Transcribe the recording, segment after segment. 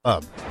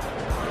Up.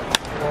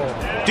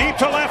 Deep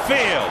to left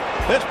field.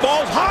 This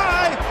ball's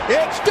high.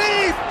 It's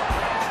deep.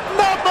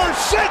 Number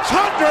 600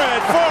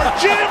 for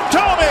Jim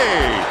Thome.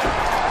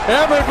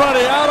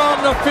 Everybody out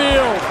on the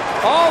field.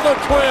 All the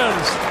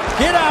Twins.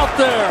 Get out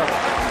there.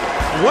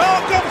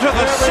 Welcome to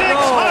the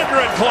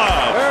 600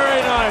 Club.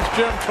 Very nice,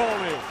 Jim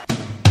Thome.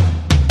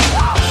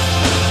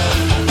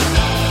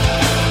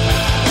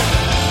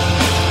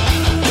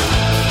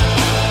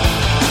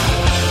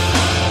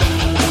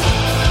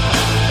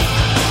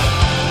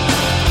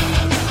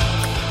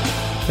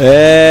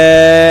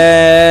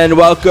 And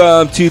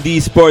welcome to the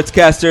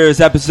Sportscasters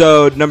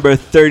episode number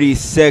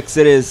 36.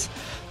 It is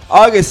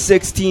August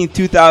 16,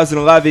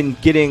 2011,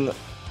 getting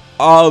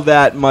all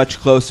that much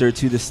closer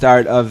to the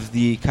start of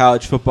the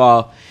college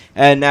football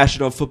and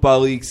National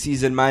Football League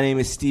season. My name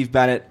is Steve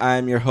Bennett.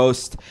 I'm your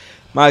host.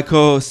 My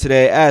co-host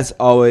today, as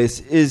always,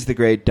 is the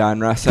great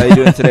Don Russ. How you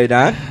doing today,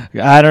 Don?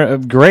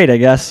 Great, I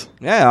guess.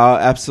 Yeah,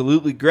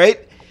 absolutely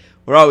great.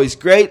 We're always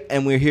great,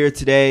 and we're here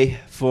today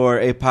for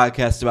a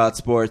podcast about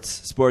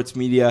sports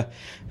media,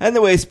 and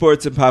the way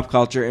sports and pop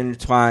culture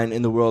intertwine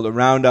in the world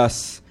around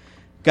us.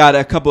 Got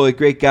a couple of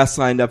great guests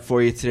lined up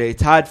for you today.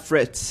 Todd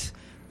Fritz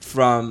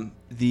from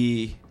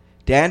the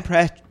Dan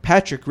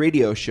Patrick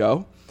Radio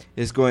Show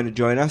is going to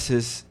join us.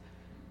 His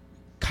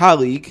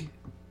colleague,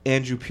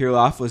 Andrew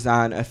Pirloff, was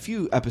on a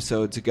few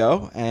episodes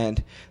ago,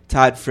 and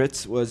Todd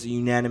Fritz was a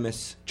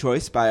unanimous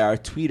choice by our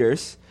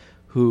tweeters,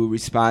 who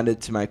responded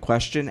to my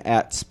question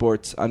at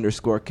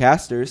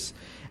sports_casters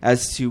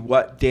as to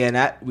what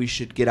Danette we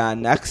should get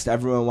on next.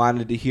 Everyone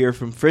wanted to hear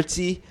from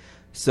Fritzy,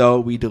 so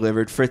we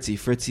delivered Fritzy.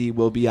 Fritzy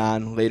will be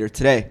on later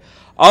today.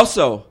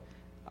 Also,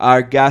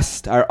 our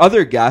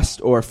other guest,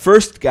 or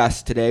first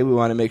guest today, we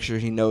want to make sure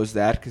he knows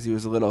that because he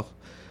was a little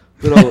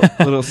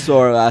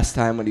sore last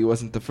time when he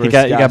wasn't the first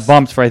guest. He got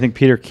bumped for, I think,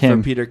 Peter King.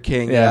 For Peter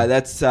King, yeah.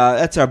 That's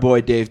our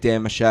boy Dave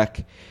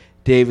Damashek.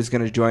 Dave is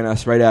going to join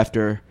us right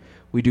after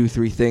we do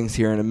three things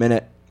here in a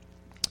minute.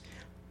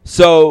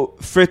 So,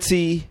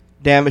 Fritzy,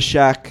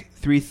 Damashek,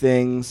 three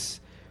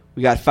things.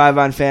 We got 5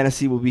 on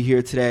fantasy. We'll be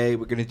here today.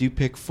 We're going to do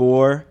pick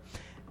 4.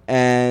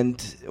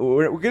 And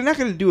we're not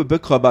going to do a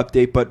book club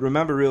update, but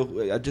remember,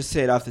 I'll just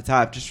say it off the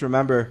top. Just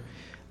remember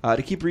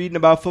to keep reading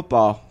about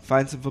football.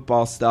 Find some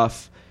football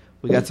stuff.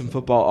 We got some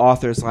football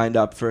authors lined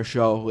up for a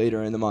show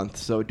later in the month.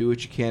 So do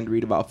what you can to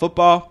read about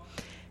football.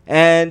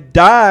 And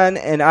Don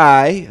and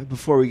I,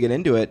 before we get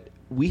into it,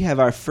 we have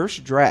our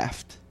first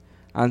draft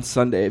on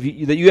Sunday.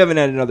 You haven't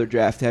had another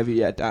draft, have you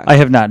yet, Don? I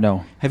have not,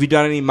 no. Have you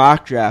done any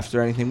mock drafts or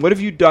anything? What have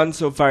you done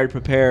so far to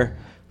prepare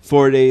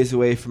 4 days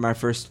away from our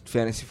first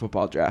fantasy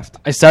football draft?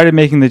 I started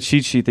making the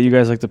cheat sheet that you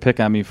guys like to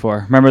pick on me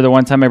for. Remember the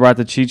one time I brought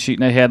the cheat sheet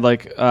and I had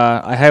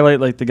I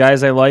highlight the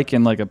guys I like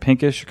in a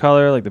pinkish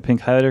color, like the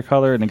pink highlighter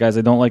color, and the guys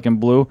I don't like in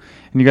blue.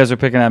 And you guys are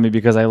picking on me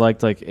because I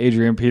liked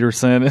Adrian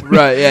Peterson.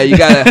 Right, yeah, you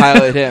got to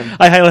highlight him.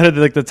 I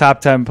highlighted the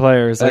top 10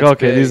 players. That's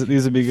okay, big.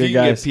 these would be good if you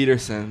guys. Get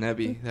Peterson, that'd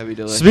be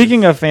delicious.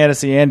 Speaking of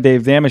fantasy and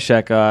Dave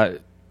Damashek,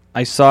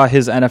 I saw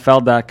his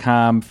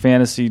NFL.com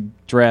fantasy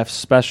draft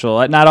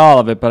special. Not all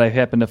of it, but I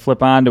happened to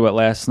flip onto it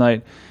last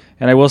night.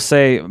 And I will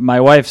say, my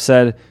wife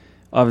said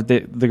of the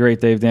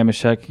great Dave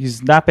Damashek,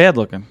 he's not bad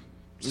looking.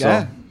 So,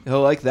 yeah,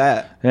 he'll like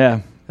that.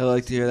 Yeah. He'll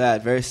like to hear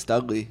that. Very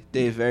studly.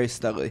 Dave, very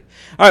studly.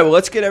 All right, well,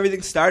 let's get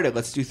everything started.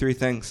 Let's do 3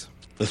 things.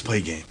 Let's play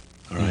a game.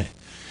 All right.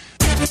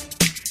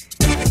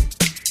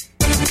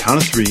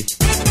 Count of 3.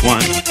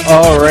 1.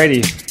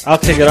 Alrighty. I'll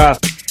kick it off.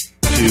 2.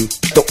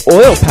 The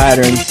oil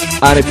patterns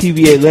on a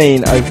PBA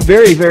lane are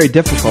very, very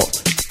difficult.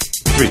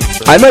 3.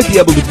 I might be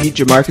able to beat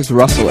Jamarcus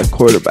Russell at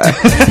quarterback.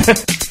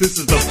 This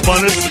is the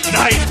funnest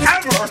night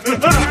ever.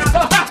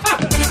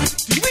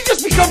 Did we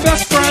just become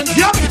best friends?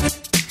 Yep.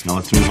 Now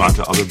let's move on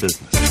to other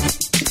business.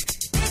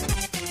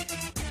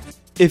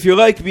 If you're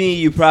like me,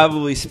 you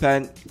probably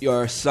spent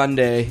your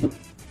Sunday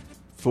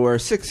for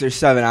 6 or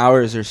 7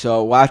 hours or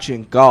so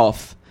watching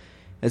golf,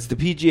 as the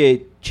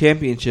PGA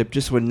Championship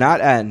just would not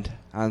end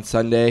on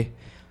Sunday.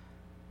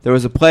 There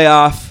was a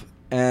playoff,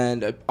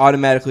 and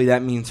automatically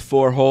that means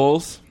 4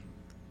 holes.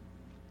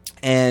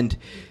 And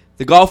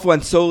the golf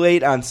went so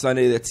late on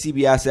Sunday that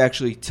CBS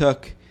actually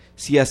took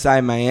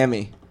CSI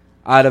Miami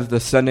out of the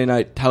Sunday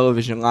night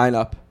television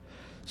lineup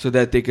so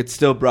that they could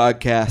still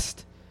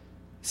broadcast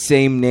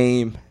Same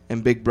Name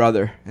and Big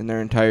Brother in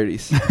their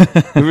entireties. You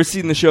ever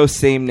seen the show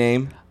Same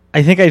Name?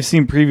 I think I've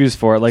seen previews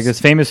for it.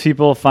 As famous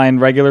people find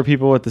regular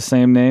people with the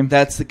same name.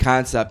 That's the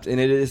concept,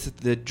 and it is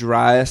the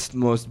driest,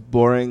 most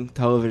boring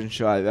television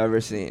show I've ever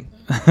seen.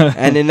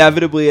 And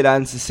inevitably it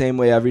ends the same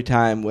way every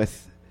time,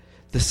 with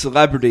the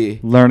celebrity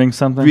learning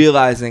something,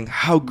 realizing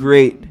how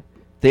great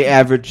the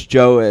average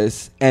Joe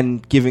is,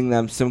 and giving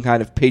them some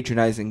kind of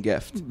patronizing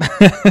gift.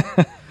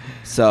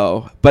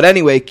 But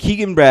anyway,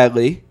 Keegan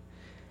Bradley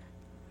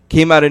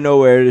came out of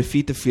nowhere to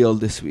defeat the field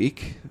this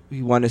week.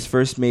 He won his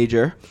first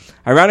major.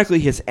 Ironically,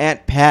 his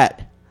Aunt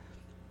Pat,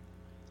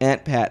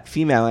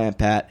 female Aunt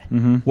Pat,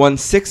 won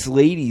 6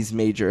 ladies'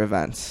 major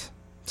events.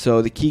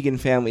 So the Keegan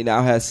family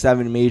now has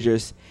 7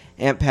 majors.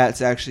 Aunt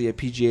Pat's actually a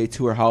PGA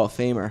Tour Hall of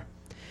Famer.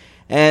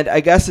 And I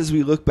guess as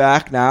we look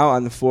back now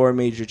on the 4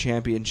 major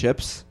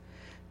championships,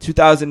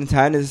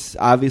 2010 is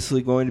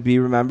obviously going to be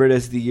remembered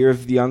as the year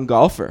of the young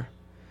golfer.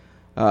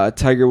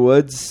 Tiger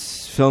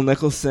Woods, Phil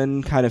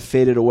Mickelson kind of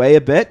faded away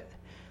a bit.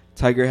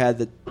 Tiger had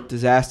the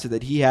disaster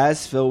that he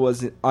has. Phil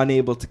was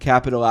unable to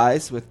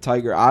capitalize with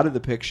Tiger out of the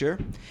picture.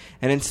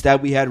 And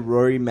instead we had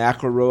Rory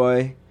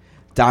McIlroy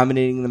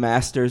dominating the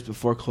Masters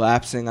before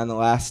collapsing on the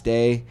last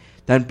day,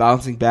 then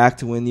bouncing back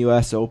to win the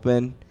U.S.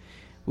 Open.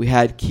 We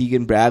had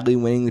Keegan Bradley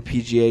winning the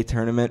PGA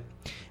tournament.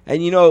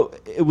 And,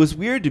 it was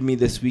weird to me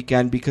this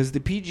weekend because the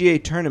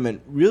PGA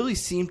tournament really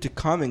seemed to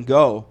come and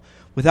go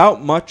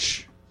without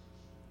much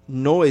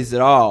noise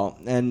at all.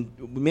 And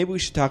maybe we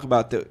should talk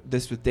about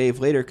this with Dave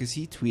later because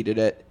he tweeted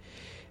it.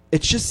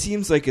 It just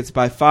seems like it's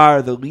by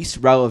far the least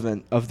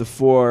relevant of the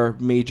 4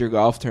 major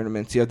golf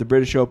tournaments. You have the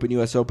British Open,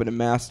 U.S. Open, and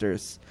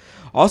Masters.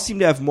 All seem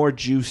to have more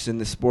juice in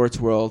the sports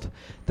world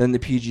than the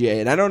PGA.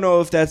 And I don't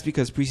know if that's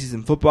because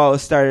preseason football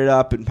has started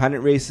up and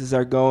pennant races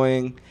are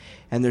going,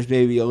 and there's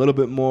maybe a little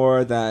bit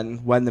more than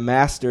when the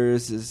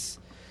Masters is,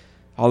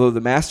 although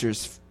the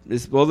Masters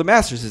is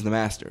the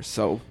Masters,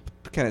 so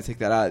kind of take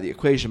that out of the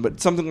equation. But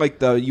something like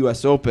the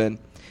U.S. Open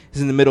is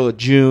in the middle of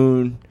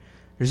June.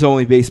 There's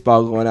only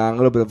baseball going on, a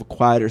little bit of a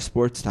quieter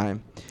sports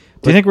time.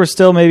 Do you think we're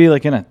still maybe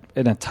like in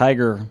a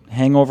Tiger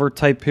hangover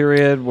type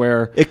period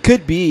where it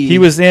could be he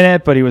was in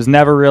it, but he was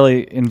never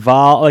really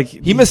involved? Like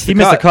he missed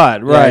the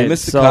cut, right? Yeah, he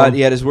missed the cut.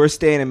 He had his worst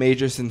day in a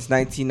major since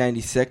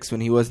 1996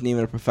 when he wasn't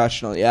even a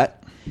professional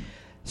yet.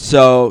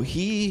 So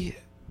he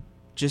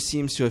just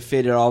seems to have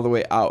faded all the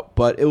way out.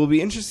 But it will be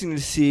interesting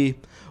to see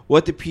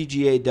what the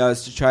PGA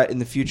does to try in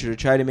the future to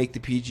try to make the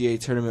PGA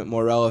tournament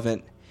more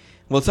relevant.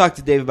 We'll talk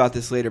to Dave about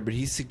this later, but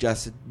he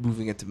suggested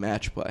moving it to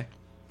match play.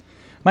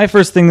 My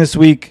first thing this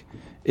week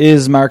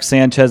is Mark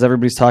Sanchez.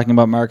 Everybody's talking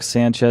about Mark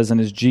Sanchez and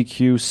his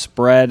GQ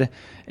spread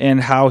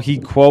and how he,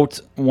 quote,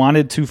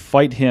 wanted to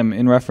fight him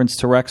in reference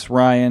to Rex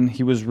Ryan.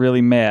 He was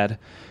really mad.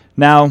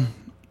 Now,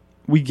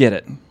 we get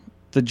it.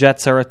 The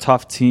Jets are a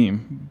tough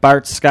team.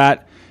 Bart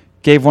Scott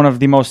gave one of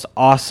the most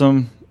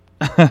awesome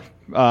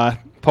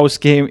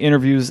post-game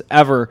interviews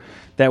ever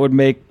that would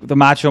make the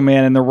Macho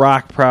Man and The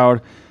Rock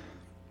proud.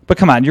 But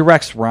come on, you're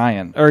Rex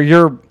Ryan, or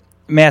you're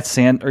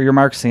you're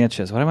Mark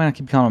Sanchez. Why do I want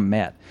to keep calling him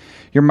Matt?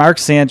 You're Mark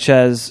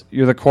Sanchez.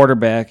 You're the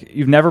quarterback.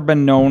 You've never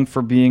been known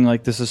for being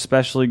like this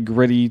especially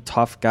gritty,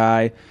 tough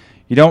guy.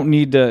 You don't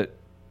need to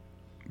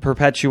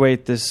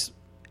perpetuate this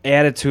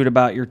attitude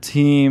about your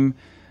team.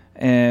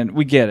 And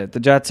we get it. The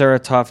Jets are a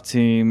tough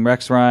team.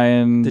 Rex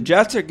Ryan. The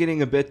Jets are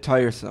getting a bit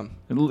tiresome.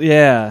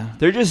 Yeah.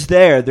 They're just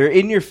there. They're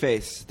in your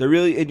face. They're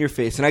really in your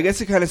face. And I guess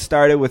it kind of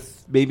started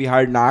with maybe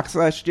Hard Knocks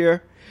last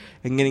year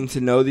and getting to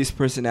know these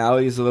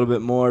personalities a little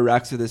bit more.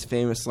 Rex with his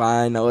famous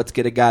line, "Now let's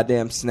get a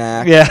goddamn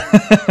snack." Yeah.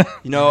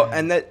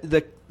 And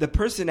the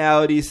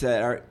personalities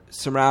that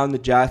surround the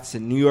Jets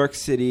in New York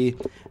City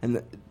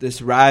and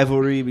this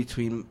rivalry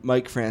between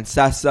Mike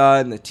Francesa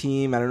and the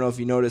team. I don't know if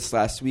you noticed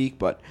last week,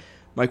 but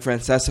Mike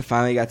Francesa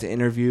finally got to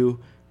interview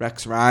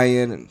Rex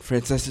Ryan, and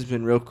Francesa's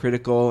been real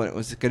critical, and it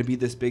was going to be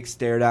this big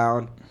stare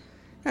down.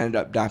 Ended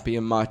up not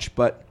being much,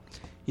 but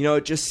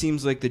it just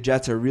seems like the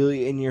Jets are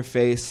really in your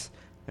face.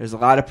 There's a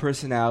lot of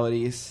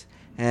personalities,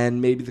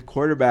 and maybe the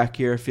quarterback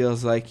here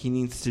feels like he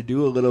needs to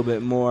do a little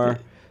bit more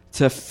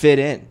to fit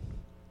in.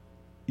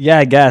 Yeah,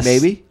 I guess.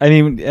 Maybe. I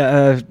mean,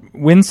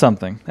 win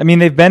something. I mean,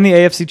 they've been the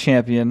AFC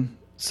champion.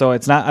 So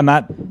it's not. I'm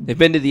not. They've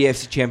been to the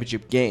AFC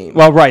Championship game.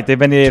 Well, right. They've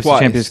been to the AFC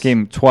Championship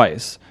game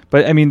twice.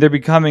 But I mean, they're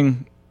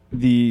becoming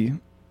the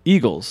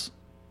Eagles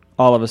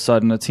all of a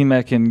sudden, a team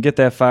that can get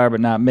that far but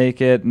not make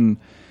it, and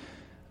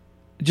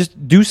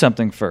just do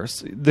something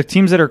first. The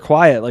teams that are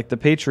quiet, like the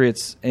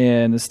Patriots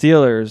and the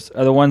Steelers,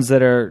 are the ones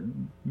that are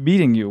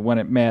beating you when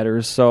it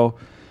matters. So,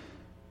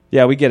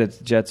 yeah, we get it,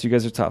 Jets. You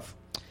guys are tough.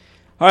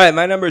 All right,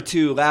 my number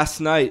 2. Last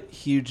night,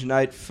 huge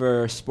night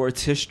for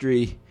sports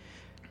history.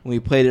 We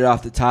played it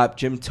off the top.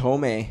 Jim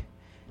Thome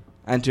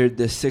entered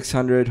the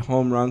 600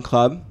 home run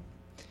club.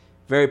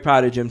 Very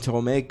proud of Jim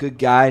Thome. Good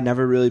guy.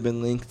 Never really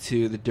been linked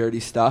to the dirty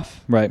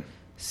stuff. Right.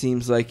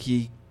 Seems like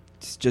he's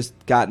just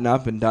gotten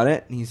up and done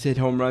it. He's hit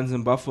home runs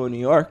in Buffalo, New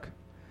York.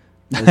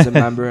 As a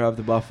member of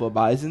the Buffalo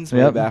Bisons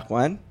way back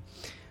when.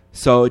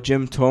 So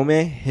Jim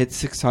Thome hit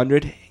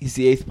 600. He's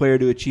the 8th player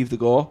to achieve the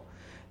goal.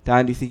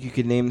 Don, do you think you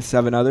could name the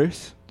 7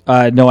 others?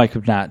 No, I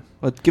could not.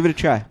 Let's give it a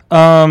try.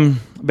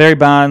 Barry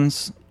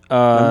Bonds.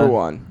 Number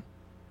 1.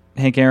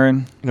 Hank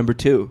Aaron. Number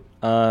 2.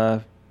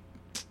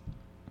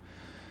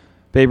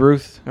 Babe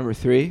Ruth. Number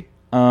 3.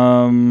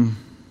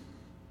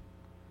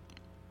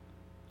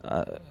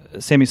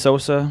 Sammy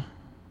Sosa.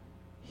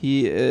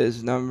 He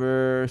is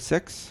number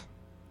 6.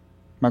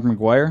 Mark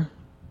McGwire.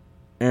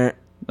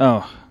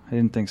 Oh, I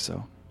didn't think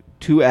so.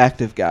 2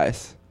 active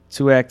guys.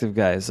 2 active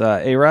guys.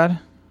 A-Rod.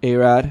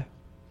 A-Rod.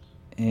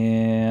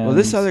 And well,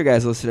 this other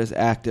guy's listed as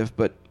active,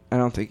 but I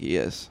don't think he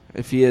is.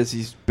 If he is,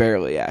 he's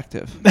barely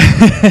active.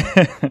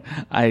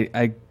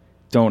 I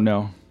don't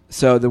know.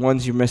 So the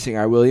ones you're missing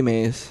are Willie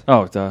Mays.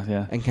 Oh, duh,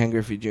 yeah. And Ken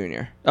Griffey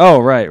Jr. Oh,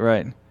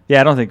 right.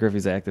 Yeah, I don't think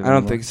Griffey's active I don't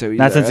anymore. think so either.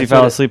 Not since he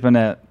fell asleep in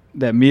that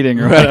meeting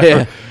or Right, whatever.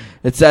 yeah.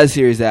 It says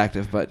here he's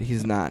active, but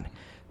he's not.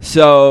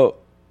 So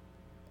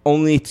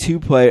only 3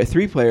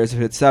 players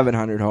have hit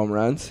 700 home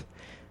runs.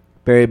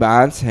 Barry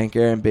Bonds, Hank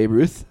Aaron, Babe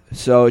Ruth.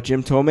 So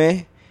Jim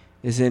Thome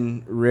is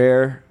in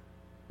rare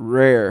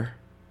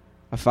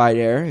fight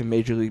air in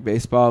Major League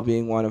Baseball,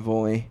 being one of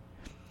only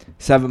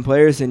 7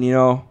 players. And,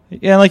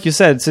 Yeah, like you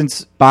said,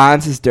 since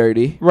Bonds is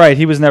dirty. right,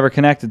 he was never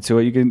connected to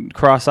it. You can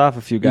cross off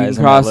a few You guys.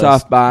 can on that cross list.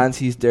 off Bonds,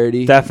 he's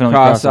dirty. Definitely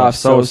cross cross off off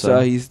Sosa,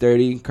 Sosa. he's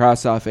dirty. You can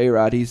cross off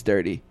A-Rod, he's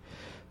dirty.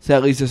 So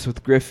that leaves us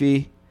with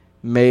Griffey,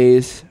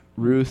 Mays,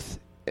 Ruth,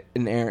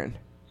 and Aaron.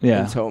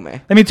 Yeah. And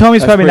Thome. I mean,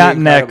 Tommy's That's probably pretty not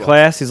in that incredible.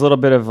 class. He's a little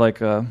bit of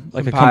like a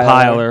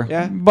compiler.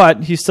 Yeah.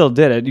 But he still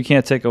did it. You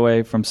can't take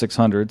away from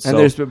 600. So. And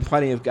there's been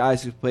plenty of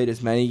guys who've played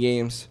as many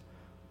games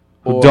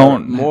Who or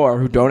don't- more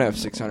who don't have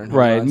 600 home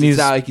Right, runs. and It's he's-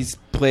 not like he's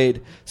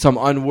played some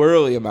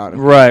unworldly amount of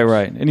Right, games.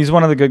 right. And he's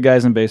one of the good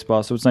guys in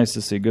baseball, so it's nice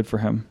to see. Good for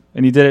him.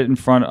 And he did it in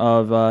front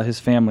of his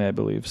family, I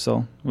believe.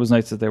 So it was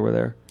nice that they were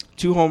there.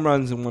 2 home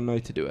runs in one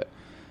night to do it.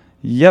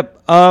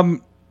 Yep.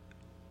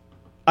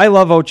 I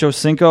love Ocho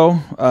Cinco.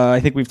 I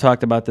think we've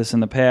talked about this in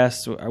the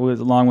past,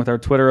 along with our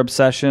Twitter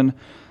obsession.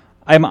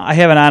 I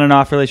have an on and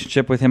off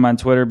relationship with him on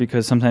Twitter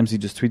because sometimes he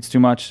just tweets too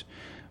much.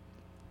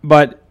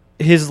 But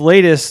his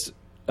latest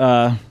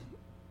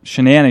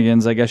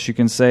shenanigans, I guess you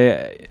can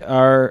say,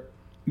 are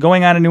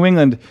going on in New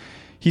England.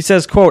 He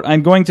says, quote,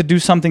 "I'm going to do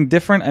something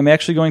different. I'm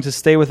actually going to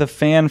stay with a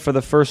fan for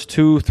the first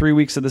 2-3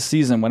 weeks of the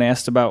season," when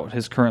asked about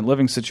his current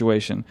living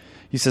situation.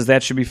 He says,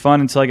 "That should be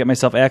fun until I get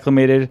myself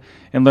acclimated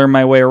and learn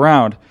my way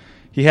around."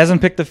 He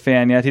hasn't picked the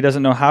fan yet. He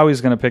doesn't know how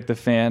he's going to pick the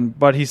fan,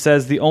 but he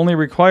says the only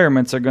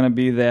requirements are going to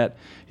be that,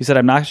 he said,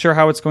 "I'm not sure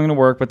how it's going to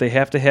work, but they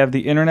have to have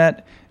the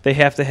internet. They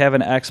have to have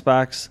an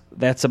Xbox.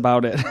 That's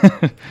about it."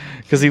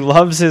 Because he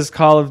loves his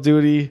Call of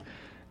Duty.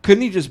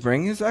 Couldn't he just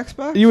bring his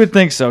Xbox? You would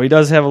think so. He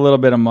does have a little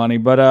bit of money,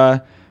 but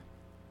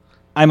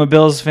I'm a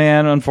Bills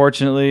fan,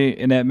 unfortunately,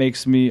 and that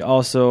makes me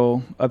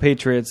also a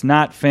Patriots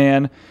not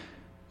fan.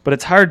 But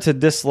it's hard to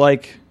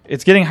dislike.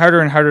 It's getting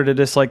harder and harder to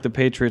dislike the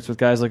Patriots with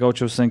guys like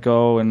Ocho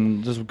Cinco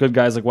and just good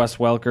guys like Wes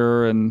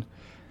Welker. And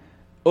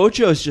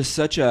Ocho is just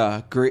such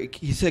a great...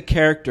 He's a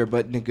character,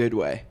 but in a good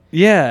way.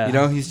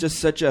 yeah. He's just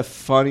such a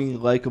funny,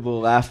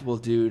 likable, laughable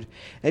dude.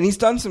 And he's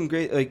done some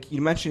great... Like,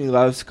 you mentioned he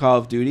loves Call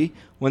of Duty.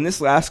 When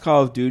this last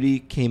Call of Duty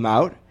came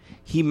out,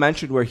 he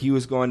mentioned where he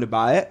was going to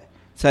buy it.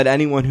 Said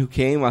anyone who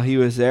came while he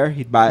was there,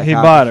 he'd buy it. He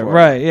bought it,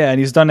 right, yeah. And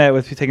he's done that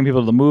with taking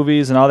people to the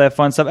movies and all that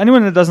fun stuff.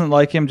 Anyone that doesn't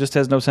like him just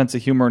has no sense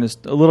of humor and is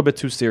a little bit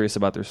too serious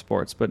about their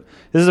sports. But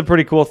this is a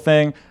pretty cool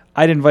thing.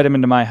 I'd invite him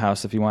into my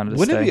house if he wanted to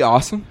Wouldn't stay. it be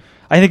awesome?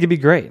 I think it'd be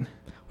great.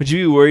 Would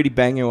you be worried he'd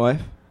bang your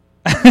wife?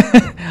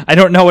 I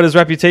don't know what his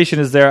reputation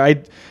is there.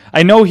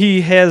 I know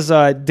he has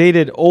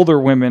dated older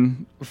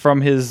women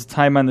from his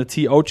time on the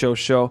T. Ocho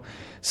show.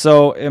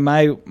 So and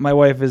my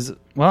wife is,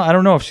 well, I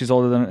don't know if she's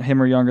older than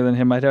him or younger than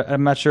him.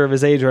 I'm not sure of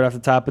his age right off the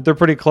top, but they're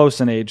pretty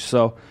close in age.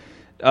 So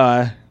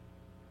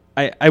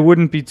I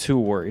wouldn't be too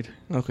worried.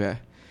 Okay.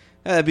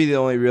 That'd be the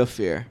only real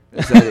fear,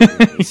 is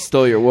that he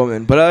stole your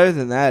woman. But other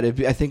than that, I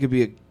think it'd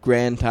be a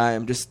grand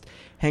time. Just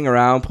hang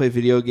around, play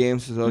video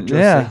games with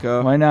Ocho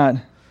Cinco. Why not?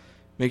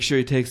 Make sure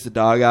he takes the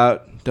dog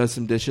out, does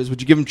some dishes.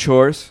 Would you give him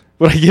chores?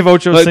 Would I give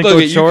Ocho Cinco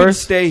Look, you can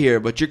chores? stay here,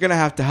 but you're going to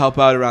have to help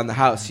out around the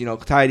house.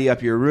 Tidy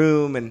up your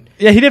room. And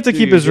Yeah, he'd have to do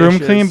keep your his room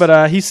dishes. clean,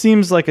 but he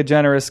seems like a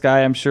generous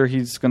guy. I'm sure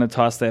he's going to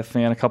toss that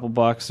fan a couple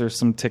bucks or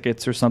some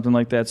tickets or something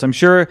like that. So I'm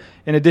sure,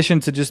 in addition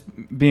to just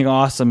being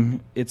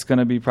awesome, it's going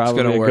to be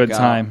probably gonna a work good out.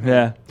 time.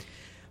 Yeah.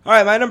 All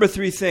right, my number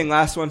 3 thing,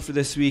 last one for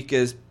this week,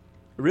 is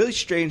a really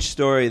strange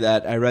story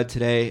that I read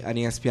today on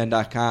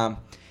ESPN.com.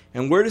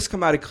 And word has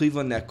come out of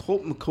Cleveland that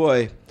Colt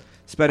McCoy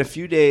spent a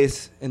few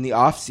days in the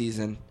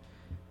offseason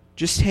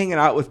just hanging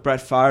out with Brett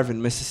Favre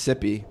in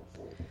Mississippi.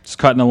 Just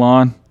cutting the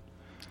lawn.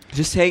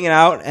 Just hanging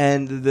out,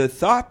 and the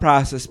thought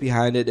process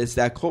behind it is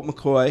that Colt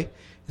McCoy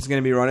is going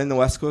to be running the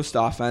West Coast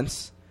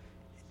offense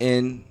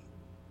in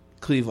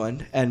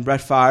Cleveland, and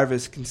Brett Favre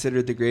is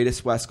considered the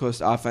greatest West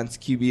Coast offense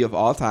QB of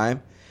all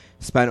time.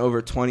 Spent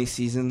over 20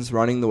 seasons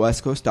running the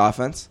West Coast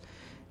offense,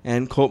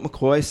 and Colt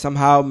McCoy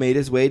somehow made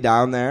his way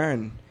down there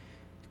and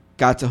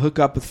got to hook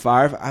up with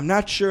Favre. I'm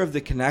not sure of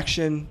the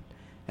connection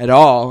at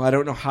all. I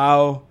don't know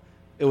how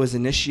it was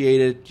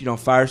initiated.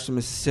 Favre's from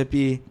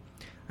Mississippi.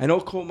 I know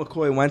Colt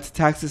McCoy went to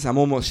Texas. I'm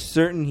almost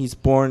certain he's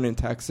born in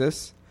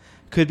Texas.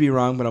 Could be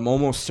wrong, but I'm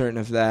almost certain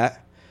of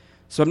that.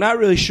 So I'm not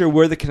really sure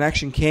where the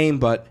connection came,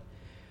 but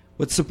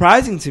what's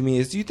surprising to me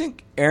is, do you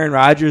think Aaron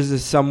Rodgers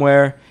is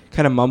somewhere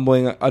kind of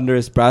mumbling under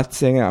his breath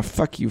saying, "Oh,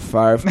 fuck you,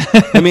 Favre"?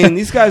 I mean,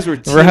 these guys were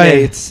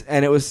teammates,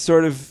 and it was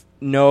sort of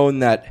known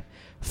that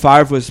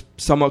Favre was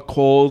somewhat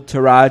cold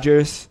to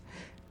Rodgers,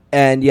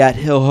 and yet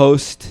he'll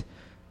host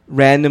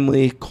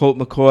randomly Colt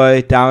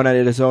McCoy down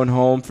at his own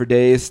home for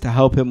days to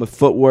help him with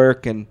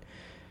footwork. And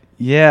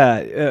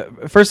Yeah.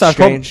 First off,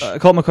 Colt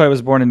McCoy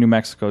was born in New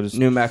Mexico. Just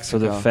New Mexico.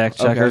 For the fact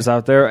checkers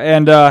out there.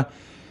 And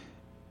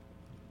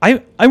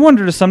I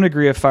wonder to some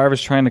degree if Favre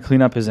is trying to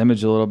clean up his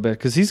image a little bit,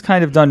 because he's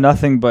kind of done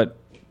nothing but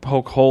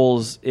poke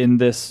holes in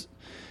this.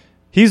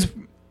 He's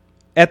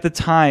at the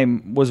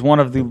time, was one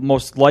of the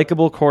most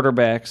likable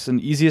quarterbacks and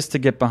easiest to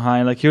get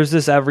behind. Like, here's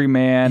this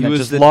everyman that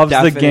just loves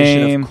the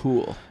game. Of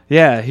cool.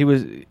 Yeah,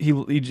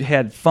 he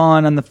had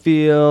fun on the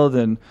field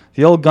and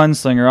the old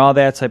gunslinger, all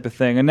that type of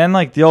thing. And then,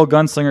 like, the old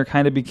gunslinger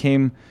kind of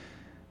became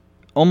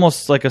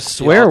almost like a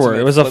swear word.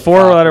 It was a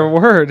 4-letter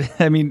word.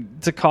 I mean,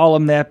 to call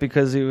him that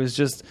because it was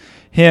just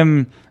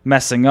him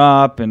messing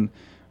up and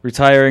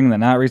retiring and then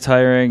not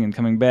retiring and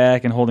coming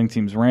back and holding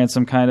teams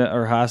ransom kind of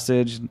or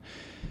hostage.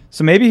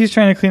 So maybe he's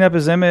trying to clean up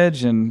his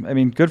image, and I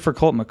mean, good for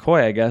Colt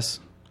McCoy, I guess.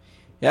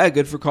 Yeah,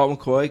 good for Colt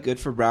McCoy, good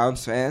for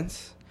Browns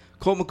fans.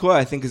 Colt McCoy,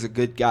 I think, is a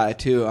good guy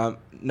too. I'm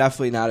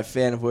definitely not a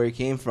fan of where he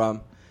came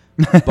from,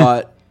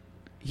 but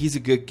he's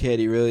a good kid.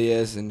 He really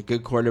is, and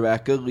good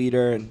quarterback, good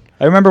leader. And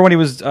I remember when he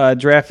was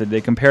drafted,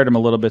 they compared him a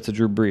little bit to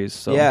Drew Brees.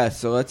 So. Yeah,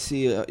 so let's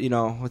see.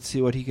 Let's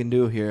see what he can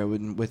do here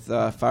with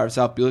Favre's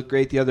help. You looked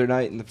great the other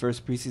night in the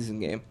first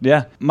preseason game.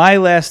 Yeah, my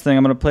last thing.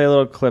 I'm going to play a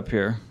little clip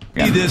here.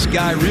 See this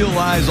guy,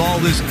 realize all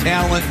this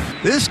talent.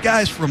 This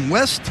guy's from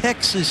West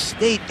Texas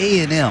State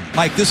A&M.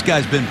 Mike, this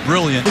guy's been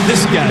brilliant.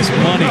 This guy's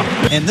money.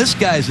 And this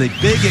guy's a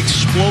big,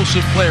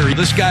 explosive player.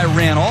 This guy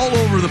ran all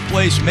over the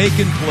place,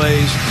 making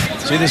plays.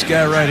 See this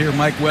guy right here,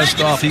 Mike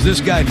Westhoff.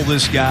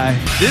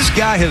 This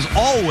guy has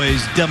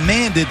always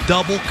demanded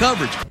double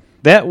coverage.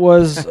 That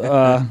was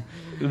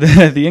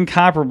the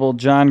incomparable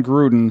John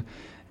Gruden.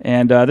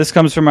 And this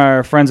comes from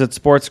our friends at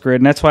Sports Grid.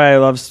 And that's why I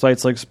love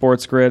sites like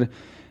Sports Grid.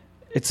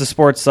 It's a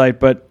sports site,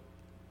 but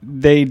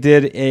they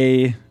did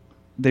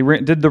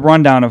the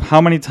rundown of how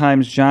many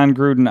times John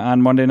Gruden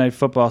on Monday Night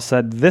Football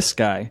said this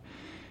guy.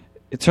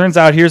 It turns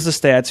out, here's the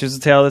stats, here's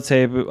the tail of the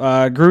tape.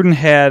 Gruden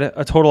had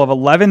a total of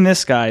 11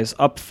 this guys,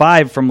 up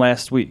 5 from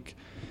last week.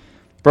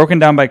 Broken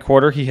down by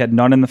quarter, he had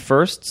none in the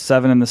first,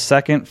 7 in the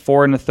second,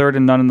 4 in the third,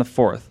 and none in the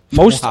fourth.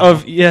 Most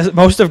of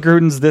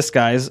Gruden's this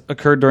guys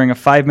occurred during a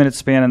 5-minute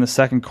span in the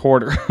second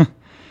quarter.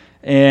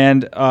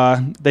 And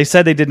they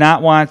said they did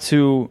not want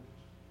to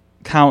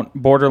count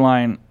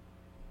borderline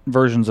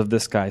versions of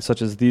this guy,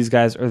 such as these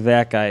guys or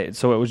that guy.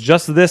 So it was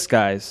just this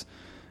guys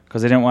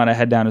because they didn't want to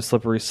head down a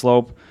slippery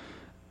slope.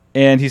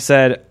 And he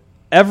said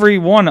every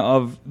one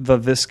of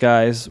this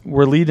guys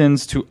were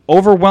lead-ins to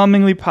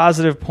overwhelmingly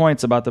positive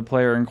points about the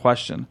player in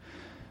question.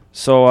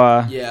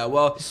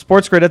 So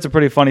Sports Grid, that's a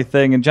pretty funny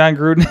thing. And John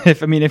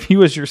Gruden, if he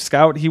was your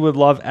scout, he would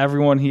love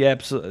everyone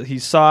he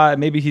saw.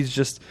 Maybe he's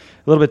just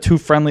a little bit too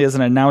friendly as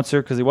an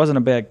announcer because he wasn't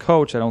a bad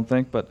coach, I don't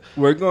think. But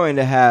we're going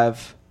to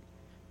have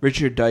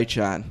Richard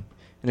Deitch on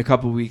in a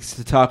couple weeks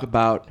to talk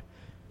about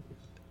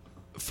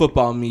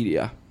football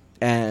media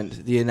and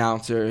the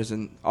announcers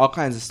and all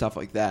kinds of stuff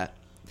like that.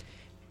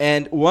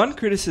 And one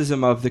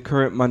criticism of the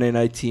current Monday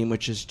night team,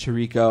 which is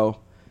Tirico,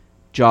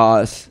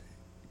 Jaws,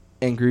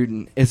 and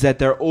Gruden, is that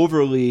they're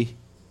overly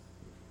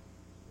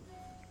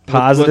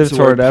positive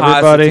toward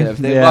everybody.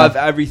 They love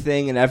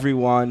everything and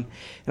everyone.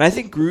 And I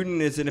think Gruden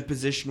is in a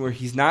position where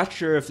he's not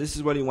sure if this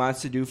is what he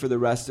wants to do for the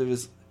rest of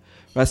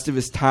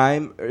his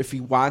time, or if he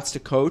wants to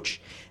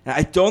coach. And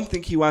I don't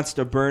think he wants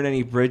to burn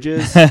any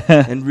bridges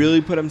and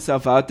really put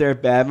himself out there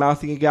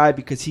bad-mouthing a guy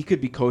because he could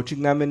be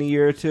coaching them in a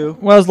year or two.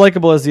 Well, as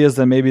likable as he is,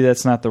 then maybe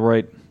that's not the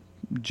right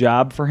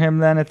job for him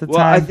then at the time.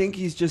 Well, I think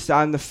he's just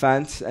on the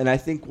fence, and I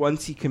think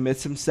once he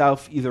commits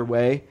himself either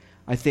way,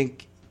 I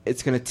think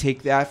it's going to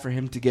take that for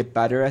him to get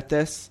better at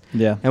this.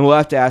 Yeah. And we'll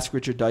have to ask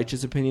Richard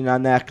Deitch's opinion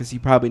on that because he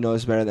probably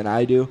knows better than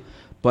I do.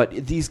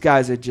 But these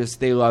guys are just,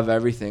 they love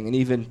everything. And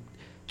even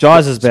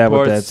Jaws is bad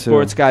with that, too.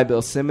 Sports guy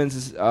Bill Simmons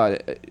is,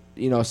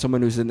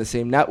 someone who's in the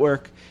same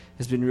network,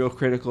 has been real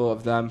critical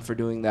of them for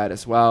doing that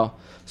as well.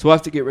 So we'll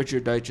have to get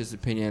Richard Deitch's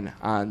opinion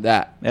on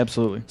that.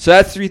 Absolutely. So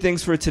that's 3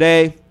 things for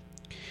today.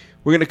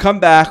 We're going to come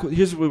back.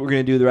 Here's what we're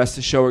going to do the rest of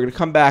the show. We're going to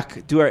come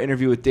back, do our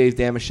interview with Dave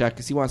Damashek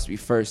because he wants to be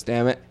first,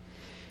 damn it.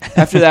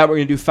 After that, we're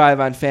going to do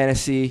 5 on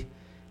Fantasy.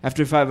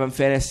 After 5 on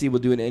Fantasy, we'll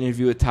do an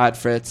interview with Todd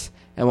Fritz,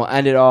 and we'll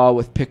end it all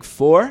with Pick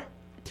 4.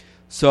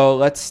 So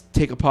let's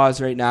take a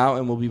pause right now,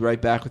 and we'll be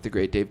right back with the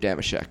great Dave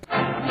Damashek.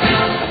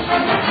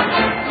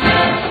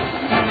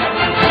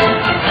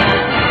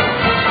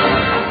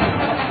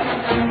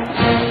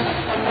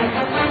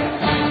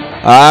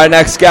 Our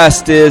next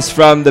guest is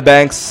from the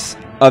banks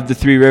of the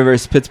Three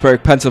Rivers,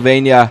 Pittsburgh,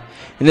 Pennsylvania,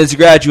 and is a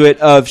graduate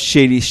of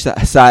Shady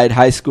Side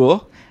High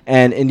School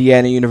and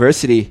Indiana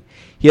University.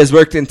 He has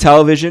worked in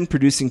television,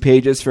 producing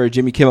pages for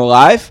Jimmy Kimmel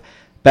Live,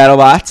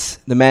 BattleBots,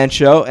 The Man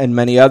Show, and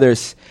many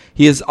others.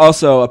 He is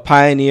also a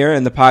pioneer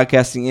in the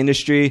podcasting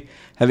industry,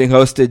 having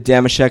hosted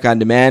Damashek On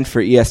Demand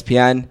for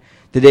ESPN,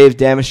 The Dave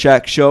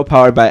Damashek Show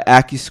powered by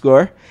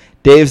AccuScore,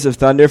 Daves of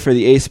Thunder for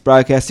the Ace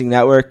Broadcasting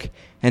Network,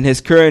 and his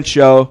current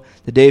show,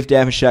 The Dave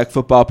Damashek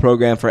Football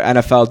Program for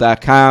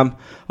NFL.com.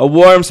 A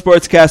warm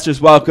sportscaster's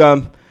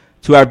welcome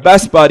to our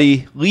best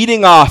buddy,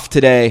 leading off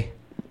today,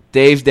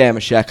 Dave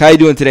Damashek. How you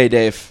doing today,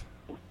 Dave?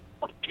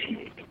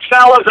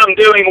 Fellas, I'm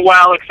doing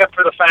well, except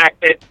for the fact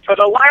that for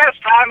the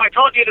last time I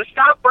told you to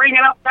stop bringing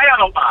up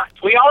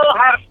BattleBots. We all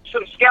have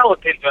some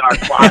skeletons in our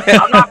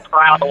closet. I'm not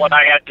proud of what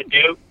I had to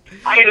do.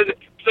 I had to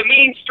the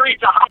mean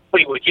streets of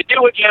Hollywood. You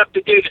do what you have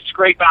to do to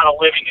scrape out a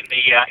living in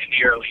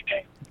the early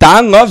days.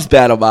 Don loves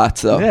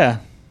BattleBots, though. Yeah.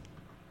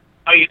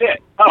 Oh, you did?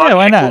 Oh, Yeah,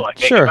 why not? Cool. I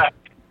take it Sure. back.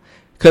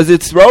 Because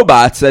it's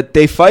robots that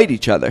they fight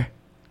each other.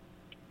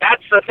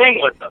 That's the thing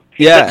with them.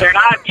 Yeah. They're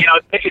not,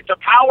 it's a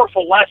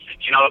powerful lesson.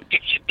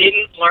 If you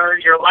didn't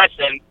learn your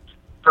lesson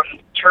from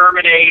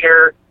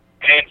Terminator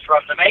and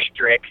from The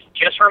Matrix,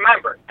 just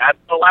remember, that's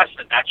the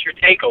lesson. That's your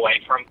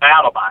takeaway from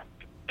BattleBot.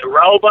 The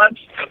robots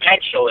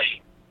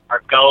eventually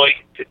are going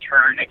to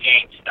turn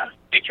against us.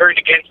 They turned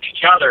against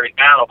each other in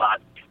BattleBot,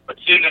 but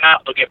soon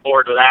enough they'll get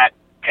bored with that,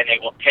 and they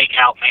will take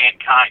out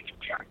mankind if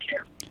we aren't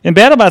careful. And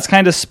BattleBots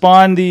kind of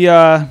spawned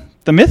the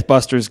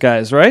Mythbusters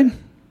guys, right? I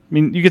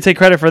mean, you could take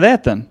credit for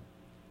that then.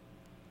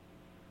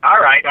 All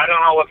right, I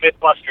don't know what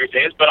Mythbusters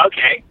is, but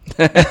okay.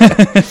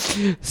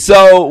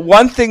 So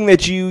one thing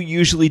that you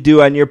usually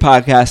do on your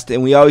podcast,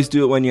 and we always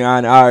do it when you're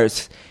on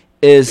ours,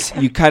 is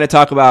you kind of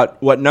talk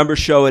about what number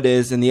show it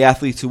is and the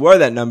athletes who wore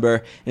that number.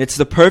 And it's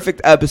the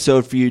perfect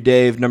episode for you,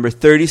 Dave, number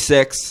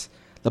 36,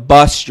 the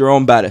Bust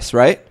Jerome Bettis,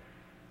 right?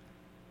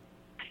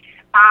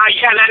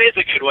 Yeah, that is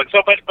a good one.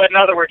 So, but in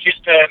other words,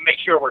 just to make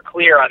sure we're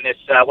clear on this,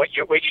 what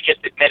you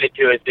just admitted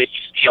to is that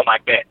you steal my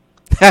bit.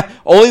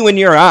 Only when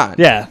you're on.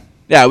 Yeah.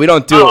 Yeah, we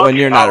don't do it when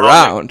you're not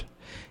around.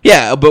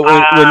 Yeah, but when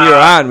you're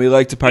on, we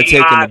like to partake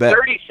in the bet.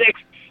 36.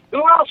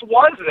 Who else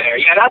was there?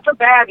 Yeah, that's a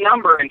bad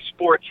number in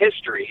sports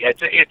history.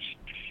 It's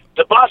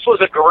the Bus was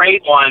a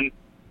great one,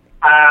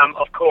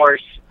 of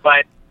course,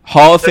 but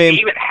Hall of does Fame. it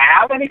even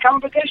have any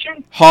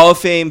competition? Hall of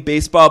Fame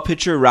baseball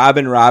pitcher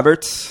Robin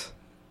Roberts.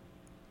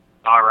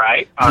 All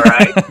right.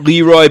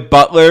 Leroy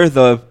Butler,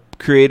 the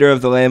creator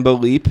of the Lambeau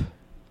Leap.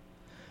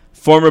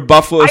 Former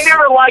Buffalo. I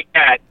never liked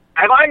that.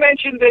 Have I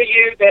mentioned to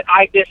you that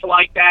I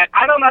dislike that?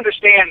 I don't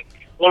understand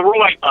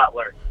Leroy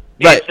Butler.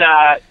 Right.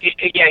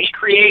 He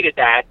created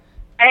that.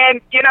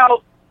 And, you're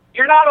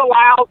not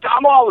allowed to,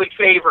 I'm all in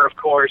favor, of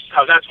course.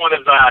 That's one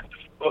of the,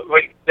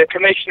 when the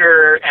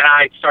commissioner and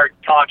I start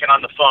talking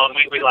on the phone,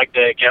 we like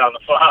to get on the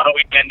phone.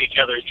 We bend each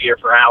other's ear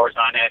for hours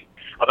on end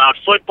about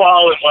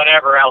football and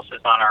whatever else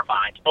is on our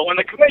minds. But when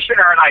the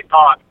commissioner and I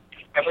talk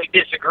and we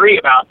disagree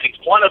about things,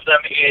 one of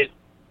them is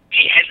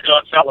the end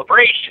zone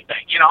celebration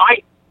thing.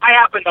 I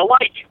happen to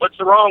like it. What's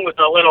wrong with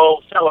a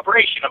little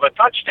celebration of a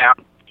touchdown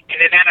in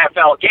an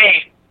NFL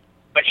game?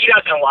 But he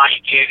doesn't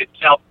like it. It's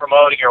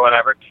self-promoting or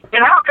whatever.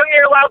 Then how come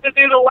you're allowed to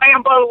do the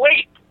Lambeau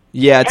Leap?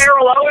 Yeah.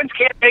 Terrell Owens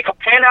can't take a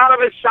pen out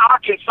of his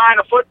sock and sign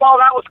a football?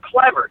 That was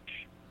clever.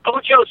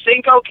 Ocho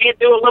Cinco can't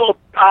do a little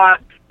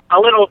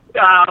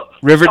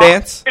River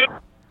dance?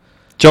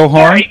 Joe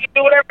Horn? Yeah, he can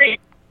do whatever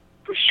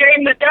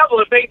shame the devil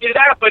if they do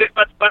that,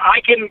 but I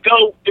can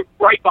go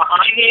right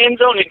behind the end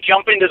zone and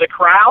jump into the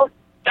crowd.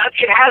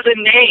 It has a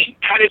name.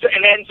 That is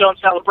an end zone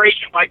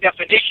celebration by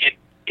definition.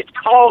 It's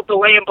called the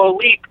Lambeau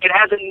Leap. It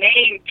has a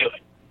name to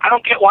it. I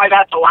don't get why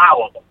that's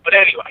allowable. But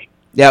anyway,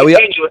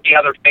 continue with the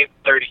other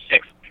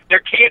 36. There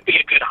can't be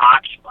a good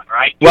hockey one,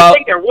 right? I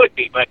think there would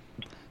be, but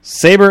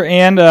Sabre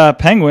and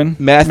Penguin.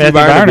 Matthew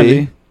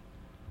Barnaby.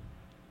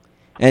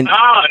 And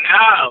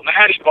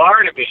Matty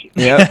Barnaby.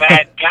 Yep. A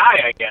bad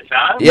guy, I guess,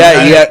 huh?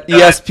 Yeah,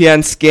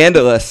 ESPN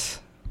scandalous.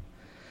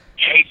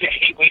 Yeah,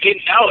 we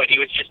didn't know it. He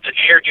was just an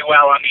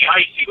ne'er-do-well on the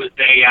ice. He was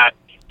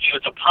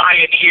a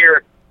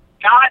pioneer,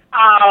 not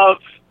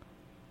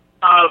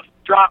of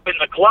dropping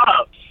the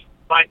gloves,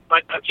 but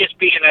of just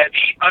being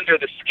the under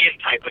the skin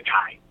type of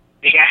guy,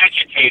 the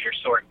agitator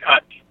sort.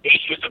 He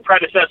was the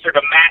predecessor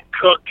to Matt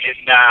Cook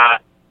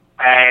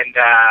and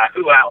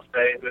who else?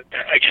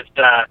 I guess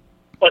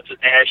what's his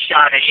name?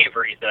 Sean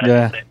Avery,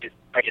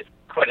 I guess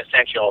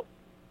quintessential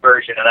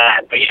version of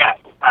that. But yeah,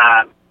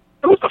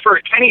 who was the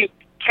first?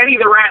 Kenny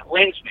the Rat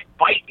Linsman,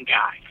 fighting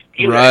guy.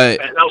 Right.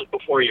 That was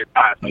before your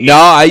time. No,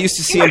 I used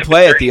to see him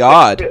play at the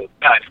Odd.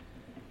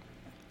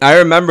 I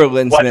remember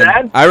Linsman. What's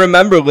that? I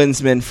remember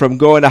Linsman from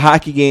going to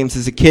hockey games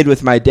as a kid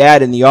with my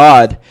dad in the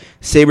Odd.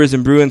 Sabres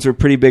and Bruins were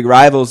pretty big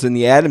rivals in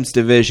the Adams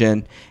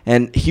division,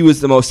 and he was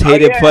the most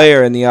hated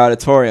player in the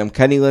auditorium.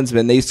 Kenny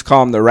Linsman, they used to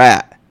call him the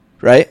Rat,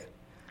 right?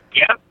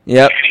 Yep.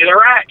 Kenny the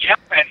Rat, yep.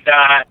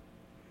 And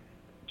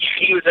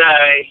he was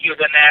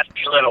a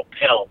nasty little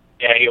pill.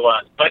 Yeah, he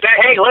was. But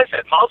hey,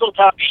 listen, muzzle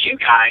tough to you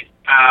guys.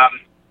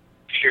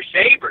 To your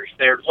Sabres,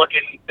 they're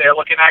looking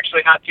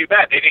actually not too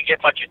bad. They didn't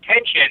get much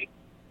attention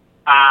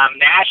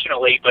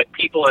nationally, but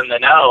people in the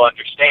know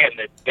understand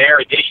that their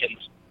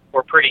additions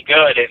were pretty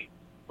good. And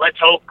let's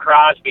hope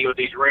Crosby, with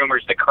these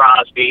rumors that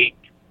Crosby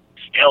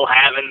still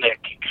having the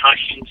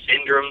concussion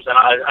syndromes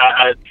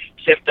and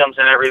symptoms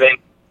and everything.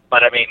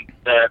 But I mean,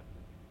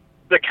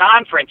 the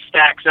conference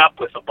stacks up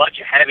with a bunch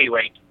of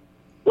heavyweights.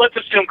 Let's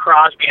assume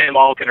Crosby and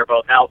Malkin are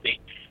both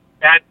healthy.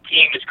 That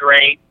team is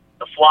great.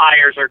 The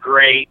Flyers are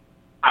great.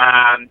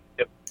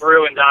 The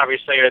Bruins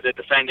obviously are the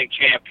defending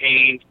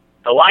champions.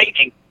 The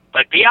Lightning,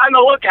 but be on the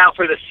lookout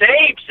for the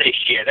Sabres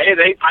this year.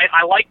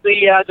 I like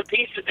the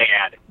pieces they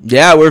added.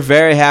 Yeah, we're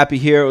very happy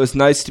here. It was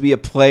nice to be a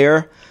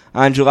player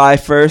on July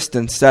 1st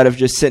instead of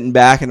just sitting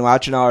back and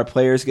watching all our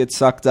players get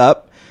sucked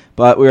up.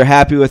 But we were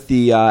happy with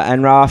the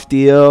Enroth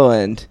deal,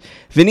 and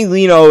Vinny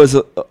Lino was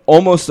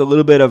almost a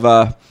little bit of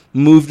a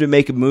move to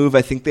make a move.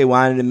 I think they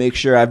wanted to make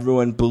sure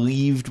everyone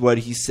believed what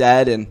he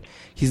said, and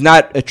he's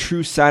not a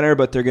true center,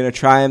 but they're going to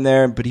try him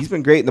there. But he's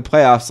been great in the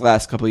playoffs the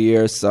last couple of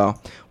years, so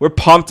we're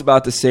pumped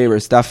about the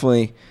Sabres.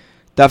 Definitely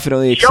excited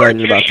about the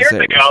Sabres. 2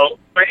 years ago,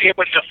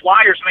 when the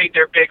Flyers made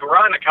their big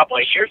run a couple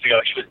of years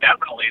ago, he was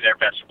definitely their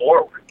best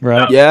forward.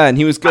 Right. So, yeah, and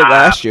he was good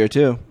last year,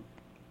 too.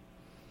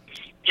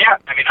 Yeah,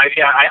 I mean,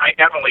 I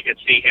definitely could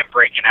see him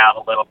breaking out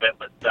a little bit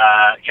with,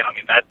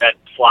 that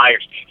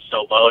Flyers team's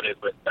so loaded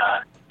with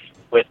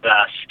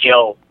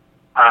skill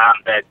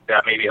that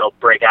maybe he'll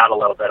break out a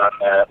little bit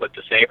with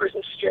the Sabres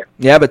this year.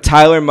 Yeah, but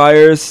Tyler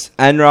Myers,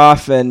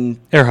 Enroth, and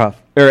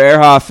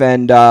Ehrhoff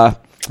and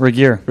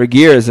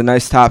Regier is a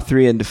nice top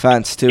three in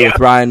defense too, with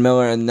Ryan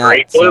Miller and that.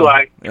 Great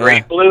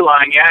blue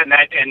line, yeah. And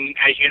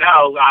as you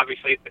know,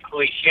 obviously it's a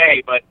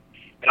cliche, but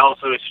it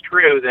also is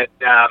true that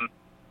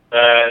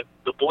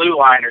the blue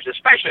liners,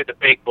 especially the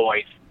big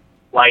boys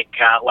like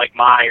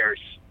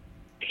Myers,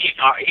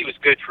 he was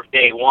good from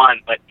day one,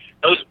 but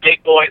those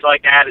big boys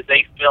like that, as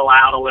they fill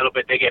out a little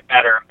bit, they get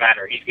better and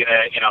better. He's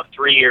gonna,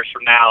 3 years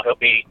from now, he'll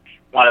be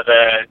one of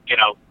the,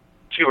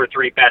 2 or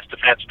 3 best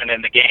defensemen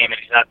in the game, and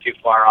he's not too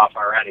far off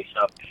already.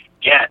 So,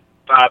 yeah,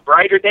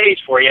 brighter days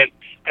for you.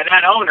 And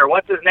that owner,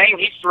 what's his name?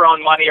 He's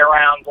throwing money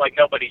around like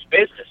nobody's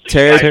business. So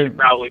you guys should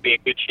probably be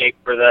in good shape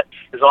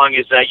as long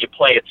as you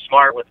play it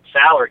smart with the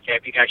salary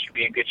cap. You guys should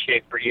be in good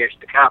shape for years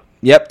to come.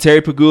 Yep,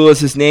 Terry Pagula is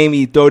his name.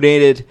 He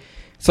donated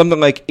something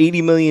like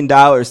 $80 million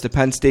to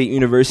Penn State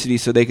University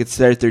so they could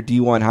start their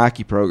D1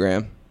 hockey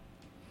program.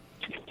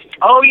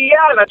 Oh,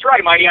 yeah, that's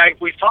right.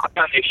 We've talked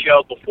on this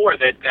show before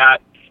that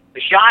the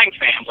Shine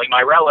family,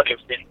 my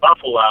relatives in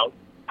Buffalo,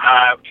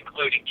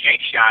 including Jake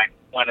Shine,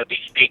 one of the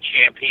state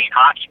champion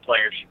hockey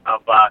players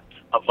of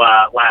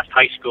last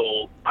high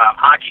school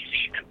hockey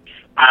season,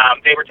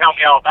 they were telling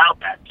me all about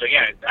that. So,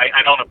 yeah,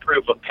 I don't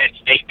approve of Penn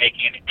State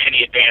making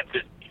any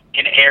advances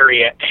in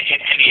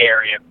any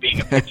area. Being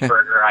a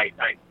Pittsburgher, I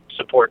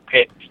support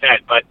Pitt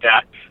instead. But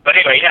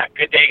anyway, yeah,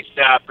 good days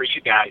for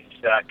you guys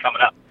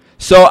coming up.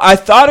 So I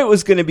thought it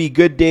was going to be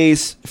good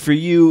days for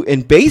you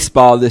in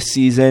baseball this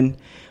season.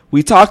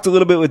 We talked a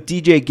little bit with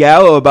DJ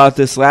Gallo about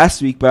this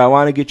last week, but I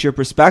want to get your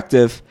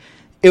perspective.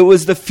 It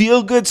was the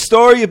feel-good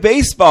story of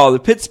baseball. The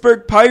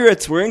Pittsburgh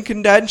Pirates were in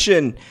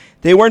contention.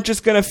 They weren't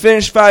just going to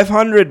finish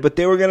 500, but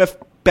they were going to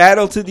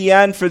battle to the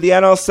end for the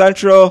NL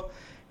Central,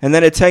 and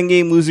then a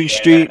 10-game losing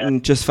streak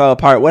and just fell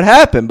apart. What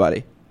happened,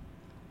 buddy?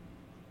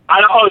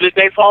 Did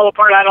they fall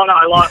apart? I don't know.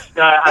 I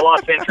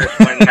lost interest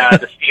when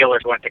the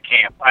Steelers went to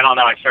camp. I don't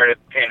know. I started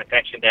paying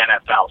attention to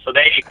NFL. So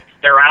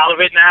they're out of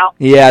it now?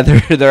 Yeah,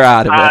 they're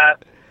out of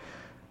it.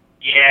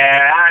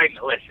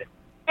 Listen,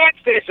 it's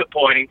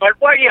disappointing, but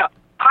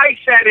I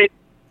said it,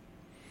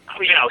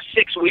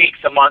 6 weeks,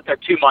 a month, or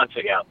 2 months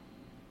ago.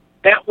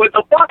 That with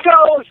the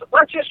Buccos,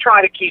 let's just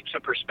try to keep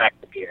some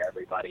perspective here,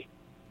 everybody.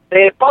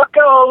 The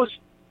Buccos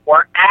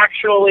were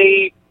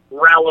actually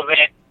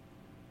relevant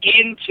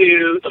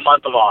into the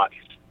month of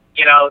August.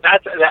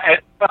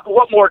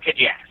 What more could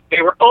you ask?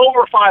 They were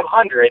over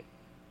 500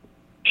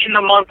 in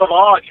the month of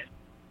August.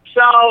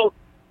 So,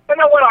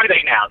 what are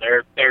they now?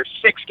 They're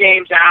 6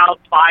 games out,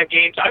 5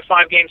 games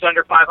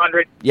under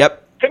 500.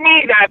 Yep. To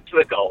me, that's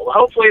the goal.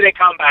 Hopefully they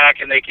come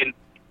back and they can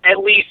at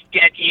least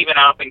get even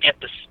up and get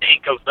the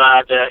stink of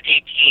the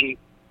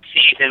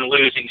 18-season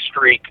losing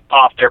streak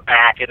off their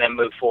back and then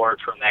move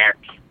forward from there.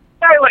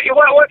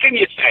 What can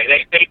you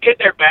say? They did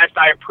their best.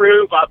 I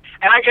approve of,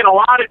 and I get a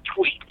lot of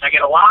tweets. I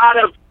get a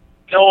lot of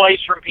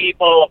noise from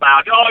people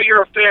about,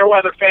 you're a fair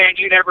weather fan.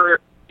 You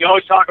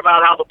always talk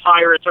about how the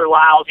Pirates are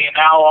lousy, and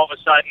now all of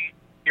a sudden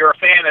you're a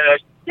fan of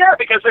this. Yeah,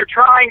 because they're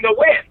trying to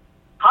win.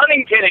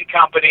 Huntington and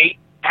company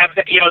have,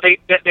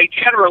 they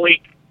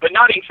generally, the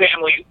Nutting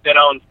family that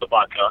owns the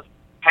Buccos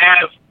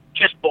have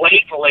just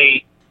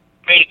blatantly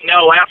made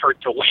no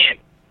effort to win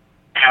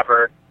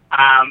ever.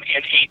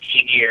 In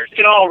 18 years.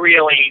 It all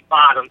really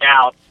bottomed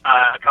out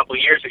a couple of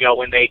years ago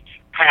when they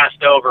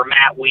passed over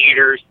Matt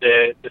Wieters,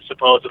 the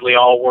supposedly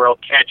all-world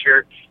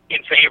catcher,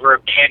 in favor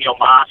of Daniel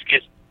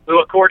Moskos, who,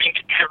 according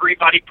to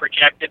everybody,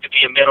 projected to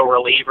be a middle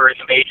reliever in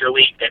the major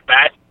leagues at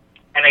best,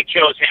 and they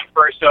chose him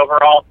first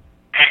overall.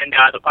 And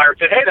the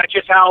Pirates said, hey, that's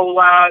just how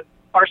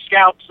our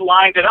scouts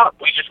lined it up.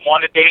 We just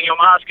wanted Daniel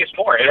Moskos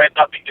more. It had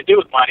nothing to do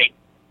with money.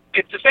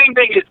 It's the same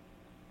thing as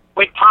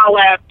when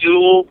Paula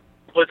Abdul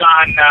was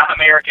on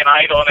American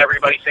Idol, and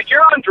everybody said,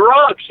 you're on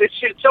drugs.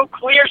 It's so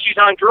clear she's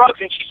on drugs.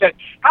 And she said,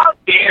 how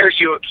dare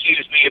you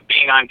accuse me of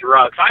being on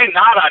drugs? I am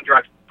not on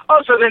drugs.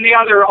 Oh, so then the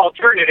other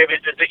alternative is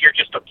that you're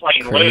just a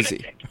plain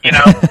lunatic.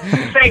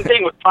 Same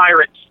thing with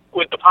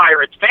the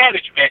Pirates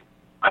management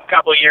a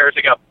couple of years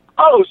ago.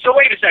 Oh, so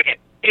wait a second.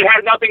 It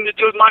had nothing to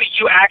do with money.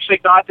 You actually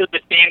thought that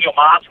this Daniel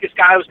Moskos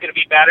guy was going to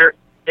be better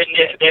than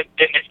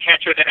this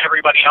catcher that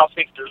everybody else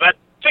thinks is best?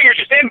 So you're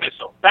just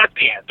imbecile. That's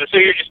the answer. So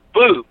you're just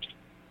boobs.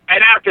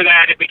 And after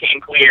that, it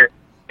became clear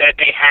that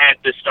they had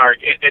to start,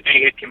 that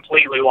they had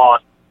completely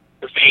lost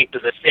the face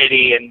of the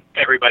city, and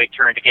everybody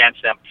turned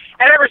against them.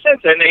 And ever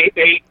since then,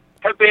 they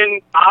have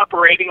been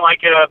operating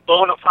like a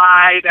bona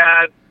fide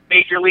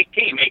major league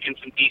team, making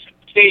some decent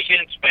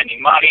decisions,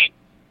 spending money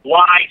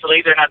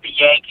wisely. They're not the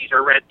Yankees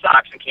or Red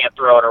Sox and can't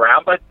throw it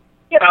around, but,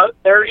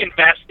 they're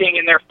investing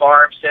in their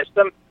farm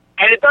system.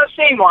 And it does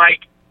seem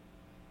like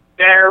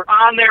they're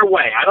on their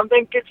way. I don't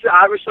think it's,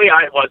 obviously,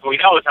 we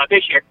know it's not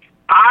this year.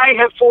 I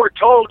have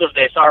foretold of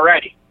this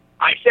already.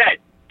 I said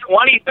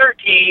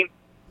 2013,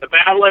 the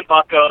Badlands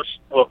Buccos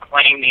will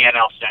claim the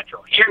NL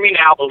Central. Hear me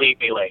now, believe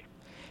me later.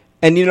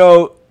 And,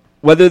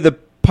 whether the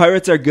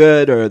Pirates are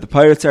good or the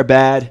Pirates are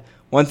bad,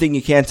 one thing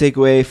you can't take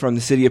away from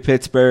the city of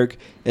Pittsburgh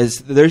is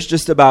there's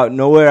just about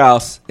nowhere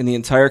else in the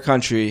entire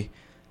country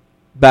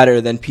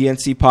better than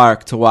PNC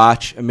Park to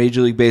watch a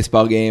Major League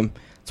Baseball game.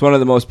 It's one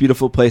of the most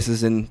beautiful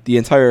places in the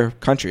entire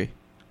country.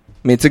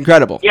 I mean, it's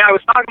incredible. Yeah, I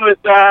was talking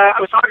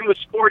with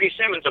Sporty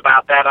Simmons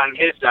about that on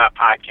his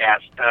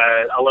podcast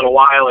a little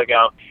while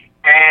ago,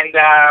 and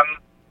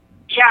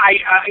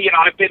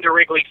I've been to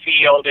Wrigley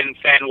Field and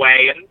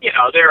Fenway, and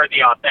there are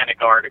the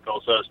authentic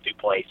articles, those two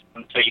places,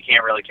 and so you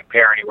can't really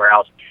compare anywhere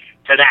else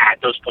to that.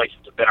 Those places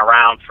have been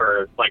around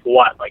for like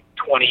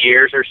 20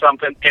 years or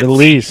something at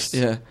least.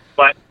 Yeah.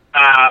 But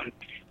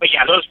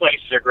yeah, those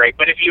places are great.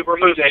 But if you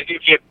remove that,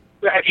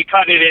 if you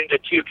cut it into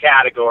two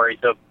categories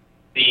of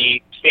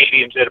the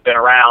stadiums that have been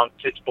around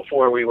since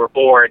before we were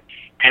born,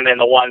 and then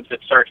the ones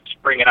that started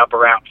springing up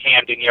around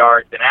Camden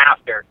Yards and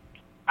after.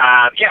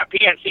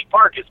 PNC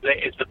Park is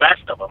the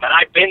best of them, and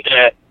I've been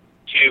to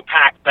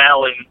Pac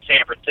Bell in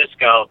San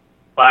Francisco,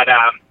 but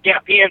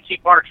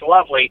PNC Park's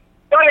lovely.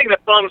 The only thing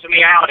that bums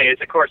me out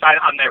is, of course,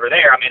 I'm never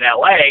there. I'm in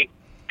LA,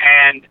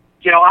 and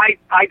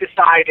I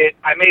decided,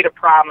 I made a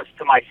promise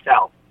to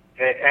myself,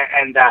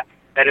 and that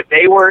if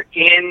they were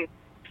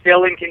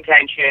still in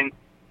contention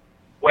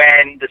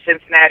when the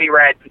Cincinnati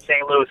Reds and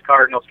St. Louis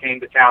Cardinals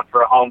came to town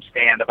for a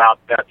homestand about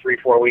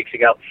 3-4 weeks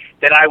ago,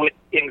 that I would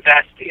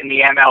invest in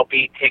the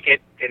MLB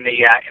ticket in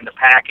the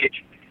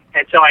package.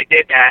 And so I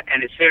did that,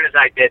 and as soon as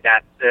I did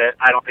that,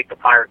 I don't think the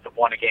Pirates have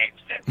won a game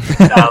since.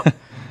 So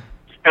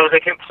it was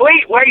a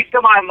complete waste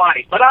of my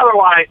money. But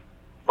otherwise,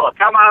 look,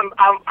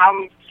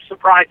 I'm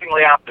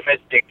surprisingly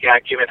optimistic,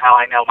 given how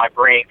I know my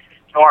brain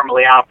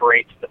normally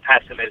operates, the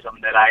pessimism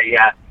that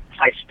I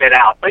spit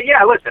out. But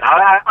yeah, listen,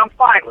 I'm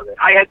fine with it.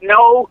 I had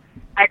no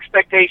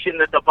expectation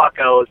that the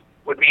Buccos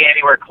would be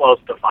anywhere close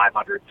to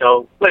 500.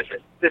 So listen,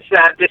 this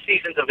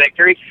season's a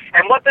victory.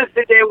 And what do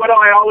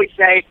I always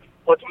say?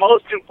 What's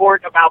most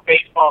important about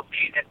baseball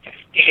season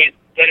is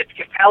that it's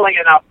compelling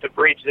enough to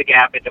bridge the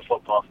gap into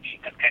football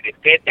season, and it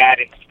did that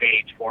in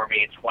spades for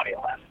me in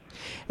 2011.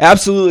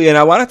 Absolutely, and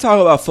I want to talk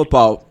about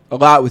football a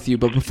lot with you,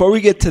 but before we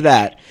get to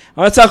that,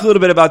 I want to talk a little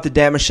bit about the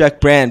Damashek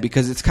brand,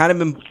 because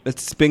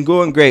it's been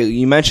going great.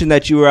 You mentioned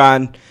that you were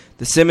on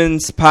the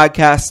Simmons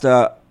podcast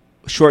a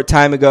short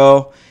time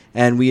ago,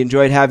 and we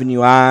enjoyed having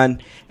you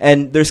on.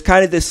 And there's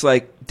kind of this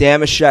like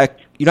Damashek,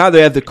 how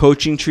they have the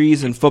coaching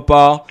trees in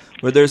football,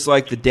 where there's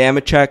like the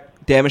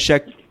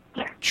Damashek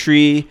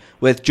tree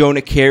with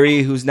Jonah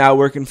Carey, who's now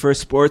working for a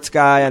sports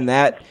guy on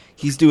that.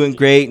 He's doing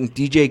great, and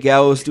DJ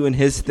Gallo's doing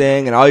his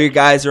thing, and all your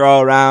guys are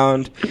all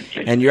around,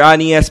 and you're on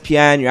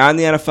ESPN, you're on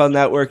the NFL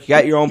Network, you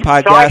got your own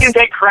podcast. So I can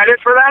take credit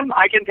for them?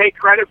 I can take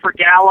credit for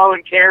Gallo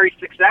and Carey's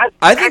success?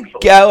 I think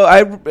excellent. Gallo,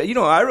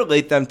 I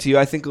relate them to you.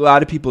 I think a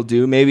lot of people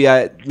do. Maybe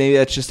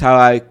that's just how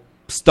I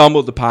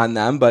stumbled upon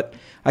them, but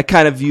I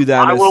kind of view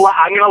them I'm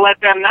going to let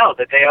them know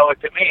that they owe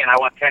it to me, and I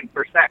want 10%.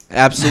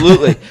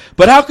 Absolutely.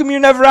 But how come you're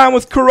never on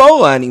with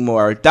Corolla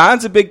anymore?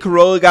 Don's a big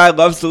Corolla guy,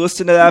 loves to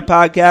listen to that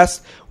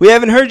podcast. We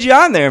haven't heard you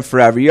on there in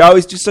forever. You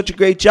always do such a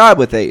great job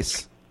with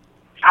Ace.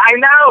 I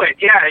know it.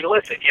 Yeah,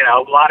 listen,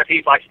 a lot of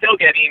people, I still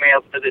get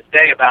emails to this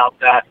day about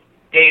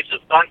Days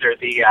of Thunder,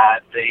 the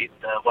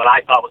what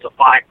I thought was a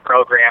fine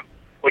program,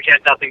 which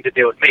had nothing to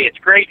do with me. Its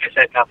greatness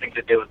had nothing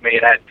to do with me.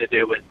 It had to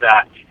do with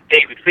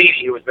David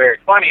Feedy, who was very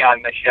funny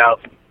on the show.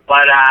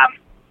 But,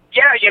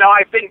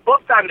 I've been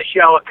booked on the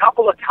show a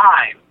couple of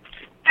times,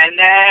 and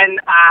then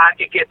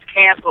it gets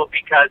canceled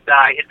because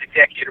his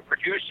executive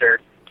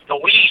producer, the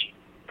Weed,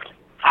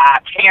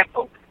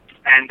 canceled,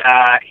 and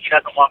he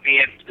doesn't want me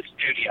into the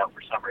studio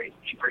for some reason.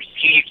 He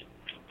perceives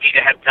me to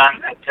have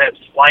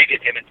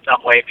slighted him in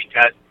some way,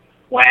 because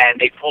when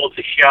they pulled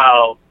the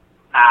show,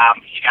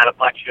 he got a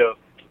bunch of,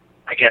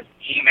 I guess,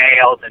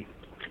 emails and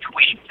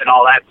tweets and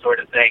all that sort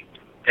of thing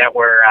that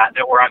were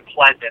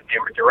unpleasant. They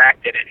were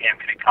directed at him,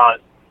 and it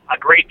caused a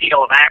great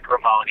deal of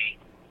acrimony.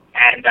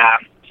 And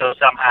so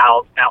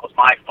somehow that was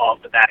my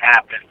fault that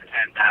happened,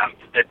 and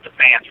that the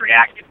fans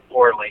reacted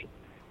poorly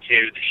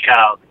to the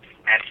show,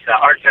 and to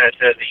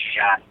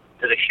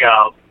the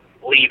show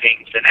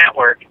leaving the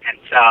network. And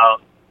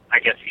so I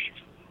guess he's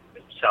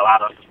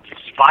out of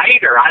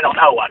spite, or I don't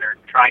know what, or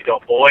trying to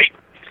avoid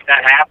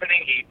that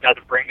happening, he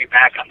doesn't bring me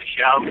back on the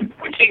show,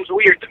 which seems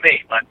weird to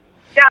me, but.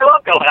 Yeah, I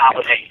love going out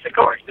with Ace, of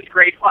course. It's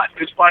great fun.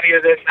 Who's funnier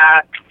than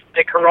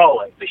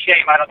Corolla? It's a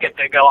shame I don't get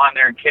to go on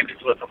there and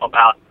kibitz with him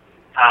about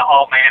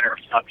all manner of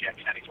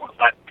subjects anymore.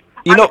 But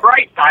on the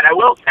bright side, I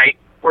will say,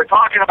 we're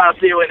talking about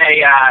doing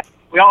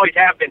we always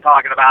have been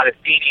talking about it,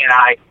 Feeny and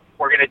I,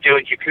 we're going to do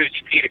a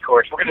Jacuzzi Pita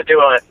course. We're going to do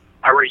a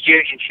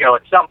reunion show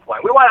at some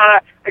point. We want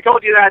to, I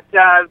told you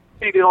that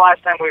maybe the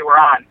last time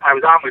I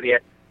was on with you,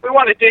 we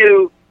want to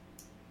do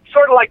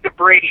sort of like the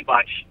Brady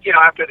Bunch,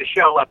 after the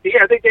show left the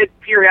air. They did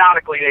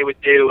periodically, they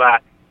would do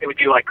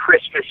like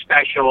Christmas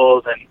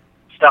specials and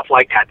stuff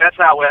like that. That's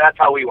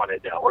how we want to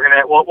do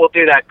it. We'll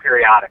do that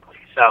periodically.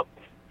 So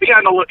be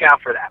on the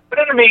lookout for that. But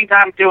in the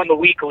meantime, doing the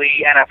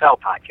weekly NFL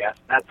podcast.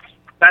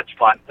 That's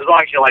fun, as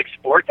long as you like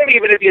sports. And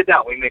even if you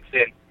don't, we mix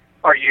in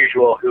our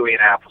usual hooey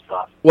and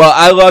applesauce. Well,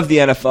 I love the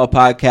NFL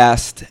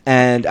podcast,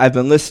 and I've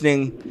been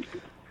listening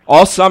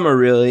all summer,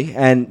 really,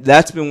 and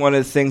that's been one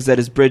of the things that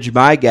has bridged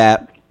my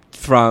gap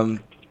from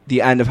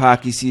the end of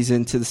hockey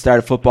season to the start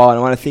of football, and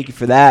I want to thank you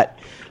for that.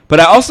 But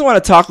I also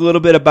want to talk a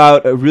little bit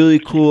about a really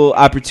cool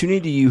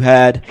opportunity you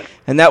had,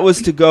 and that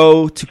was to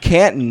go to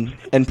Canton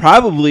and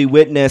probably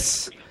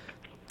witness,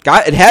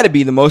 it had to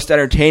be the most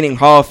entertaining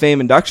Hall of Fame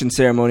induction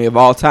ceremony of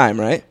all time,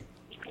 right?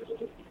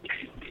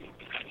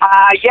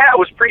 Yeah, it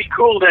was pretty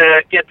cool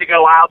to get to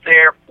go out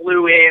there.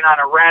 Flew in on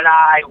a red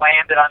eye,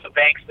 landed on the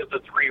banks of the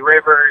Three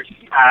Rivers,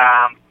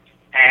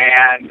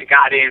 and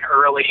got in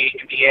early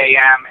in the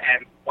AM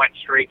and went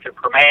straight to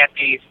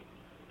Primanti's,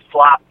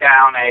 flopped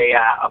down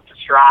a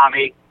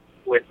pastrami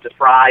with the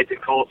fries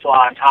and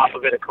coleslaw on top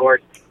of it, of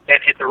course, then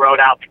hit the road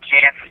out to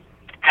Canton.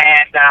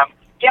 And,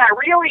 yeah,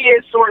 it really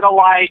is sort of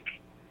like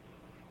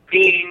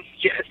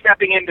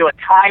stepping into a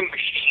time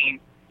machine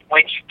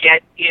when you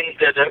get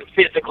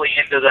physically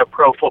into the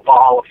Pro Football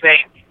Hall of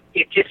Fame.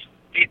 It's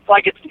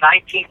like it's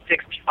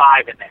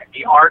 1965 in there.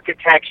 The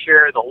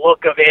architecture, the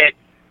look of it,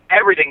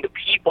 everything, the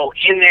people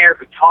in there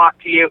who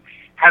talk to you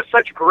have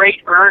such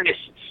great earnest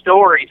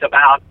stories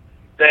about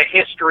the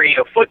history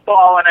of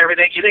football and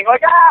everything. You think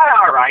like,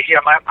 all right,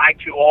 am I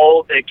too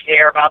old to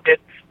care about this?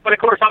 But of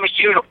course, I'm a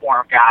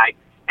uniform guy,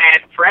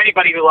 and for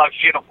anybody who loves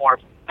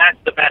uniforms, that's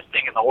the best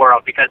thing in the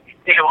world because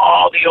they have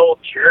all the old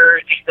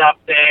jerseys up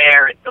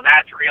there, and so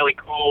that's really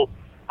cool.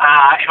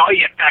 And all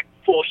you in fact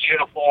full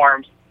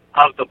uniforms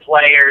of the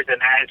players, and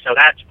so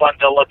that's fun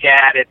to look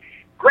at. And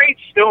great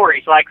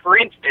stories, like for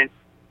instance,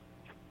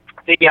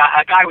 a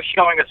guy was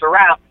showing us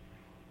around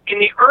in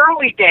the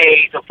early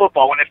days of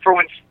football when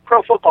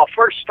pro football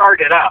first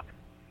started up.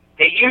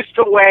 They used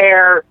to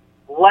wear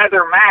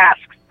leather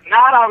masks,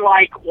 not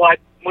unlike what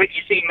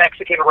you see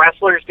Mexican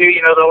wrestlers do,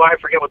 though I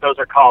forget what those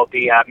are called,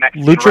 the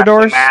Mexican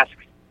luchadors masks.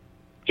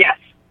 Yes,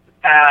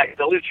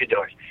 the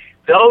luchadors.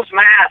 Those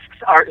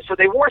masks so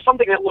they wore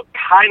something that looked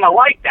kind of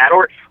like that,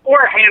 or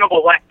a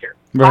Hannibal Lecter.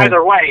 Right.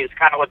 Either way is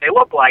kind of what they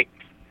look like.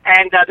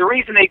 And the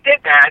reason they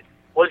did that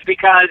was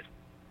because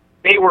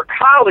they were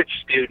college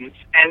students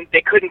and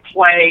they couldn't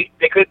play.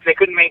 They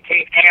couldn't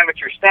maintain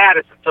amateur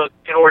status, and so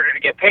in order to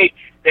get paid,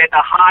 they had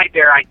to hide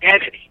their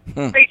identity.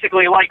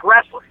 Basically, like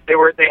wrestlers, they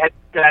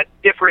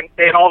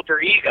had alter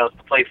egos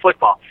to play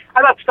football.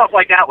 I thought stuff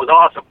like that was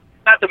awesome.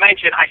 Not to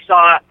mention, I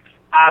saw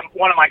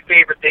one of my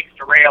favorite things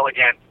to rail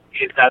against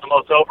is the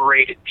most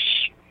overrated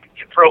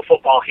in pro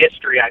football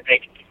history. I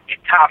think is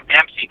Tom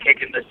Dempsey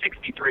kicking the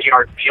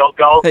 63-yard field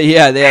goal.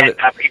 Yeah, they have it.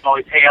 People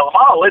always hail him.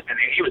 Oh, listen,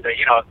 he was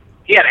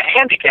he had a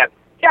handicap.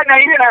 Yeah, no,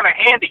 you didn't have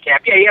a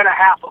handicap. Yeah, he had a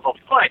half of a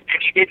foot,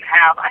 and he didn't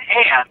have a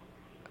hand.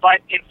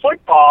 But in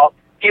football,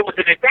 it was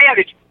an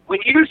advantage. When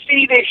you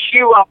see this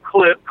shoe up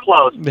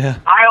close,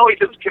 I always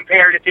have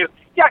compared it to,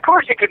 of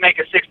course he could make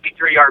a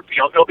 63-yard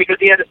field goal because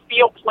he had a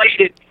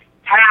steel-plated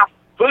half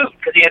boot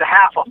because he had a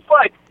half a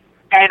foot.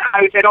 And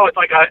I would say, it's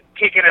like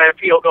kicking a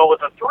field goal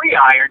with a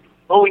 3-iron.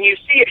 But when you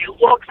see it,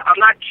 it looks, I'm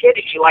not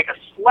kidding you, like a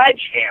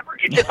sledgehammer.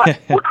 It's just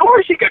like, of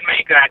course he could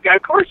make that.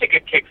 Of course he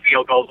could kick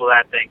field goals with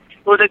that thing.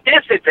 It was a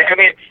disadvantage. I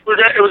mean,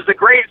 it was the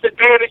greatest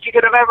advantage you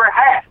could have ever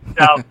had.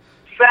 So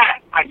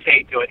that, I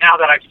say to it, now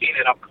that I've seen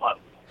it up close.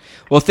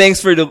 Well,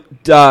 thanks for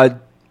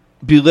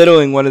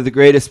belittling one of the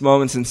greatest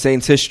moments in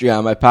Saints history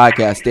on my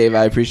podcast, Dave.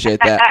 I appreciate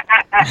that.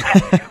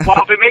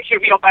 Well, if it makes you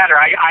feel better,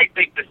 I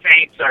think the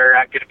Saints are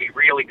going to be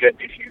really good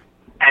this year.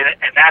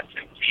 And that's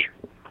sincere.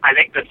 I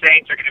think the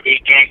Saints are going to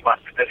be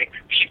gangbusters. I think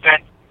the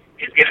defense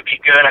is going to be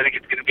good. I think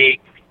it's going to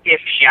be in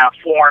the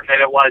form that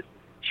it was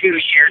 2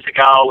 years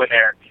ago when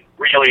they're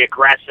really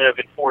aggressive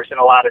and forcing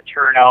a lot of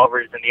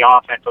turnovers, and the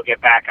offense will get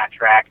back on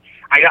track.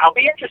 I'll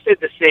be interested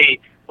to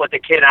see what the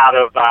kid out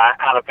of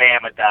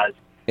Bama does.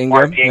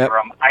 Mark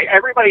Ingram. Yep.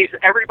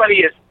 Everybody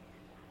is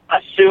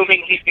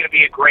assuming he's going to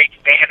be a great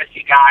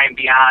fantasy guy and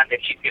beyond, and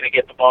he's going to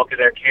get the bulk of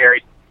their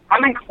carries.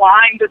 I'm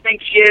inclined to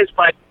think he is,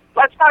 but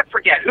let's not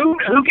forget who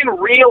can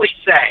really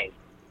say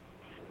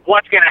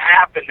what's going to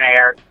happen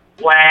there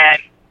when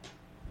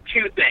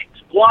two things.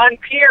 One,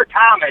 Pierre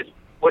Thomas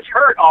was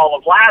hurt all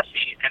of last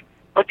season,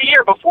 but the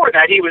year before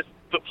that he was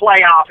the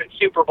playoff and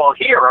Super Bowl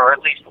hero, or at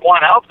least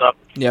one of them.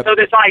 Yep. So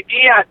this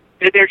idea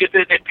that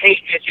that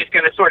Peyton is just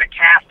going to sort of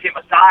cast him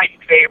aside in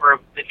favor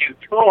of the new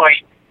toy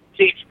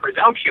seems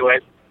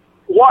presumptuous.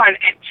 One,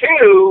 and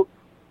two,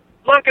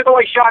 look at the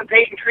way Sean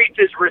Payton treats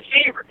his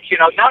receivers.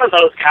 None of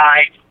those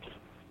guys.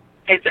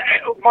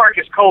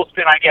 Marcus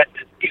Colston, I guess,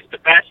 is the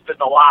best in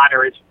the lot,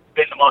 or has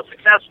been the most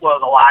successful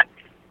of the lot.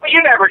 But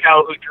you never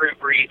know who Drew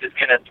Brees is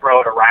going to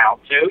throw it around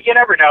to. You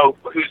never know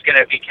who's going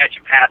to be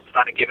catching passes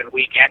on a given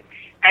weekend.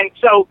 And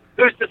so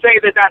who's to say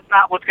that that's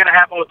not what's going to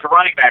happen with the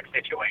running back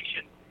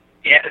situation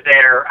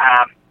there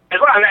as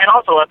well. And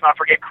also, let's not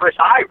forget Chris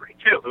Ivory,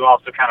 too, who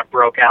also kind of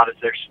broke out as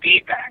their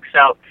speed back.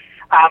 So,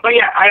 but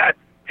yeah,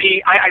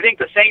 I think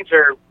the Saints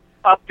are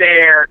up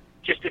there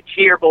just a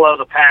tier below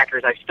the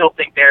Packers. I still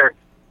think they're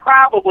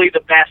probably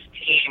the best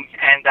team,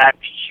 and the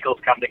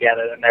Eagles come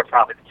together, and they're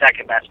probably the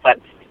second best.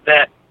 But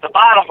the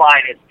bottom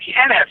line is the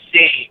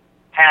NFC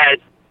has,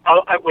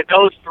 with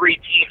those three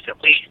teams at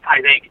least,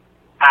 I think,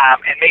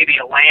 and maybe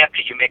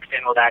Atlanta you mix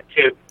in with that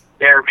too,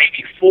 there are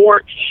maybe four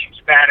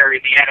teams better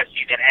in the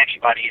NFC than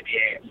anybody in the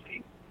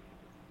AFC.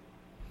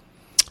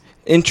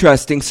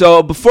 Interesting. So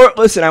I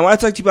want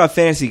to talk to you about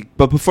fantasy,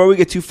 but before we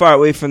get too far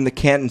away from the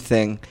Canton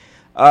thing,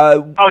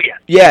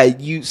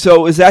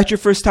 So is that your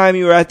first time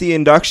you were at the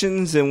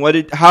inductions, and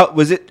how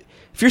was it?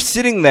 If you're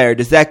sitting there,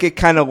 does that get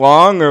kind of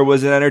long, or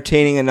was it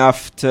entertaining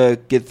enough to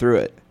get through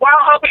it? Well,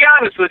 I'll be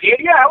honest with you.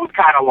 Yeah, it was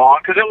kind of long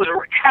because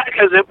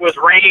it was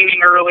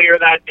raining earlier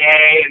that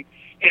day, and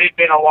it had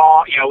been a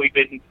long. We've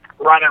been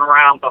running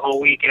around the whole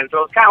weekend,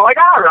 so it's kind of like,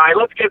 all right,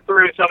 let's get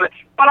through some of it.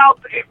 But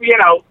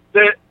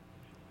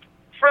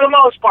for the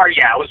most part,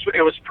 yeah,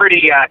 it was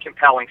pretty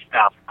compelling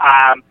stuff.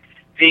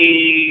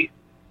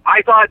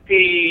 I thought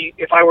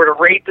if I were to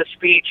rate the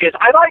speeches,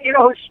 I thought,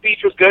 whose speech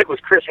was good was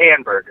Chris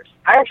Hanburger's.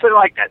 I actually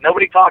liked that.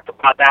 Nobody talked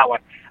about that one.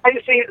 I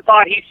just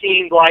thought he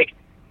seemed like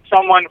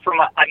someone from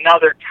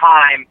another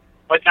time,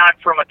 but not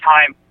from a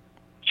time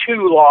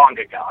too long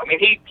ago. I mean,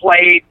 he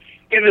played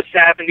in the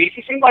 70s.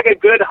 He seemed like a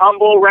good,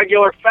 humble,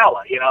 regular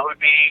fella.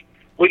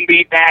 Wouldn't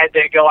be bad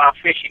to go out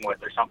fishing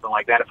with or something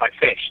like that if I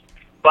fished.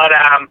 But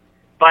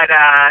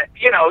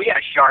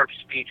Sharp's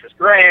speech was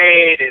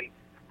great, and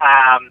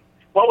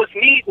what was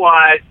neat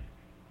was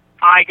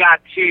I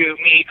got to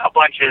meet a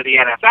bunch of the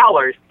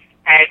NFLers,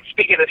 and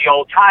speaking of the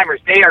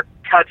old-timers, they are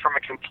cut from a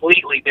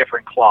completely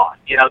different cloth.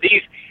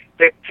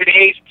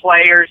 Today's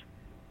players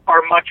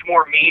are much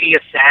more media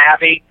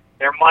savvy.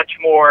 They're much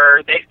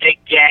more, they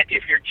get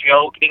if you're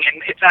joking,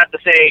 and it's not to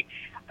say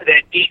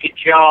that Deacon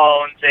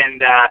Jones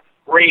and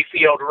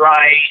Rayfield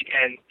Wright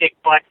and Dick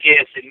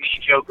Butkus and me,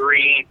 Joe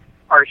Green,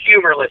 are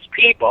humorless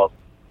people.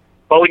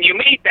 But when you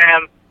meet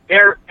them,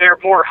 they're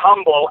more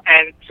humble,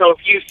 and so if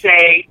you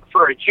say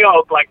for a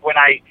joke, like when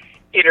I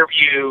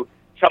interview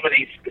some of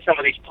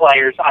these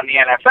players on the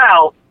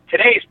NFL,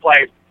 today's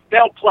players,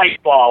 they'll play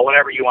ball,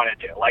 whatever you want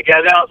to do. Like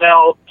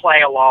they'll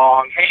play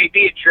along. Hey,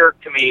 be a jerk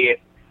to me,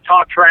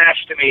 talk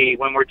trash to me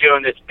when we're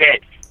doing this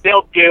bit.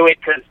 They'll do it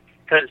because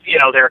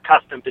they're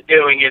accustomed to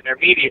doing it and they're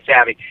media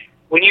savvy.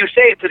 When you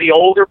say it to the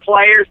older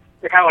players,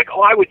 they're kind of like,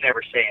 oh, I would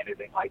never say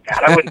anything like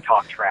that. I wouldn't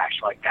talk trash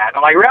like that.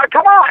 I'm like,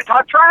 come on,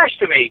 talk trash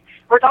to me.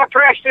 Or talk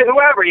trash to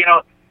whoever,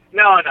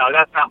 No,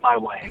 that's not my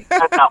way.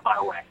 That's not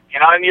my way.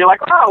 And you're like,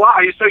 oh, wow,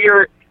 so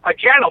you're a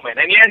gentleman.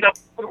 And you end up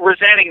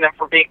resenting them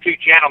for being too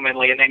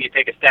gentlemanly, and then you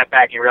take a step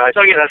back and you realize,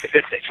 oh, yeah, that's a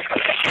good thing.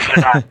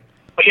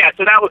 But yeah,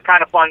 so that was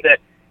kind of fun to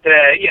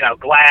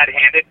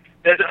glad-handed.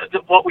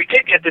 What we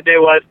did get to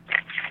do was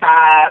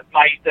my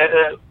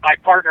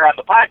partner on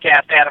the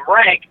podcast, Adam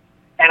Rank,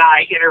 and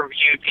I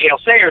interviewed Gale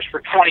Sayers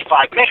for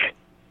 25 minutes.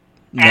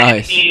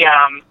 Nice.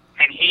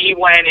 And he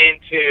went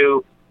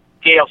into,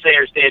 Gale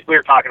Sayers did, we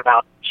were talking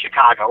about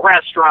Chicago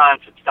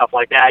restaurants and stuff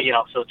like that,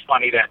 so it's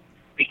funny to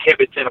be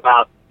kibitzing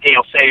about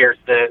Gale Sayers,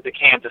 the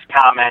Kansas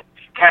comment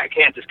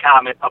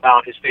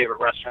about his favorite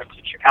restaurants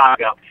in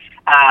Chicago.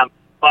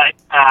 But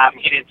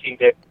he didn't seem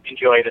to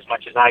enjoy it as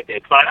much as I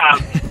did. But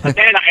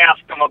then I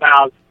asked him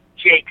about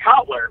Jay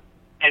Cutler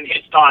and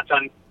his thoughts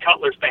on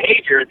Cutler's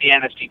behavior at the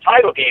NFC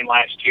title game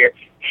last year.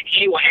 And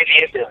he went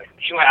into it.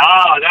 He went,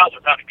 oh, that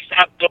was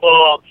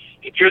unacceptable.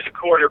 If you're the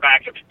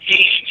quarterback of the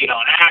team, you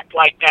don't act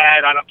like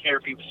that. I don't care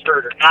if he was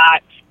hurt or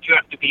not. You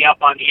have to be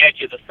up on the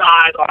edge of the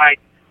sideline,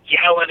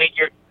 yelling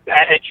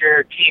at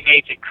your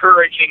teammates,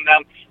 encouraging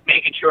them,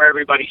 making sure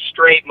everybody's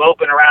straight,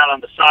 moping around on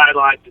the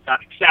sidelines is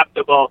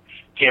unacceptable.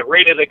 Get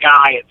rid of the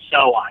guy, and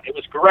so on. It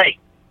was great.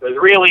 It was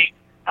really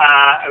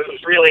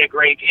a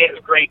great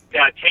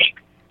take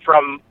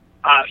from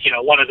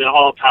one of the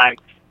all-time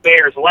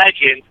Bears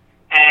legends.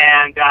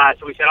 And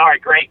so we said, all right,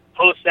 great,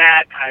 post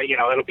that.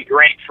 It'll be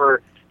great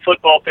for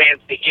football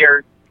fans to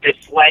hear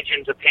this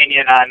legend's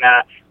opinion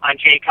on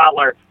Jay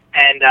Cutler.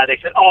 And they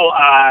said,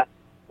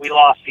 we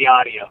lost the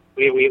audio.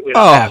 We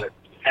don't have it.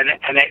 And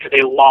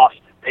they lost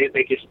it.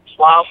 They just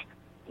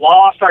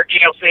lost our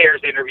Gale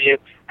Sayers interview.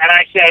 And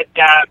I said,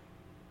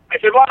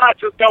 well,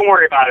 don't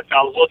worry about it,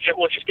 fellas.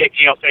 We'll just get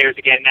Gale Sayers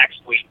again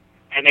next week.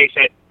 And they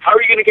said, how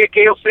are you going to get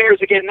Gale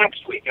Sayers again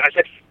next week? And I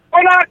said,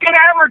 we're not going to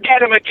ever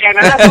get him again.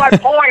 And that's my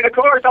point. Of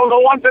course, that was a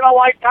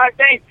once-in-a-lifetime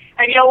thing,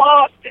 and you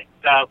lost it.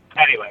 So,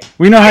 anyway.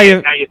 We know how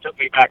now you took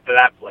me back to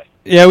that place.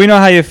 Yeah, we know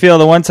how you feel.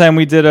 The one time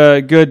we did a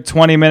good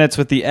 20 minutes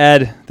with the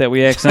Ed that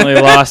we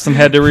accidentally lost and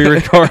had to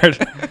re-record.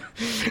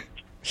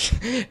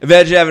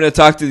 Imagine having to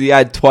talk to the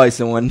Ed twice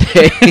in one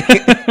day.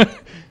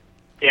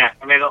 Yeah,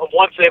 I mean,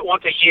 once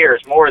a year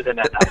is more than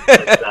enough.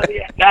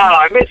 No,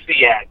 I miss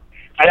the Ed.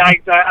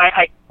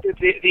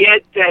 The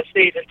Ed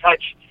stays in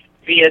touch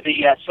via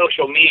the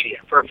social media.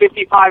 For a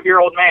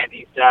 55-year-old man,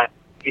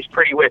 he's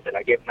pretty with it.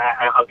 I'll give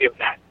him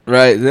that.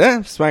 Right,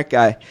 yeah, smart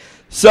guy.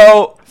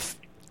 So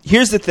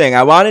here's the thing.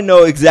 I want to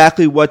know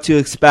exactly what to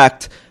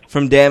expect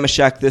from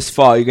Damashek this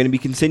fall. You're going to be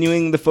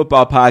continuing the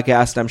football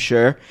podcast, I'm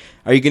sure.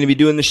 Are you going to be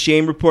doing the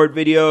Shame Report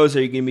videos?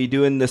 Are you going to be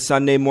doing the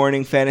Sunday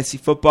morning fantasy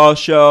football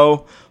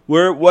show?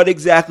 What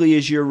exactly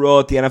is your role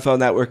at the NFL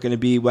Network going to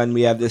be when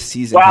we have this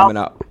season coming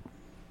up?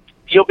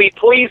 You'll be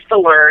pleased to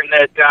learn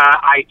that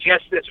I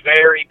just this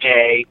very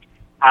day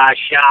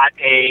shot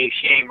a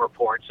Shame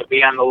Report, so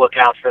be on the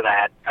lookout for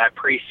that,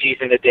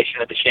 preseason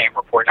edition of the Shame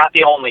Report. Not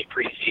the only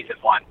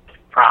preseason one,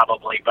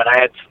 probably, but I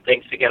had some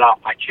things to get off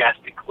my chest,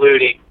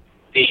 including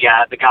the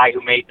guy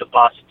who made the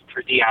bust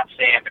for Deion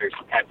Sanders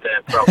at the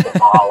Pro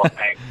Football Hall of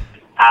Fame,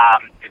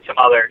 and some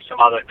other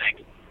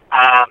things.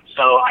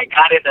 So I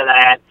got into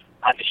that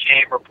on the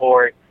Shame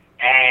Report,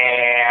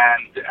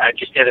 and I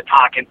just did a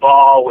talking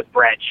ball with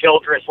Brad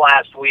Childress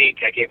last week.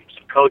 I gave him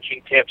some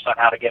coaching tips on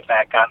how to get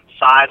back on the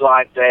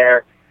sidelines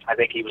there. I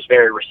think he was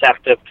very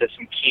receptive to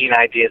some keen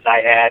ideas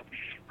I had.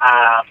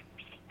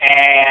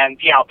 And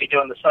I'll be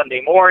doing the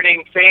Sunday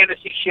morning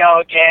fantasy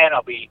show again.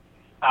 I'll be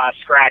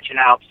scratching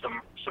out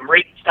some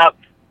written stuff,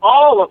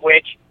 all of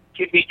which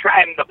can be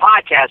trying the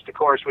podcast, of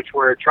course, which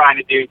we're trying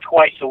to do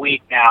twice a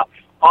week now.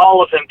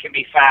 All of them can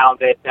be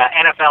found at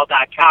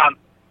NFL.com.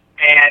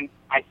 And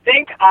I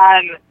think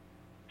on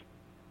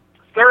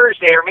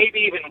Thursday or maybe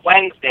even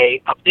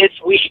Wednesday of this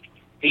week,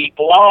 the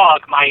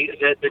blog,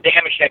 the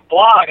Damashek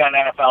blog on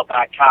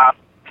NFL.com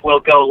will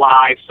go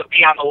live. So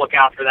be on the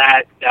lookout for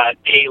that.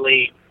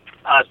 Daily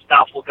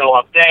stuff will go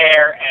up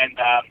there. And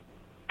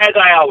as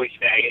I always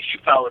say, as you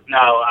fellas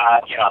know,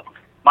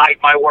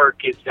 my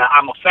work is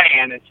I'm a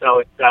fan, and so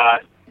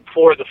it's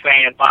for the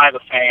fan, by the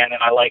fan,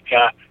 and I like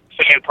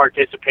fan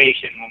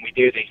participation when we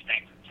do these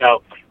things.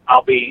 So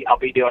I'll be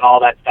doing all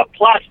that stuff.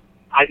 Plus,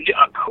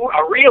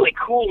 a really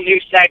cool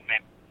new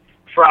segment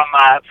from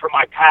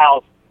my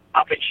pals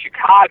up in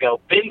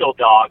Chicago, Bindle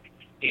Dog.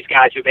 These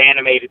guys who've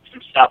animated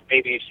some stuff.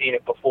 Maybe you've seen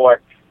it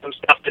before. Some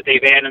stuff that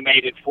they've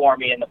animated for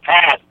me in the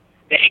past.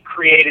 They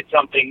created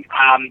something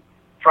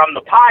from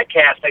the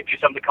podcast. They do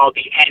something called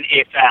the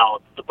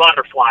NFL, the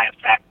butterfly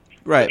effect.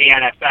 Right. The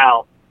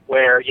NFL,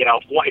 where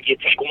if you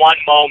take one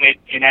moment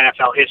in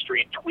NFL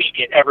history and tweak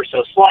it ever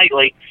so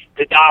slightly,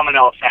 the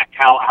domino effect,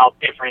 how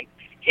different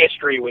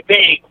history would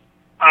be.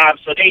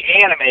 So they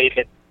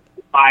animated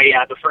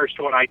the first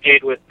one I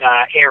did with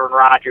Aaron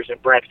Rodgers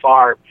and Brett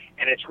Favre,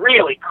 and it's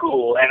really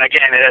cool. And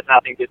again, it has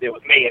nothing to do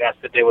with me. It has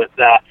to do with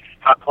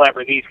how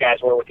clever these guys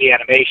were with the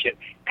animation.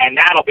 And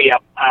that'll be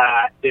up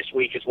this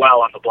week as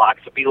well on the blog.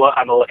 So be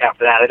on the lookout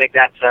for that. I think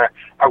that's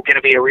going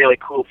to be a really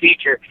cool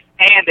feature.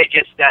 And they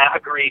just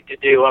agreed to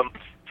do them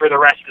for the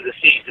rest of the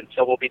season.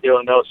 So we'll be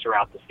doing those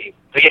throughout the season.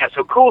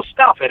 So cool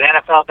stuff at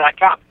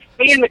NFL.com.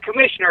 Me and the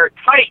commissioner are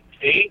tight,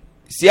 see?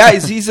 Yeah,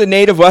 he's a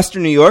native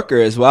Western New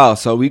Yorker as well,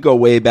 so we go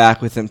way back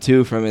with him,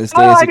 too, from his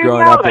days of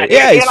growing up.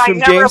 Yeah, he's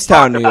from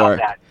Jamestown, New York.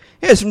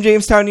 Yeah, he's from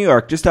Jamestown, New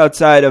York, just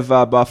outside of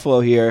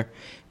Buffalo here.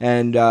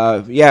 And,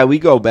 we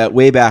go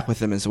way back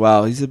with him as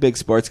well. He's a big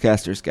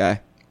sportscasters guy.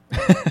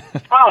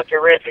 Oh,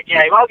 terrific.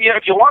 Yeah, well,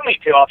 if you want me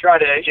to, I'll try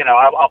to,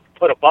 I'll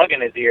put a bug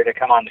in his ear to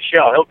come on the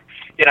show.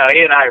 He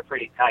and I are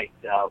pretty tight.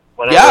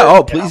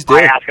 Please do.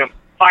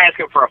 If I ask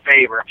him for a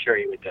favor, I'm sure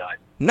he would do it.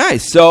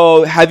 Nice.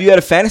 So have you had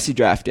a fantasy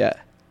draft yet?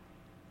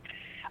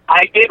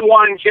 I did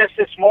one just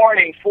this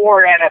morning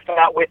for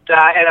NFL with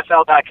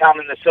NFL.com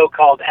in the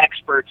so-called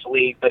Experts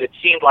League, but it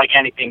seemed like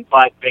anything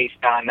but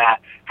based on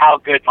how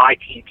good my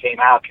team came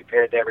out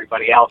compared to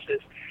everybody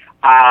else's.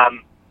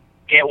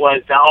 It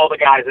was all the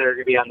guys that are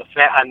going to be on the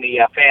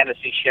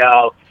fantasy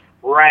show: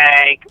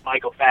 Rank,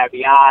 Michael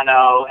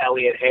Fabiano,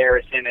 Elliot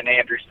Harrison, and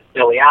Andrew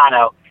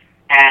Siciliano,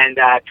 and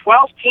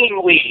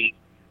 12-team league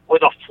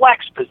with a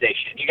flex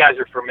position. You guys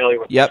are familiar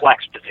with the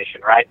flex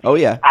position, right? Oh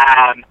yeah.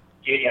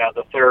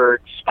 The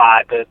third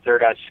spot, the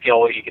third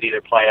skill, you could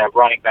either play a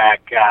running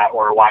back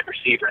or a wide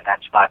receiver in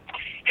that spot,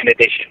 in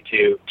addition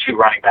to 2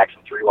 running backs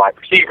and 3 wide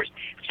receivers.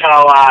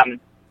 So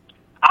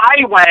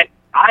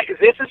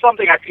this is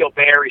something I feel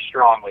very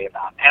strongly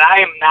about, and I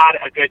am not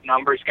a good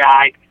numbers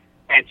guy,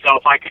 and so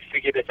if I could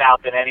figure this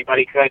out, then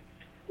anybody could.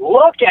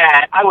 I'll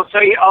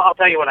tell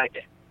you what I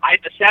did. I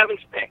had the 7th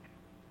pick.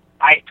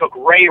 I took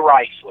Ray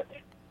Rice with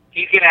it.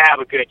 He's going to have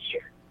a good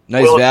year.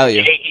 Nice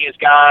value. He has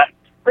got.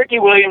 Ricky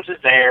Williams is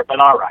there, but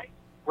all right.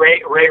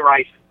 Ray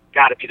Rice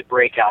got to be the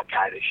breakout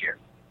guy this year.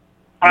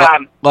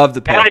 Love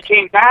the pick. And I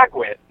came back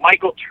with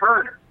Michael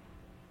Turner.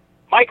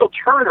 Michael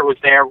Turner was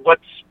there. What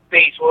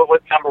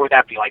number would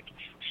that be? Like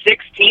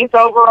 16th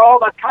overall?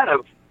 That's kind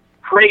of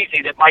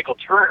crazy that Michael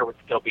Turner would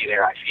still be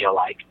there, I feel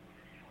like.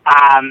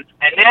 And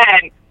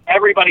then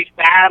everybody's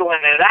battling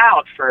it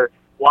out for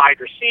wide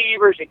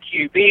receivers and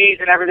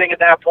QBs and everything at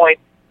that point.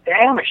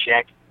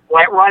 Damashek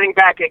went running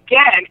back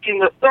again in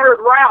the 3rd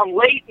round,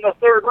 late in the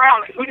 3rd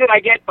round. Who did I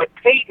get but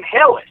Peyton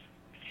Hillis?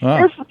 Oh.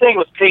 Here's the thing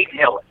with Peyton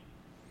Hillis.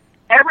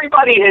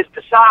 Everybody has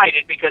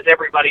decided, because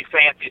everybody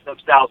fancies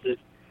themselves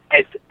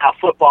as a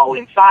football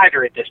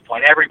insider at this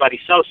point.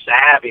 Everybody's so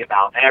savvy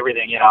about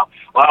everything,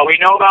 Well, we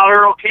know about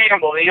Earl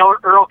Campbell, the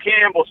Earl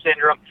Campbell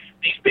syndrome.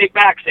 These big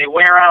backs, they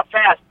wear out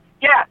fast.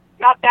 Yeah,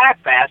 not that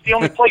fast. He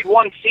only played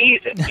one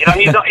season.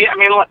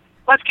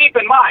 Let's keep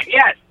in mind,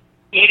 yes.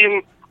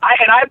 And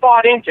I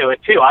bought into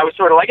it, too. I was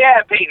sort of like,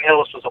 Peyton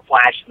Hillis was a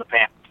flash in the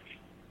pan.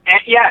 And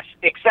yes,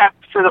 except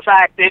for the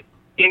fact that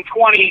in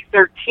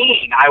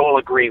 2013, I will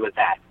agree with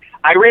that.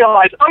 I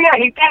realized,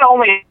 he did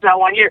only that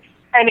 1 year,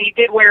 and he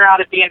did wear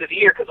out at the end of the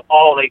year because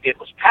all they did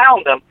was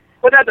pound him.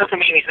 But that doesn't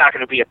mean he's not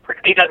going to be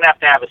he doesn't have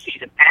to have a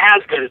season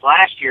as good as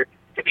last year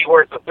to be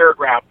worth a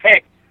third-round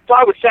pick. So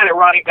I would set at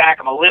running back.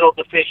 I'm a little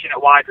deficient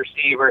at wide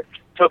receiver.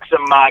 Took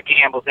some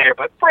gambles there.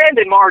 But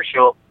Brandon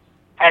Marshall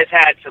has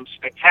had some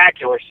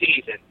spectacular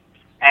seasons.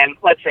 And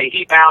let's say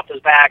he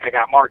bounces back. I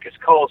got Marcus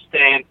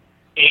Colston,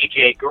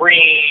 A.J.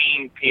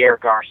 Green, Pierre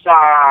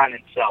Garçon,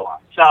 and so on.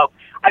 So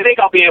I think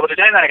I'll be able to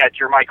do that. I got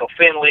Jermichael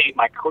Finley.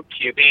 My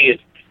QB is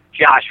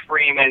Josh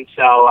Freeman.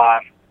 So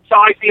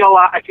I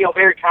feel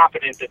very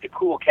confident that the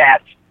Cool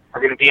Cats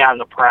are going to be on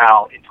the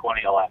prowl in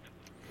 2011.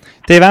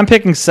 Dave, I'm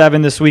picking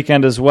 7 this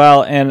weekend as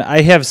well, and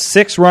I have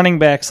 6 running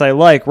backs I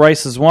like.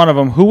 Rice is one of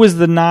them. Who was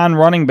the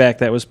non-running back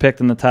that was picked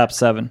in the top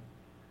 7?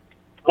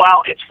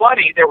 Well, it's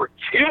funny. There were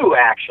 2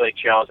 actually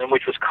chosen,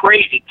 which was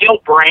crazy. Gil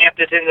Brandt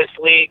is in this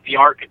league, the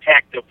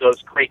architect of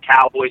those great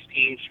Cowboys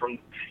teams from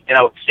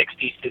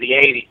 60s to the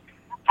 80s.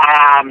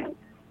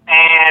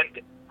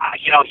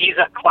 He's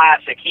a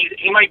classic.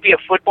 He might be a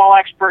football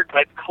expert,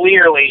 but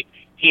clearly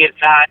he is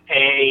not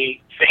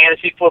a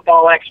fantasy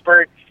football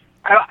expert.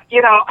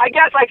 I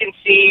guess I can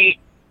see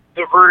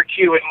the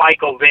virtue in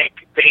Michael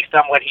Vick based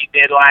on what he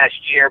did last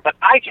year, but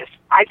I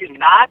do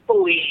not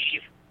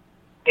believe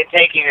in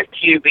taking a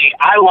QB.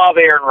 I love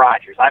Aaron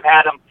Rodgers. I've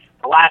had him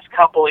the last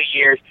couple of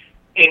years.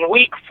 In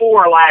week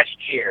 4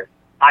 last year,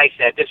 I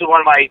said, this is one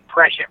of my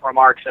prescient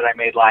remarks that I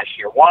made last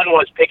year. One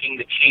was picking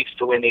the Chiefs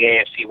to win the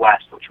AFC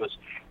West, which was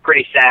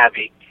pretty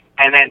savvy.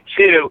 And then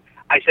 2,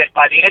 I said,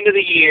 by the end of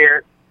the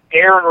year,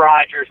 Aaron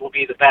Rodgers will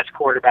be the best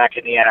quarterback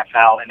in the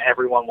NFL, and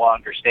everyone will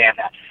understand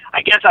that.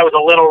 I guess I was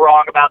a little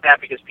wrong about that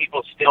because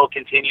people still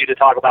continue to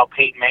talk about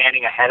Peyton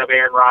Manning ahead of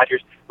Aaron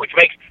Rodgers, which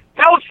makes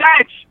no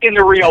sense in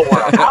the real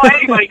world. How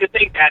anybody could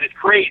think that is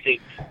crazy.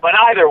 But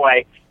either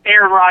way,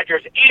 Aaron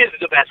Rodgers is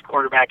the best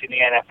quarterback in the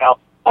NFL.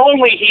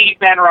 Only he,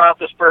 Ben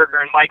Roethlisberger,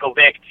 and Michael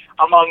Vick,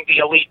 among the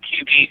elite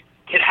QBs,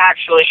 can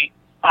actually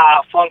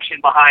function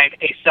behind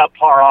a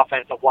subpar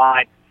offensive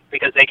line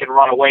because they can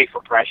run away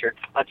from pressure.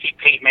 Let's see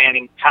Peyton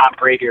Manning, Tom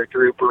Brady, or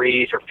Drew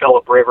Brees, or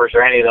Phillip Rivers,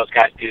 or any of those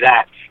guys do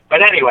that.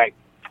 But anyway,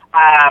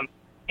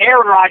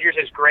 Aaron Rodgers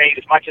is great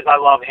as much as I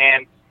love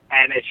him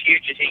and as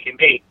huge as he can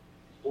be.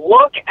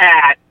 Look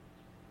at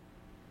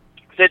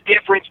the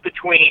difference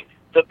between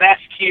the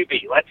best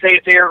QB. Let's say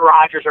it's Aaron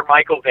Rodgers or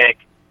Michael Vick.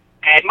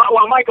 And,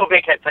 Michael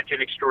Vick had such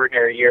an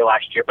extraordinary year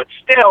last year, but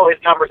still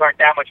his numbers aren't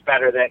that much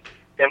better than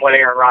what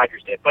Aaron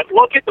Rodgers did. But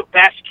look at the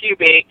best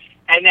QB,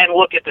 and then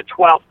look at the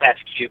 12th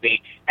best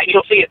QB, and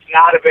you'll see it's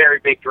not a very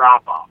big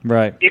drop-off.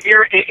 Right. Is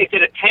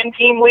it a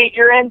 10-team league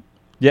you're in?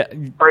 Yeah.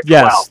 Or 12?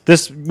 Yes.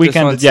 This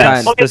weekend,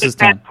 yes. Look at the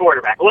 10th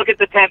quarterback. Look at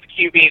the 10th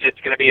QB that's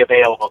going to be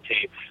available to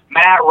you.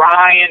 Matt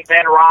Ryan,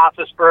 Ben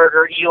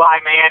Roethlisberger, Eli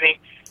Manning,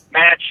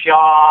 Matt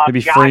Shaw,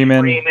 maybe Josh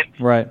Freeman.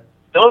 Right.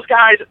 Those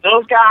guys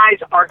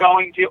are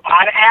going to,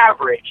 on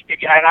average,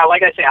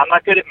 like I say, I'm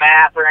not good at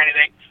math or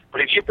anything,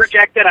 but if you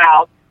project it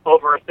out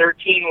over a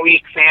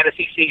 13-week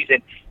fantasy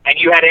season and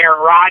you had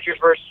Aaron Rodgers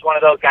versus one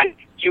of those guys,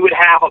 you would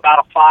have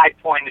about a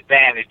 5-point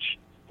advantage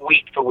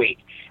week to week.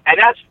 And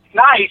that's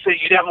nice, and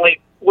you definitely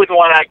wouldn't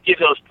want to give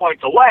those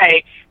points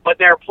away, but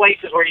there are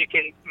places where you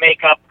can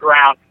make up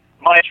ground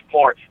much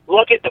more.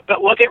 Look at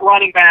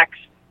running backs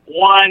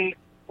 1,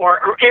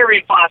 or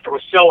Arian Foster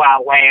was so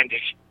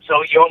outlandish,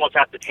 so you almost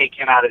have to take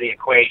him out of the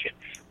equation.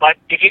 But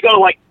if you go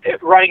like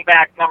running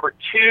back number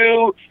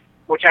 2,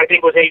 which I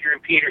think was Adrian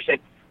Peterson,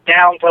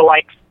 down to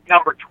like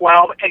number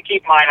 12, and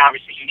keep in mind,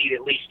 obviously, you need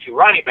at least 2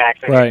 running backs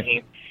on your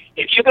team.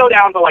 If you go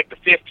down to like the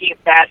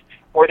 15th best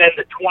or then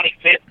the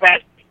 25th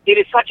best, it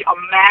is such a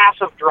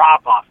massive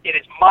drop-off. It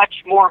is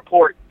much more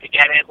important to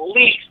get at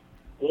least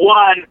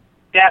one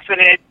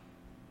definite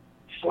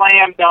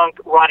slam dunk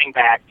running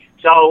back.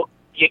 So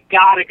you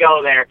got to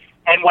go there.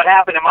 And what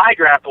happened in my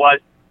draft was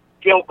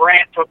Gil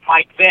Brandt took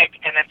Mike Vick,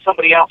 and then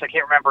somebody else, I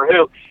can't remember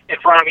who, in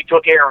front of me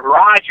took Aaron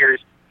Rodgers.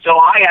 So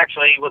I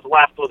actually was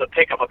left with a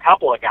pick of a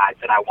couple of guys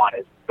that I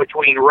wanted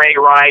between Ray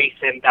Rice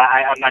and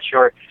I'm not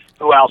sure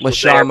who else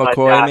was there. LaShawn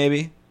McCoy,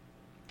 maybe?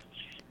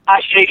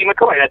 Shady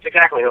McCoy, that's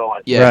exactly who it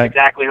was. Yeah. That's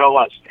exactly who it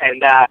was.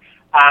 And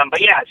but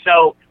yeah,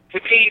 so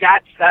to me,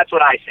 that's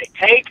what I say.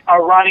 Take a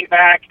running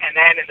back, and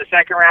then in the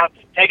second round,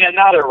 take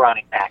another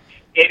running back.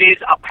 It is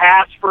a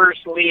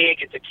pass-first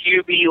league. It's a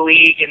QB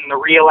league in the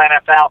real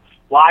NFL.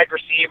 Wide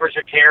receivers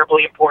are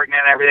terribly important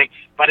and everything.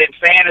 But in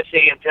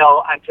fantasy,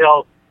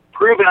 until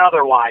proven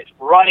otherwise,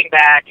 running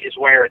back is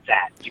where it's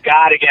at. You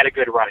got to get a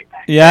good running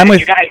back. Yeah, I'm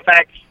with. In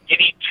fact, You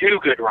need 2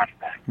 good running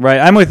backs. Right.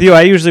 I'm with you.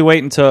 I usually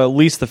wait until at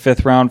least the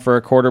 5th round for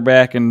a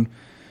quarterback and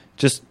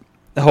just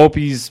hope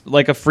he's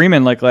like a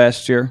Freeman like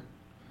last year.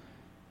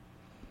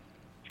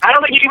 I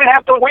don't think you even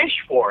have to wish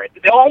for it.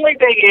 The only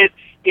thing is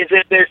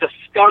if there's a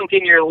skunk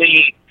in your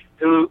league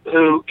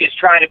who is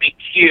trying to be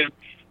cute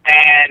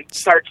and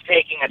starts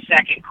taking a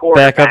second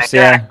quarterback, Backups,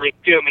 yeah. actually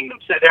dooming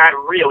themselves. They're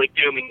not really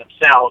dooming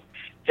themselves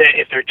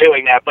if they're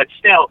doing that, but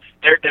still,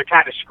 they're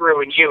kind of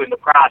screwing you in the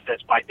process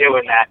by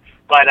doing that.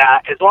 But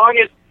as long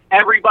as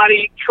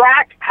everybody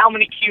track how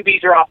many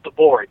QBs are off the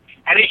board,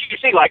 and as you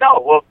see, like,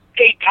 oh, well,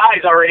 8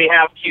 guys already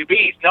have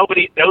QBs.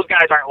 Those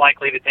guys aren't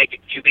likely to take a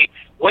QB.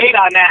 Wait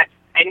on that,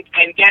 and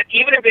get,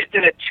 even if it's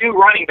in a 2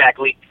 running back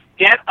league,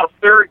 get a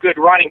 3rd good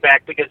running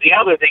back, because the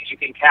other things you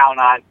can count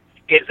on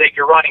is that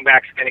your running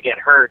back's going to get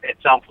hurt at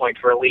some point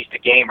for at least a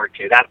game or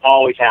 2. That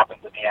always happens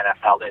in the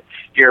NFL, that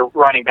your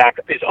running back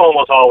is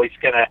almost always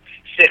going to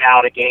sit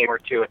out a game or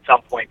 2 at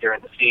some point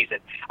during the season.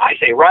 I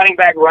say running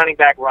back, running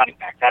back, running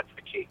back. That's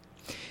the key.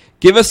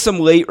 Give us some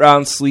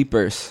late-round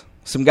sleepers,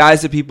 some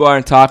guys that people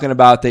aren't talking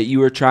about that you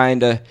were trying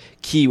to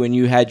key when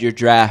you had your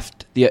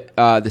draft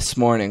this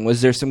morning.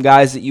 Was there some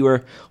guys that you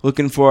were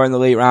looking for in the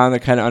late round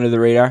that are kind of under the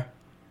radar?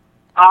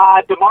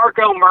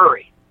 DeMarco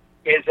Murray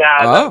is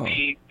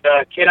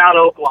the kid out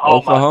of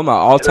Oklahoma.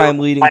 All-time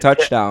leading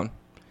touchdown.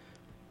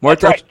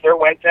 That's right.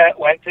 Went to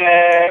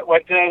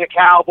the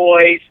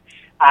Cowboys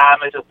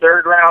as a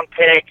 3rd-round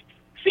pick.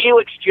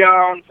 Felix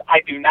Jones,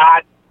 I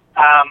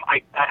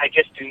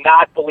just do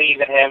not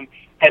believe in him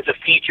as a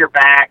feature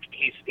back.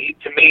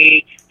 To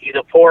me, he's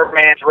a poor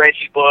man's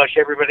Reggie Bush.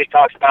 Everybody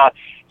talks about,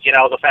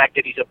 the fact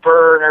that he's a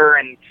burner,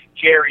 and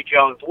Jerry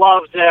Jones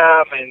loves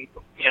him, and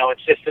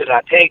insisted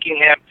on taking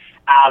him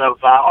out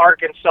of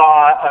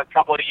Arkansas a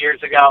couple of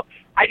years ago.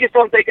 I just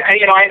don't think,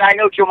 I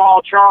know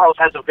Jamal Charles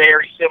has a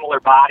very similar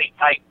body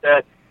type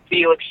to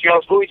Felix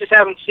Jones, but we just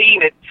haven't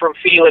seen it from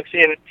Felix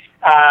since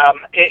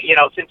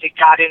he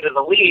got into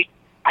the league.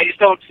 I just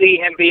don't see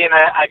him being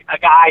a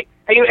guy,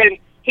 and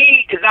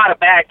he is not a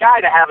bad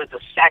guy to have as a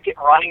 2nd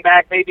running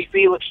back, maybe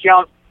Felix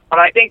Jones, but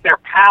I think their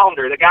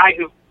pounder, the guy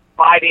who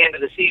by the end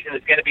of the season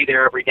is going to be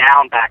their every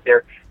down back,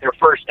 their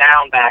first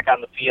down back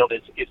on the field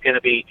is going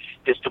to be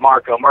this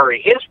DeMarco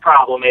Murray. His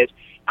problem is,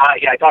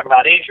 I talk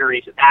about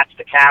injuries, that's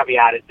the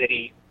caveat, is that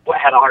he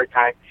had a hard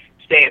time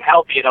staying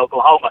healthy at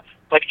Oklahoma.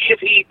 But if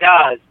he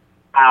does,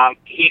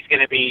 he's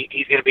going to be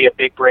a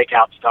big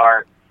breakout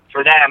star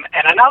for them.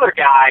 And another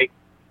guy,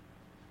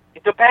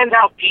 it depends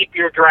how deep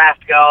your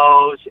draft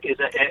goes, is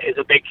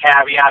a big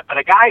caveat. But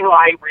a guy who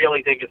I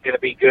really think is going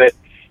to be good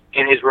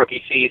in his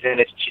rookie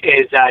season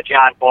is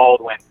John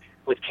Baldwin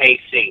with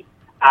KC.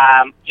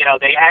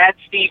 They had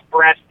Steve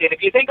Preston.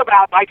 If you think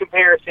about my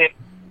comparison,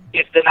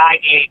 it's the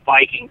 98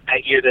 Vikings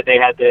that year that they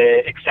had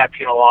the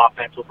exceptional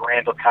offense with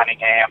Randall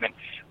Cunningham, and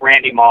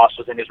Randy Moss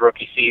was in his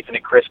rookie season,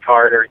 and Chris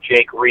Carter and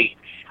Jake Reed.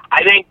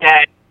 I think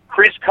that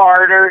Chris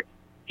Carter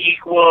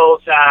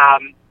equals is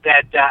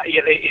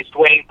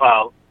Dwayne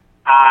Bowe.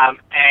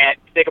 And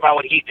think about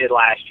what he did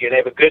last year. They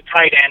have a good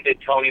tight end in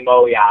Tony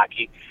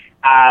Moiaki.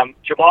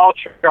 Jamal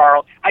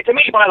Charles. To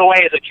me, by the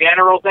way, as a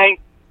general thing,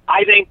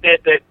 I think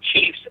that the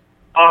Chiefs'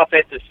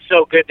 offense is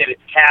so good that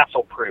it's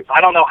castle-proof. I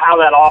don't know how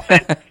that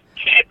offense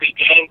can't be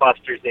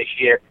gangbusters this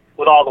year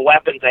with all the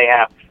weapons they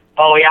have.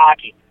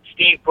 Moiaki,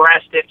 Steve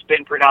Preston's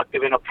been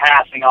productive in a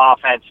passing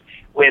offense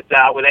with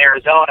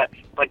Arizona,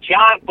 but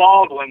John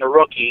Baldwin, the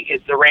rookie,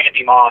 is the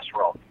Randy Moss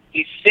role.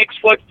 He's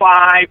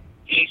 6'5".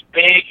 He's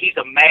big. He's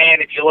a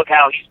man. If you look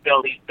how he's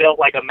built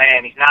like a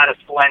man. He's not a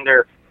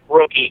slender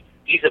rookie.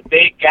 He's a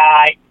big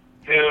guy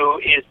who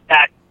is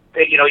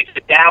he's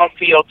a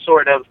downfield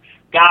sort of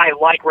guy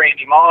like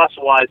Randy Moss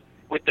was,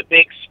 with the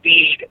big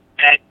speed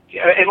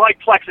and like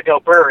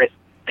Plexico Burress,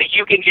 that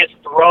you can just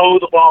throw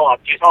the ball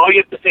up. Just all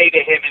you have to say to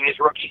him in his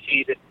rookie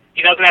season.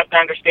 He doesn't have to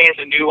understand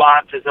the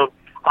nuances of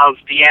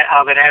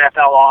an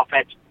NFL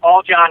offense.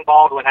 All John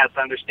Baldwin has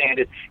to understand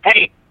is,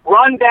 hey,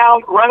 run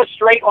a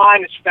straight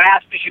line as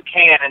fast as you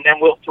can, and then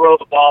we'll throw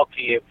the ball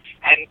to you,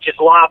 and just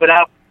lob it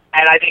up.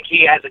 And I think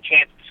he has a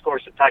chance to score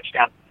some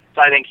touchdowns.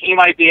 So I think he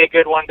might be a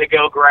good one to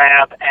go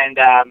grab. And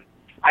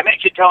I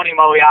mentioned Tony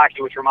Moiaki,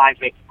 which reminds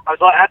me,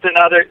 that's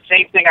another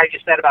same thing I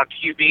just said about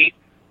QBs.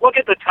 Look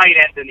at the tight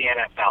ends in the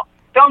NFL.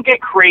 Don't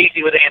get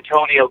crazy with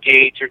Antonio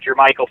Gates or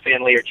Jermichael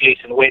Finley or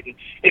Jason Witten.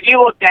 If you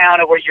look down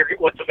at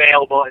what's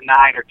available at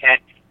 9 or 10,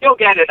 you'll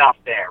get enough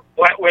there.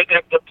 Where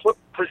the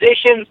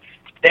positions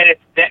that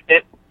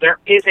there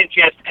isn't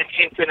just an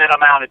infinite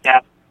amount of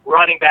depth.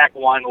 Running back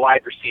 1,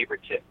 wide receiver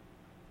 2.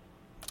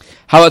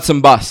 How about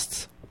some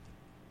busts?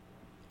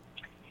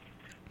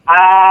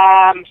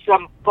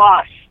 Some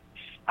busts.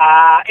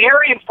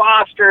 Arian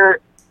Foster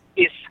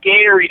is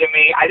scary to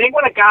me. I think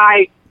when a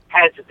guy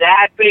has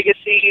that big a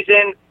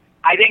season,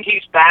 I think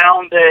he's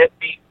bound to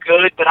be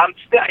good, but I'm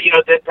still,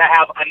 to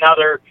have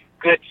another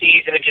good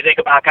season. If you think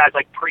about guys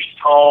like Priest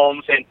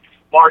Holmes and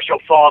Marshall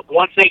Faulk,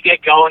 once they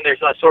get going,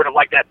 there's a sort of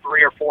like that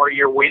 3 or 4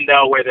 year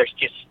window where there's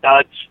just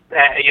studs,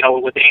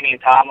 with Damian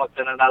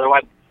Tomlinson, another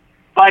one.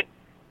 But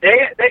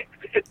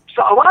It's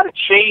a lot of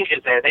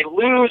changes there. They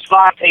lose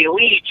Vontae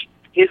Leach,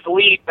 his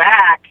lead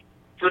back,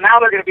 so now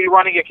they're going to be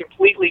running a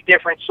completely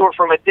different sort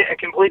a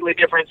completely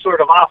different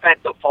sort of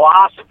offensive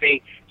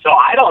philosophy. So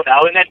I don't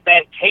know. And then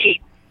Ben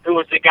Tate, who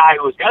was the guy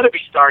who was going to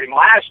be starting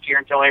last year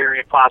until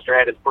Arian Foster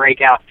had his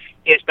breakout,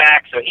 is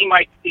back, so he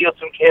might steal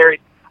some carries.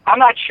 I'm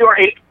not sure.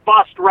 It's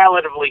bust,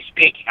 relatively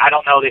speaking. I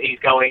don't know that he's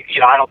going.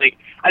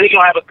 I think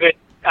he'll have a good.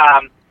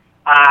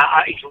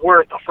 He's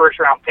worth a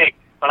first-round pick,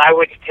 but I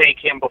wouldn't take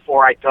him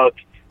before I took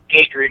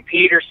Adrian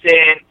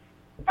Peterson,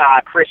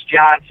 Chris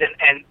Johnson,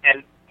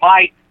 and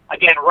my,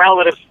 again,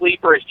 relative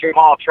sleeper is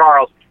Jamal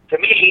Charles. To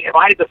me, if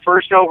I had the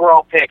first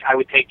overall pick, I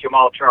would take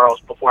Jamal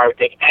Charles before I would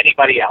take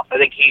anybody else. I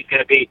think he's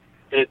going to be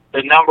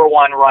the number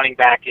one running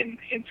back in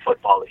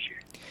football this year.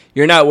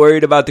 You're not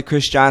worried about the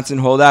Chris Johnson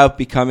holdout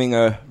becoming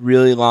a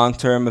really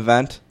long-term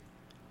event?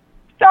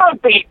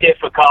 Don't be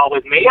difficult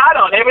with me. I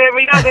don't.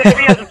 If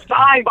he doesn't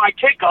sign by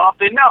kickoff,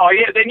 then no.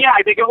 Then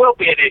I think it will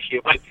be an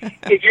issue. But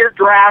if you're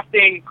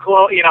drafting,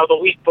 the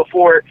week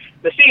before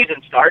the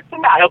season starts, then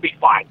he'll be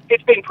fine.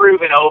 It's been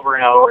proven over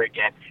and over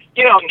again.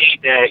 You don't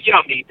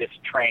need this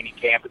training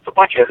camp. It's a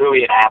bunch of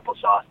hooey and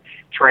applesauce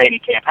training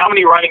camp. How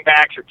many running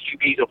backs or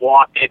QBs have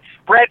walked in?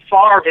 Brett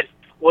Favre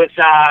was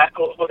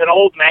an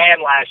old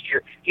man last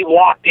year. He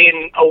walked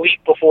in a week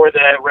before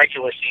the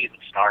regular season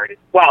started.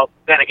 Well,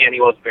 then again,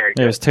 he wasn't very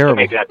good. It was terrible. So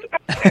maybe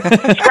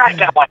that's scratch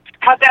that one.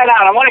 Cut that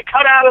out. I want to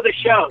cut out of the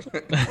show.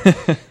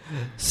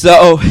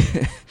 So,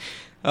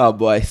 oh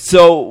boy.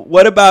 So,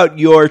 what about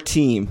your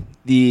team,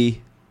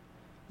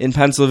 in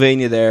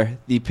Pennsylvania there,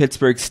 the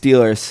Pittsburgh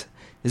Steelers?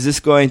 Is this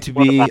going to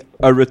be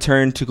a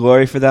return to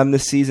glory for them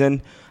this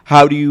season?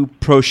 How do you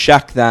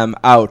project them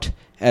out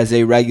as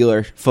a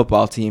regular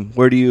football team?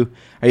 Are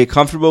you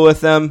comfortable with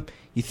them?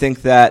 You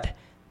think that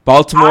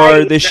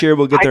Baltimore this year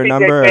will get their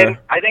number?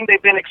 I think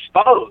they've been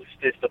exposed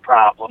is the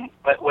problem.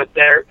 But with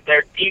their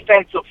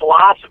defensive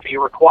philosophy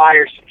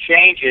requires some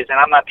changes, and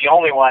I'm not the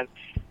only one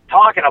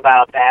talking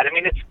about that. I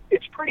mean,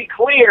 it's pretty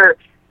clear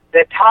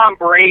that Tom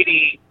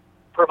Brady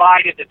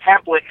provided the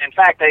template. In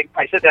fact,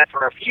 I said that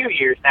for a few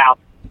years now.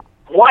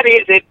 What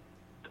is it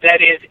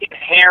that is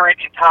inherent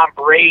in Tom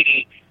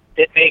Brady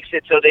that makes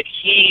it so that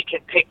he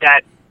can pick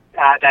that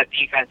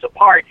defense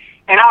apart?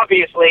 And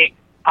obviously,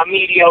 a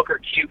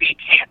mediocre QB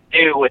can't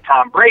do what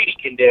Tom Brady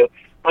can do.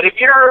 But if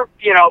you're,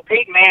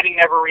 Peyton Manning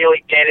never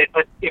really did it,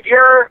 but if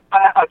you're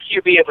a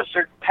QB of a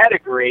certain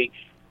pedigree,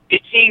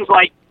 it seems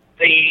like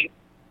the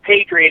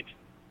Patriots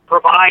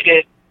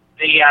provided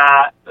the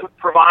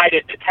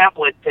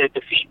template to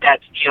defeat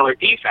that Steeler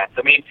defense.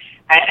 I mean,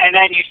 and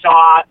then you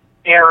saw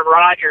Aaron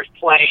Rodgers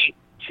play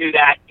to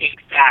that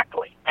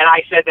exactly. And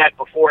I said that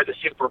before the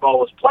Super Bowl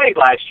was played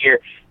last year,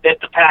 that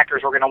the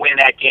Packers were going to win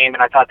that game,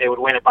 and I thought they would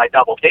win it by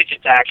double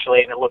digits,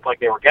 actually, and it looked like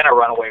they were going to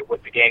run away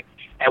with the game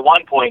at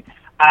one point.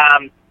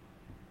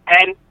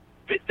 And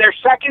their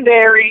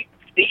secondary,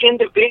 the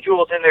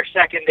individuals in their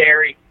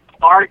secondary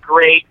are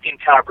great in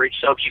coverage,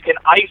 so if you can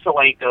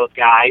isolate those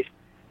guys,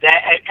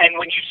 and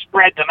when you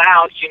spread them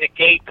out, you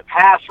negate the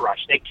pass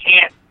rush. They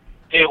can't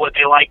do what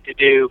they like to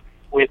do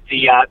with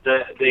the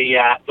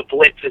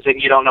blitzes,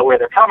 and you don't know where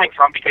they're coming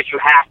from because you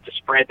have to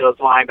spread those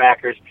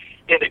linebackers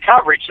into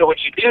coverage. So when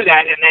you do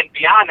that, and then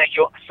beyond that,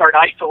 you'll start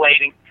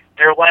isolating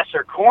their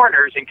lesser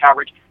corners in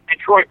coverage and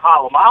Troy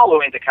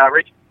Polamalu into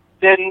coverage,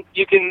 then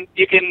you can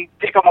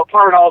pick them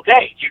apart all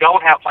day. You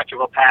don't have much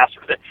of a pass.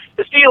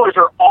 The Steelers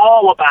are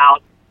all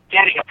about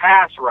getting a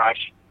pass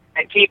rush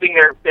and keeping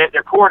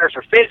their corners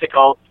are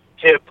physical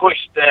to push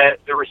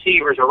the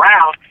receivers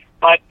around.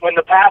 But when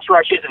the pass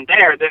rush isn't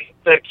there, then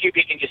the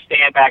QB can just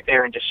stand back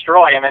there and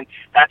destroy him, and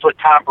that's what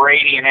Tom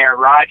Brady and Aaron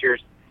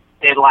Rodgers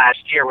did last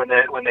year when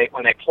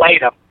they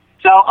played them.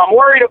 So I'm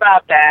worried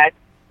about that,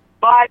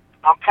 but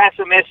I'm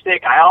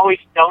pessimistic. I always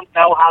don't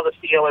know how the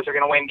Steelers are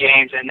going to win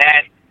games, and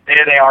then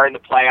there they are in the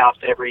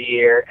playoffs every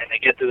year, and they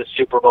get to the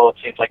Super Bowl, it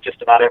seems like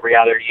just about every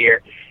other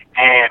year.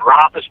 And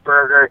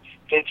Roethlisberger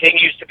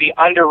continues to be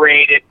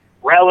underrated,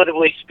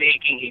 relatively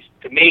speaking.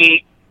 To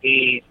me,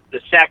 he's the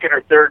second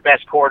or third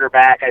best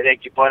quarterback. I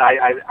think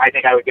I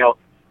think I would go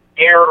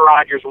Aaron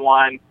Rodgers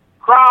 1,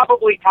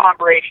 probably Tom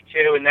Brady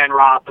 2, and then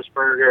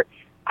Roethlisberger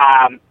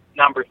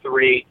number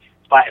 3.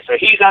 So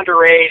he's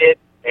underrated.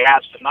 They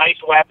have some nice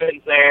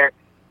weapons there,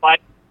 but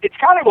it's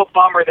kind of a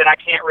bummer that I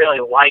can't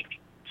really like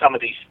some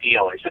of these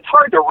Steelers. It's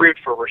hard to root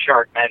for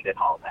Rashard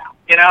Mendenhall now.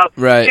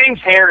 Right. James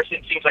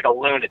Harrison seems like a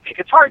lunatic.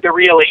 It's hard to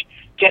really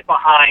get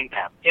behind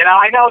them.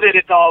 I know that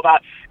it's all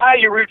about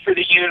you root for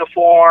the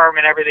uniform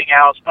and everything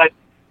else, but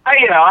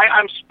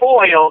I'm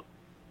spoiled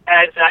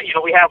as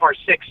we have our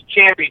 6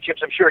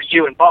 championships. I'm sure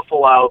you in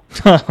Buffalo.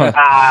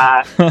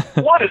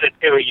 One of the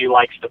two of you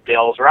likes the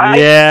Bills, right?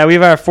 Yeah, we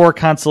have our 4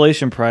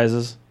 consolation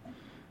prizes.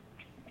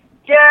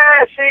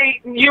 Yeah, see,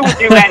 you would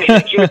do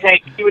anything. You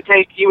would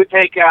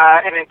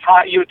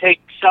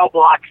take cell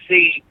block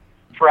C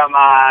from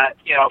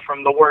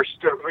the worst,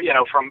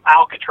 from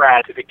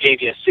Alcatraz if it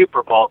gave you a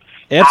Super Bowl.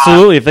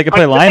 Absolutely, if they could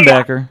play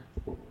linebacker.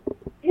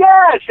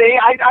 Yeah, see,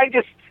 I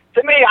just,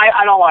 to me,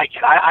 I don't like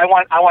it. I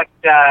want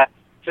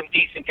some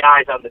decent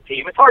guys on the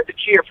team. It's hard to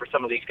cheer for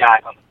some of these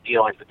guys on the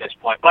Steelers at this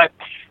point. But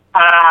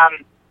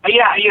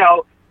yeah,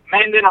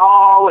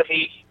 Mendenhall, if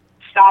he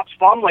stops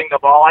fumbling the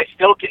ball, I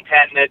still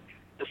contend that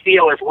the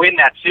Steelers win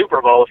that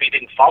Super Bowl if he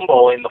didn't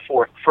fumble in the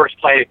first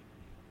play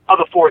of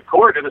the fourth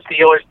quarter. The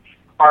Steelers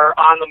are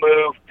on the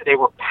move. They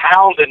were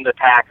pounding the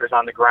Packers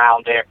on the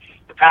ground there.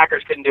 The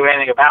Packers couldn't do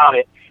anything about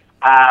it.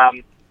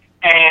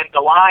 And the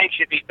line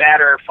should be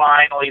better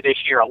finally this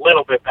year, a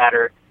little bit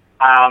better.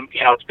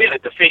 It's been a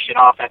deficient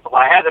offensive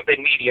line. It hasn't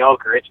been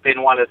mediocre. It's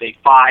been one of the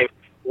 5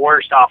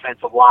 worst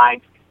offensive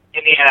lines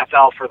in the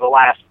NFL for the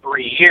last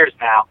 3 years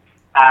now.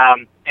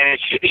 And it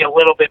should be a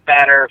little bit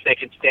better if they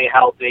can stay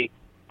healthy.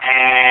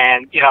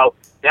 And,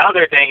 the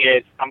other thing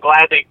is I'm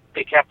glad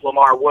they kept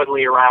Lamar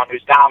Woodley around,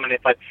 who's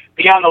dominant, but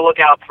be on the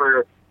lookout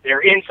for their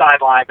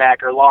inside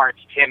linebacker, Lawrence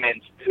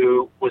Timmons,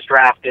 who was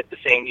drafted the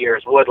same year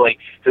as Woodley,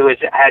 who has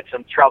had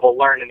some trouble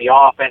learning the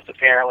offense,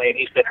 apparently, and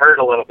he's been hurt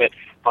a little bit.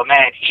 But,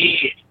 man,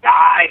 he is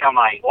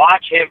dynamite.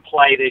 Watch him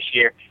play this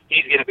year.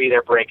 He's going to be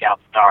their breakout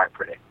star, I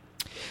predict.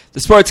 The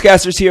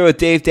Sportscaster's here with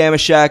Dave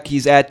Damashek.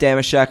 He's at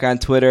Damashek on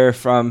Twitter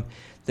from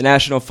the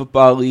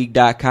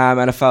NationalFootballLeague.com,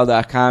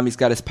 NFL.com. He's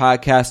got his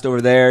podcast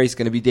over there. He's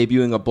going to be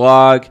debuting a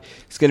blog.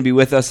 He's going to be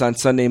with us on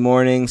Sunday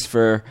mornings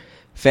for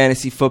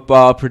fantasy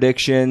football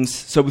predictions.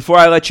 So before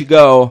I let you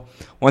go,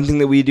 one thing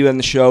that we do on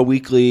the show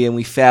weekly, and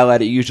we fail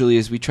at it usually,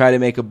 is we try to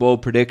make a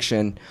bold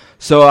prediction.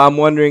 So I'm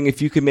wondering if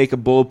you could make a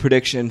bold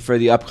prediction for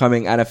the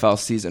upcoming NFL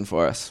season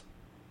for us.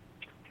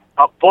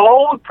 A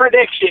bold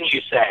prediction,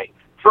 you say?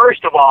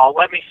 First of all,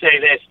 let me say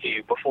this to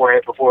you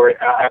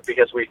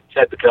because we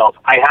said the Bills.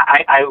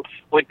 I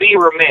would be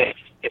remiss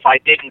if I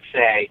didn't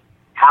say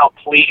how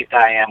pleased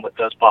I am with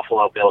those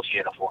Buffalo Bills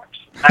uniforms.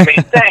 I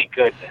mean, thank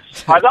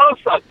goodness. Are those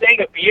a thing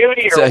of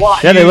beauty or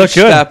what? Yeah, they look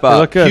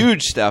good.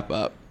 Huge step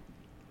up.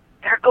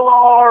 They're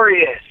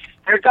glorious.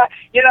 You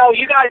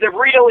guys have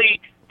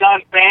really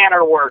done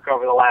banner work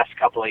over the last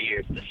couple of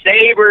years. The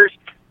Sabres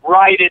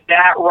righted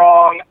that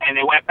wrong, and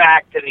they went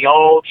back to the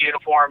old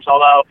uniforms,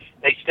 although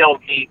they still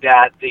need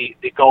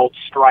the gold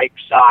striped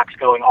socks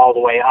going all the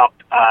way up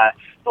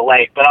the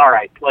leg. But all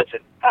right, listen,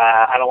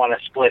 I don't want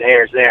to split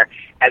hairs there.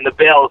 And the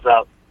Bills,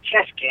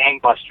 just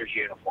gangbusters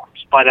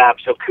uniforms. But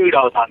so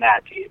kudos on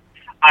that to you.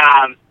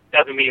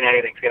 Doesn't mean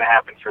anything's going to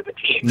happen for the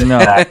team. No.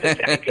 That's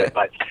any good.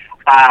 But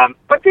by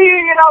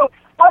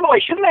the way,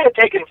 shouldn't they have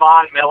taken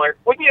Von Miller?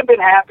 Wouldn't you have been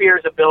happier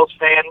as a Bills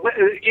fan?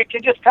 You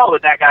can just tell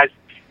that guy's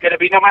going to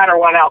be, no matter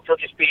what else, he'll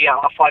just be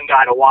a fun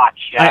guy to watch.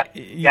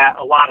 Got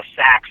a lot of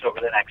sacks over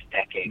the next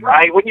decade,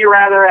 right? Wouldn't you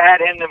rather have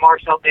had him than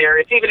Marcel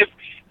Darius? Even if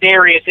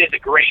Darius is a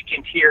great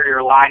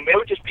interior lineman, it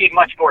would just be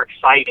much more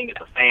exciting as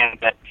a fan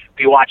than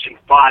be watching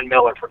Von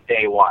Miller from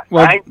day one,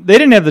 right? They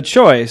didn't have the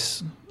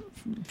choice.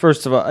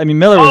 First of all, I mean,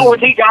 Miller was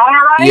he got it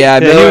right? Yeah,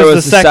 Miller he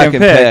was the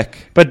second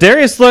pick. But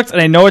Darius looked, and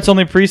I know it's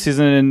only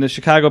preseason, and the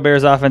Chicago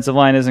Bears offensive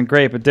line isn't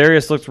great, but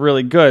Darius looked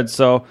really good,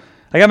 so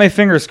I got my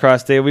fingers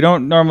crossed, Dave. We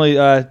don't normally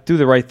do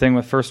the right thing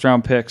with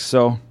first-round picks,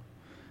 so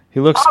he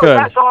looks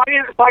good. So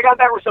I got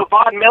that. So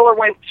Von Miller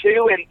went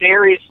 2 and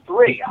Darius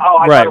 3.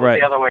 I thought it was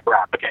the other way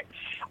around. Okay.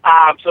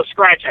 So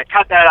scratch that.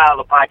 Cut that out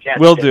of the podcast.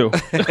 Will do.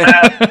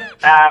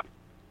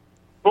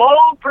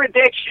 Bold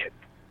prediction.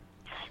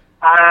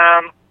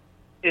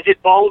 Is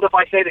it bold if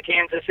I say the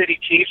Kansas City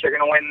Chiefs are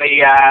going to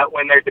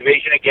win their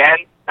division again?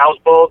 That was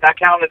bold. That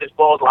counted as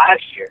bold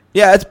last year.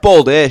 Yeah, it's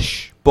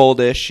boldish.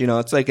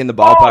 It's like in the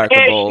ballpark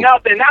of bold.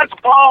 Nothing. That's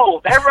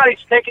bold.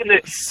 Everybody's taking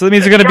the. So that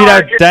means they're going to beat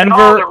out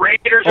Denver. The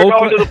Raiders are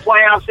going to the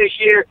playoffs this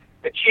year.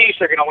 The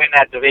Chiefs are going to win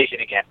that division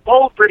again.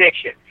 Bold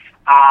prediction.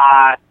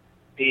 I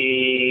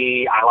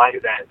like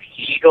that.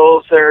 The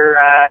Eagles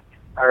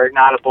are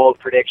not a bold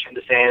prediction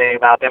to say anything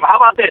about them. How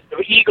about this?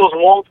 The Eagles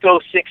won't go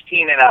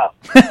 16-0.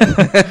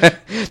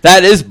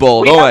 That is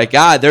bold. My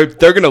God, they're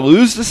going to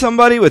lose to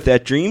somebody with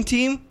that dream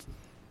team?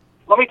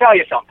 Let me tell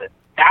you something.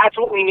 That's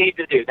what we need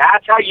to do.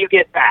 That's how you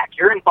get back.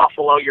 You're in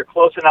Buffalo. You're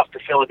close enough to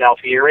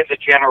Philadelphia. You're in the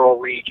general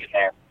region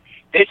there.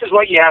 This is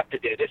what you have to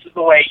do. This is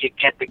the way you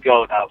get the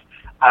goat of.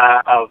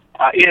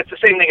 It's the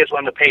same thing as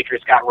when the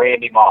Patriots got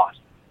Randy Moss.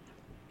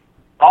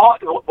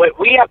 What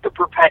we have to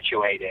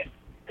perpetuate it.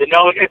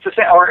 It's the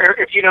same, or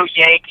if you know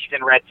Yankees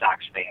and Red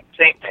Sox fans,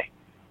 same thing.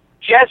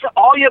 Just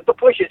all you have to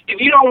push is, if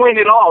you don't win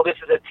at all, this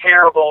is a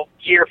terrible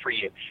year for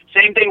you.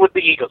 Same thing with the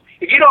Eagles.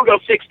 If you don't go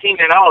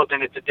 16-0,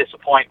 then it's a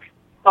disappointment.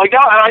 Like, no,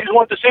 I just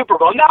want the Super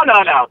Bowl.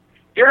 No.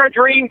 You're a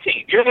dream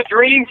team. You're the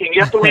dream team.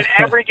 You have to win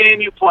every game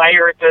you play,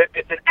 or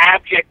it's an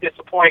abject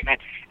disappointment.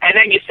 And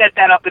then you set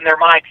that up in their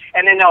mind,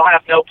 and then they'll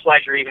have no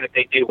pleasure even if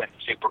they do win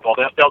the Super Bowl.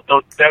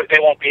 They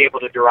won't be able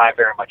to derive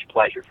very much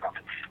pleasure from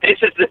it. This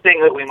is the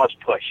thing that we must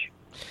push.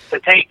 To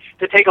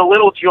take a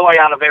little joy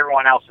out of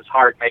everyone else's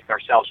heart, make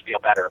ourselves feel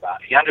better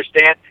about it. You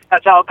understand?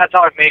 That's how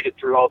I've made it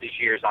through all these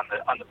years on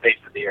the face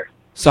of the earth.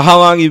 So how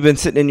long have you been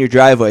sitting in your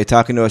driveway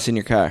talking to us in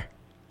your car?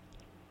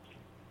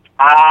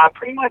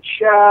 Pretty much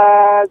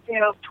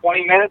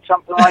 20 minutes,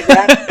 something like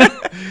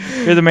that.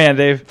 You're the man,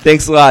 Dave.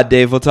 Thanks a lot,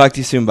 Dave. We'll talk to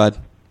you soon, bud.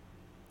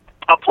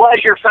 A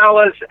pleasure,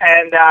 fellas.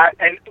 And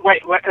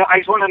wait, I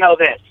just want to know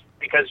this,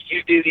 because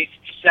you do these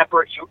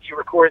separate. You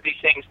record these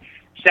things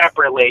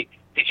separately.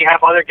 Did you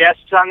have other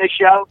guests on this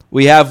show?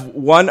 We have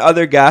one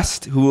other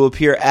guest who will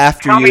appear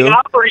after you. Coming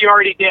up, or you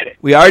already did it?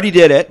 We already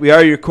did it. We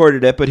already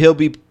recorded it, but he'll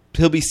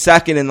be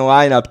second in the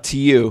lineup to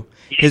you.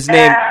 His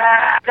name.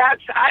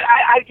 That's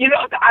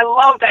I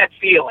love that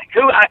feeling.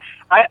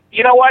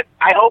 You know what?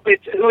 I hope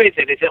it's who is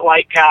it? Is it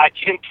like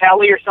Jim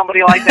Kelly or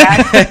somebody like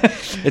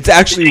that? It's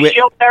actually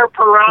Gilbert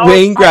Perot.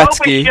 Wayne Gretzky. I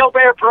hope it's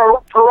Gilbert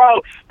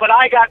Perot, but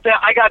I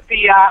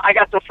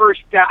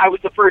was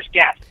the first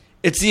guest.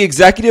 It's the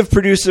executive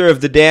producer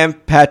of the Dan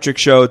Patrick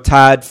Show,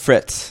 Todd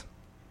Fritz.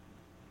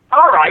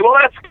 All right, well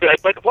that's good.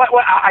 But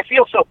what I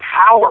feel so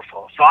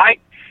powerful.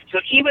 So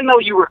even though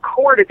you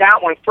recorded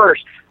that one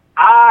first,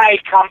 my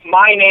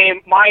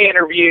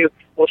interview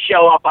will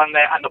show up on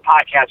the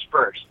podcast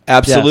first.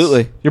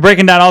 Absolutely. Yes. You're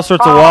breaking down all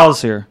sorts of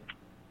walls here.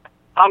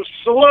 I'm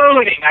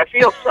swooning. I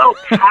feel so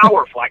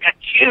powerful. I got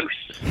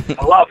juice.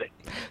 I love it.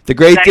 The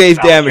great Thanks, Dave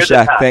fellas.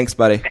 Damashek. Thanks,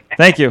 buddy.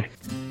 Thank you.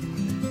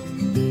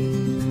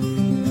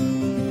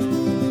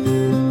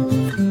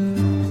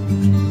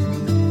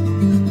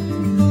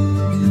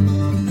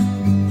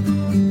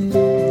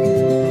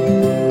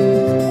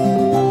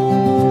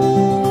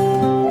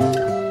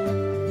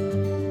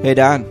 Hey,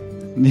 Don.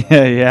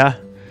 Yeah.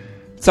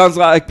 Sounds a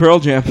lot like Pearl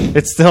Jam.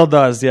 It still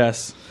does,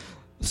 yes.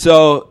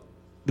 So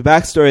the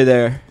backstory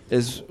there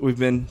is we've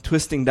been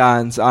twisting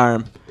Don's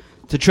arm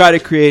to try to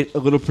create a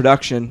little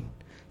production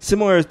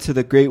similar to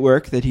the great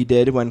work that he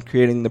did when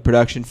creating the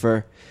production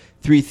for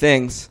Three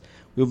Things.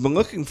 We've been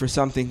looking for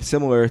something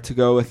similar to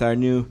go with our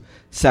new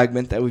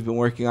segment that we've been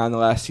working on the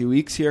last few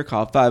weeks here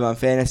called 5 on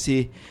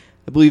Fantasy.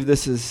 I believe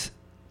this is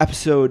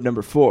episode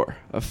number 4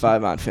 of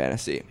 5 on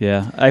Fantasy.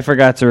 Yeah, I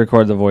forgot to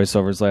record the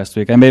voiceovers last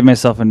week. I made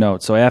myself a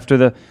note. So after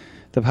the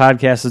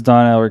podcast is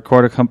done, I'll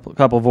record a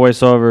couple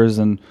voiceovers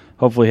and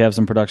hopefully have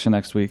some production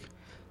next week.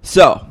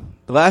 So,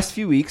 the last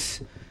few weeks,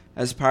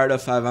 as part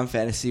of 5 on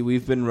Fantasy,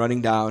 we've been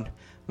running down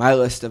my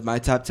list of my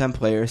top 10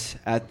 players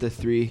at the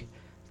 3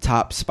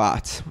 top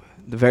spots.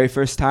 The very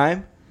first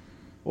time,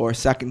 or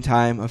second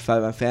time of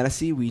 5 on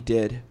Fantasy, we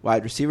did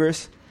wide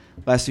receivers.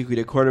 Last week we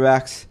did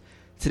quarterbacks.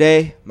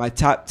 Today, my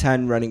top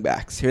 10 running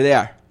backs. Here they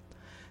are.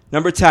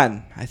 Number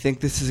 10, I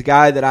think this is a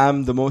guy that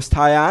I'm the most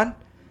high on,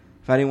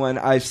 if anyone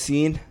I've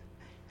seen,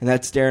 and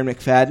that's Darren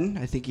McFadden.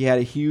 I think he had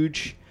a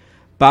huge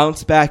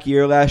bounce-back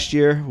year last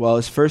year. Well,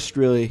 his first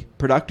really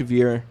productive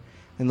year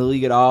in the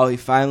league at all. He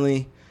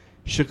finally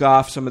shook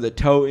off some of the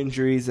toe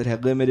injuries that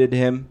had limited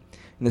him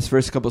in his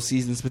first couple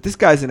seasons. But this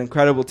guy's an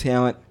incredible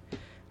talent.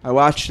 I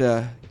watched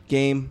a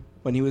game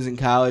when he was in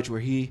college where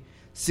he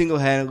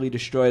single-handedly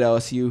destroyed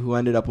LSU, who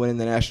ended up winning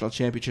the national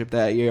championship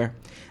that year.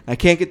 I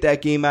can't get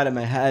that game out of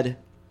my head.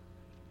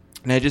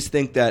 And I just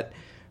think that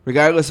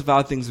regardless of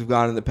how things have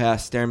gone in the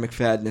past, Darren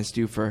McFadden is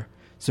due for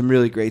some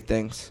really great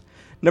things.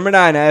 Number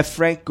 9, I have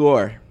Frank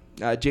Gore.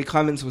 Jay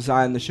Clemens was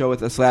on the show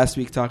with us last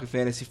week talking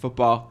fantasy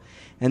football,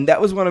 and that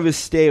was one of his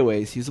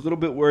stayaways. He was a little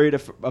bit worried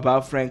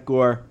about Frank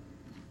Gore,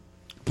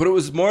 but it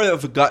was more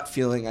of a gut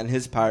feeling on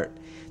his part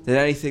than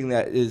anything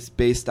that is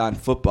based on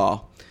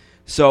football.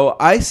 So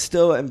I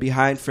still am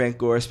behind Frank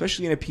Gore,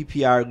 especially in a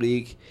PPR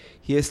league.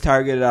 He is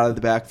targeted out of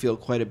the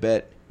backfield quite a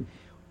bit.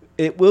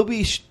 It will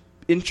be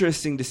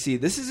interesting to see.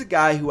 This is a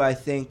guy who I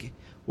think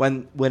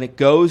when it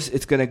goes,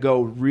 it's going to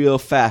go real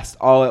fast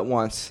all at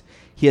once.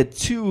 He had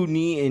 2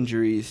 knee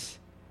injuries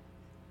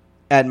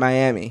at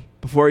Miami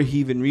before he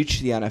even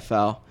reached the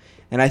NFL.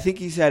 And I think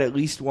he's had at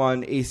least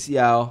one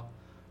ACL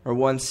or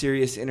one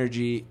serious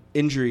injury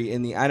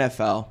in the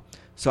NFL.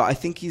 So I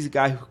think he's a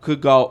guy who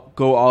could go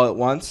all at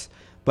once.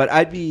 But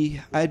I'd be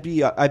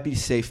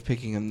safe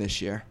picking him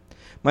this year.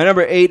 My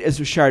number 8 is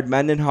Rashard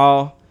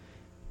Mendenhall.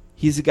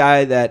 He's a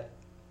guy that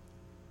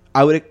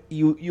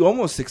you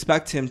almost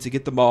expect him to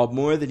get the ball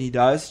more than he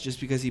does just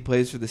because he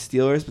plays for the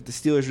Steelers. But the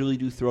Steelers really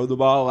do throw the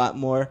ball a lot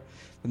more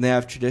than they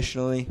have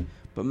traditionally.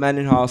 But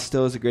Mendenhall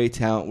still is a great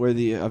talent,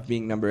 worthy of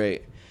being number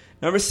 8.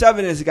 Number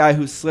 7 is a guy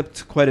who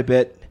slipped quite a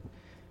bit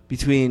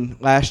between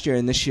last year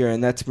and this year,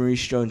 and that's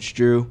Maurice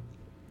Jones-Drew.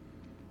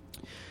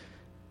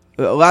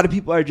 A lot of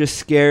people are just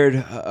scared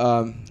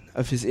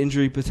of his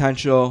injury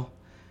potential,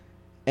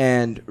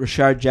 and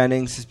Rashard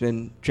Jennings has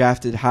been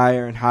drafted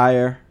higher and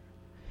higher.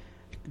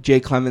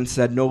 Jay Clemens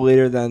said no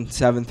later than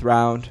 7th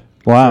round.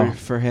 Wow.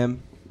 For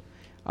him,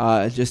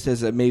 just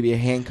as maybe a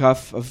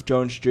handcuff of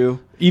Jones-Drew.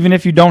 Even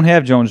if you don't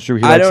have Jones-Drew,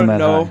 he likes him that I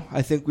don't know. high.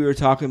 I think we were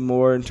talking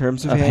more in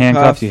terms of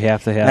handcuffs. You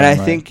have to have and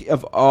him, I think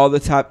of all the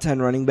top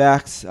 10 running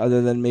backs,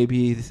 other than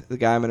maybe the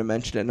guy I'm going to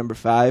mention at number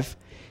 5,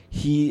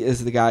 he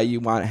is the guy you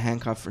want to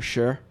handcuff for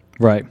sure.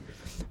 Right.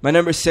 My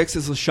number 6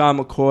 is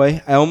LaShawn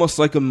McCoy. I almost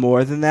like him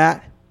more than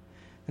that,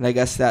 and I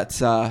guess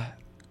that's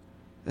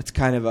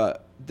kind of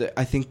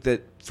I think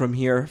that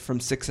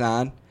from 6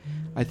 on,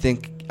 I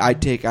think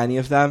I'd take any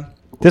of them.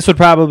 This would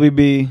probably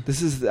be...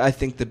 This is, I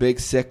think, the big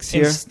 6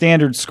 here. In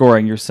standard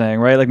scoring, you're saying,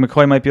 right? Like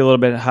McCoy might be a little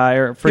bit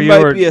higher for he you.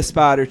 He might be a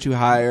spot or 2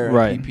 higher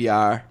in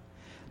PPR.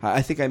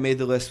 I think I made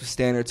the list with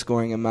standard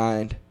scoring in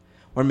mind,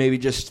 or maybe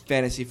just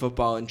fantasy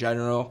football in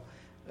general.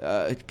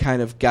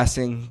 kind of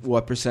guessing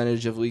what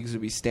percentage of leagues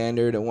would be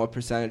standard and what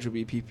percentage would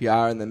be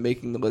PPR and then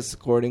making the list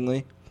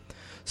accordingly.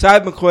 So I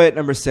have McCoy at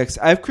number 6.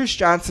 I have Chris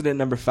Johnson at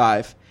number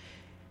 5.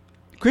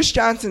 Chris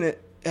Johnson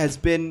has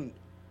been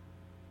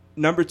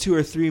number 2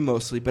 or 3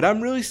 mostly, but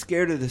I'm really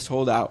scared of this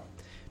holdout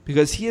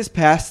because he has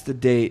passed the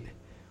date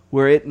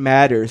where it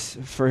matters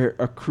for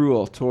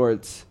accrual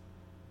towards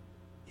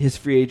his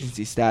free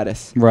agency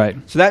status. Right.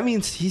 So that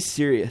means he's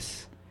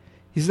serious.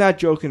 He's not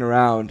joking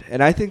around,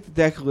 and I think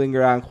that could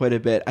linger on quite a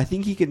bit. I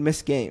think he could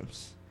miss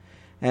games.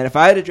 And if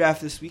I had a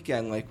draft this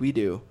weekend like we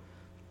do,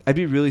 I'd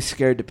be really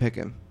scared to pick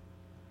him.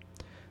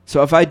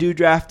 So if I do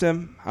draft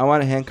him, I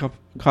want to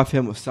handcuff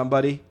him with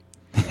somebody.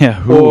 Yeah,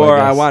 who, or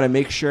I want to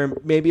make sure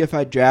maybe if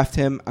I draft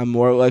him, I'm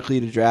more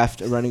likely to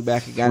draft a running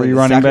back again 3 in the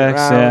running second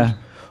backs, round, yeah.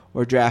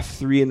 or draft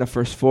 3 in the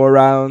first 4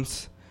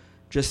 rounds.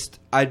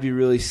 I'm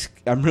really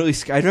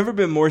scared. I've never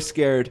been more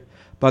scared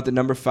about the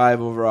number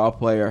 5 overall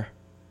player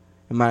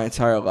in my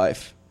entire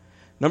life.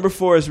 Number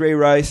 4 is Ray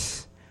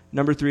Rice.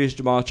 Number 3 is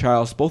Jamal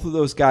Charles. Both of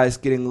those guys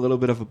getting a little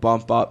bit of a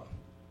bump up.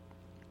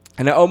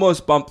 And I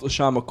almost bumped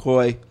LaShawn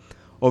McCoy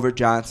over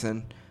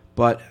Johnson,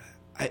 but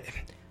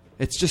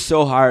it's just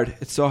so hard.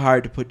 It's so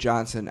hard to put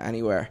Johnson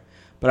anywhere.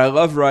 But I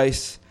love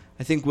Rice.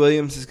 I think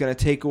Williams is going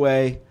to take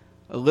away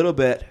a little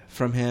bit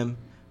from him,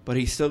 but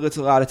he still gets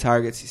a lot of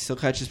targets. He still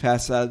catches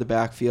passes out of the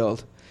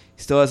backfield.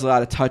 He still has a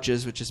lot of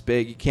touches, which is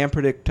big. You can't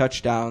predict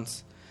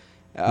touchdowns,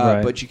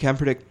 Right. but you can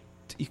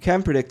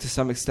predict to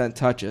some extent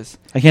touches.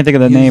 I can't think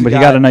of the name, but he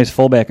got a nice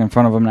fullback in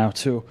front of him now,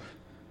 too.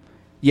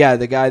 Yeah,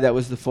 the guy that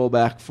was the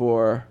fullback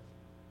for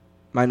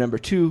my number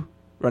 2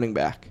 running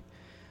back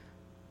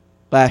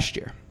last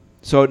year.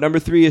 So number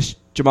 3 is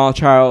Jamal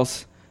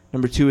Charles.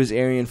 Number 2 is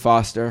Arian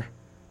Foster.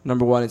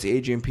 Number 1 is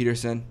Adrian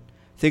Peterson.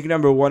 I think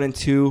number 1 and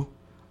 2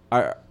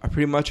 are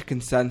pretty much a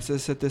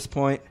consensus at this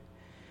point.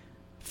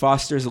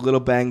 Foster's a little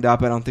banged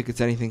up. I don't think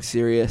it's anything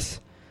serious.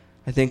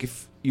 I think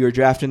if you were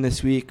drafting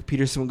this week,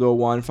 Peterson would go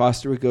 1,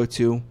 Foster would go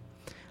 2.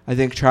 I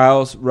think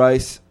Charles,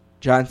 Rice,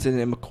 Johnson,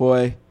 and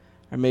McCoy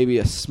are maybe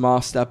a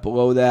small step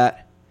below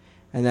that.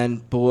 And then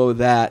below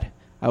that,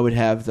 I would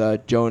have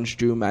the Jones,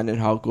 Drew,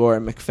 Mendenhall, Gore,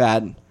 and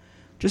McFadden.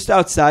 Just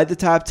outside the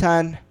top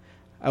 10,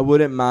 I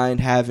wouldn't mind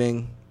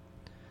having,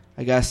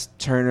 I guess,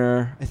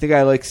 Turner. I think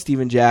I like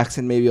Steven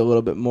Jackson maybe a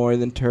little bit more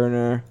than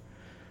Turner.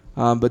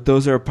 But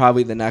those are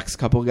probably the next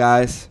couple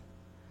guys.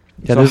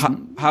 Yeah, so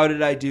how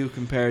did I do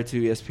compared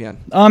to ESPN?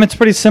 It's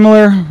pretty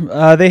similar.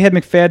 They had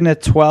McFadden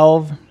at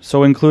 12,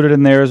 so included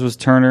in theirs was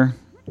Turner.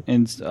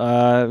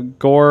 And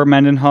Gore,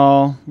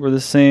 Mendenhall were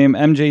the same.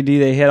 MJD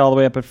they had all the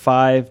way up at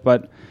 5,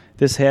 but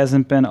this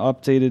hasn't been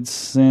updated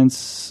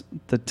since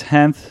the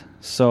 10th,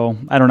 so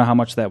I don't know how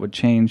much that would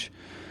change.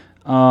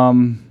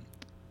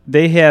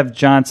 They have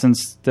Johnson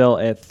still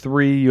at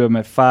 3. You have him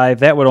at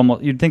 5.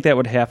 You'd think that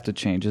would have to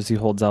change as he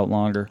holds out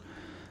longer.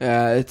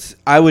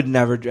 I would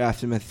never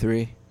draft him at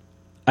 3.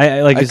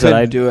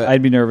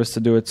 I'd be nervous to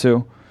do it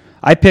too.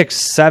 I picked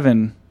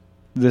 7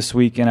 this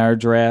week in our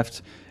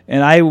draft,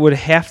 and I would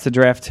have to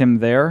draft him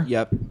there.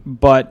 Yep.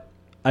 But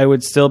I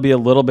would still be a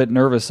little bit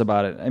nervous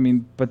about it. I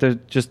mean, but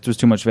there's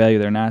too much value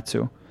there not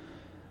to.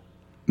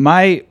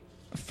 My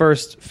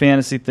first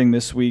fantasy thing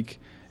this week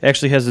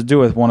actually has to do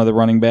with one of the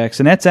running backs,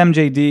 and that's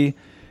MJD.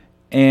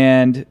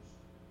 And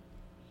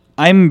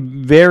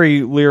I'm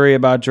very leery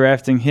about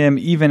drafting him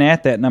even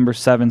at that number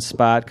 7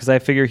 spot because I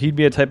figure he'd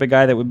be a type of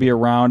guy that would be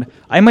around.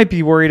 I might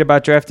be worried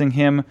about drafting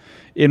him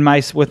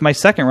with my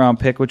second round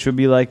pick, which would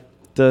be like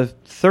the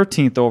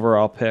 13th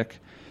overall pick.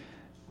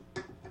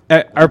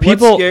 What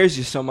scares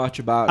you so much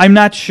about it? I'm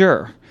not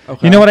sure.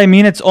 Okay. You know what I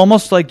mean? It's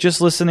almost like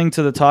just listening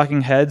to the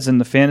talking heads and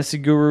the fantasy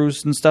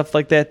gurus and stuff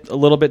like that a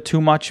little bit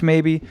too much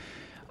maybe.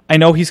 I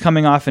know he's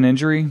coming off an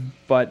injury,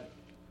 but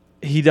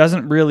he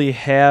doesn't really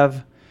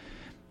have...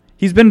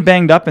 He's been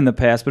banged up in the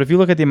past, but if you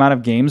look at the amount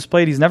of games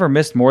played, he's never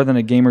missed more than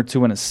a game or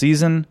 2 in a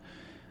season.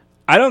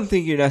 I don't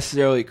think you're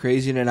necessarily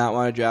crazy to not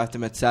want to draft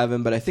him at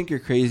 7, but I think you're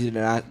crazy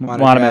to not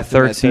want to draft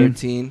him at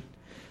 13.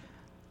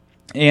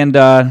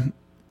 And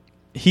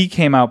he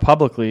came out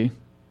publicly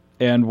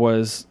and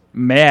was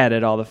mad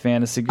at all the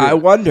fantasy groups. I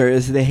wonder,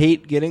 is the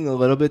hate getting a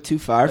little bit too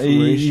far from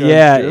where he's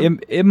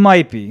it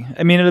might be.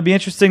 I mean, it'll be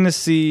interesting to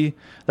see.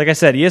 Like I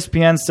said,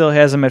 ESPN still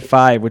has him at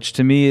 5, which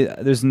to me,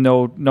 there's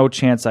no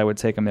chance I would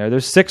take him there.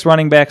 There's 6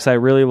 running backs I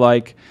really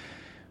like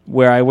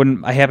where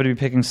I happen to be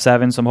picking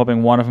 7, so I'm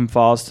hoping one of them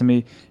falls to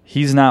me.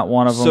 He's not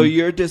one of them. So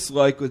your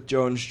dislike with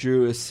Jones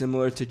Drew is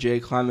similar to Jay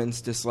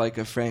Clemens' dislike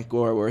of Frank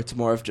Gore, where it's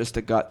more of just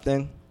a gut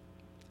thing?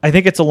 I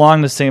think it's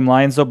along the same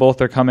lines, though.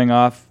 Both are coming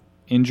off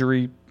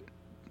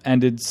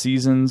injury-ended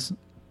seasons.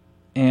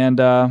 And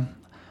I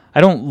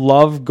don't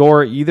love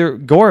Gore either.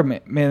 Gore,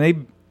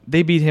 man,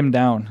 they beat him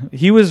down.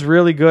 He was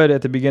really good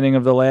at the beginning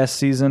of the last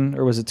season,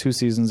 or was it 2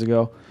 seasons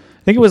ago?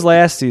 I think it was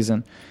last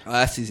season.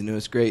 Last season it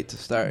was great to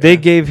start. They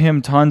gave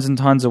him tons and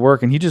tons of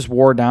work, and he just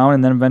wore down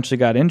and then eventually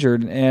got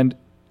injured. And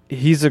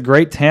he's a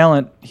great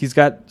talent. He's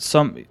got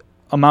some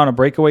amount of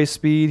breakaway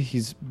speed.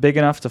 He's big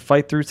enough to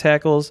fight through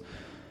tackles.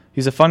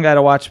 He's a fun guy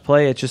to watch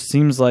play. It just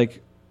seems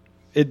like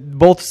it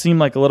both seem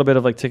like a little bit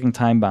of like ticking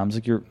time bombs.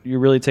 Like you're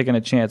really taking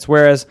a chance.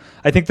 Whereas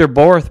I think they're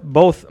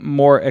both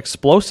more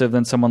explosive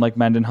than someone like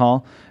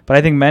Mendenhall. But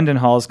I think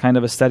Mendenhall is kind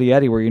of a steady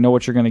Eddie where you know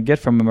what you're going to get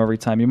from him every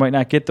time. You might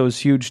not get those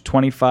huge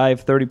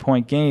 25,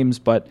 30-point games,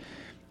 but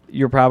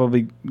you're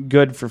probably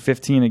good for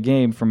 15 a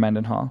game from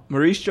Mendenhall.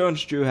 Maurice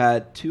Jones-Drew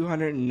had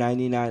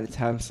 299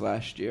 attempts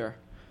last year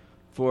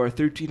for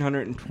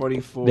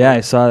 1,324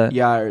 I saw that.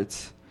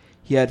 yards.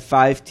 He had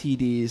 5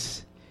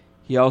 TDs.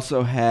 He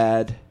also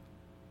had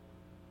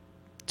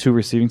 2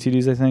 receiving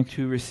TDs, I think.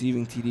 2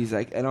 receiving TDs.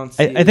 I don't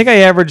see. I think I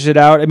averaged it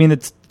out. I mean,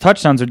 the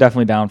touchdowns are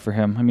definitely down for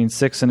him. I mean,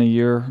 6 in a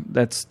year,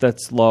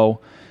 that's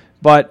low.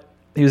 But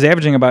he was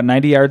averaging about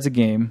 90 yards a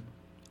game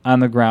on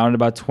the ground,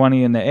 about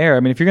 20 in the air. I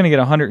mean, if you're going to get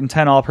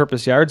 110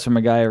 all-purpose yards from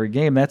a guy every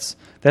game, that's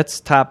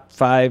top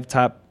 5,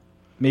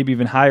 maybe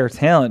even higher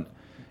talent.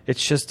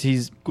 It's just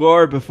he's...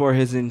 Gore, before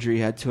his injury,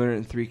 had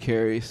 203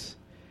 carries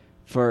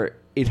for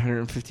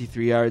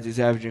 853 yards. He's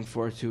averaging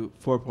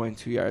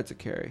 4.2 yards a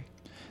carry.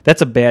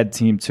 That's a bad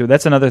team, too.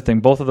 That's another thing.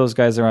 Both of those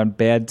guys are on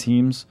bad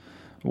teams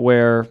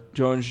where...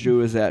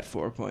 Jones-Drew is at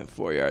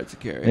 4.4 yards a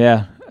carry.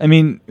 Yeah. I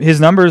mean, his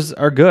numbers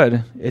are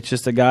good. It's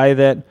just a guy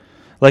that,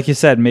 like you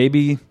said,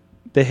 maybe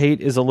the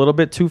hate is a little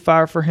bit too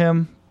far for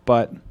him,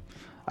 but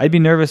I'd be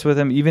nervous with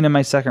him even in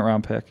my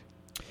second-round pick.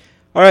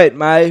 All right,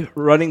 my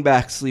running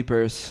back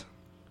sleepers.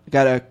 I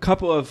got a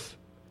couple of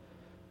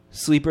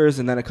sleepers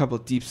and then a couple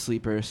of deep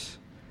sleepers.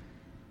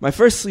 My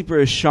first sleeper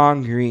is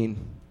Sean Green.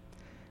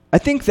 I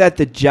think that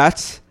the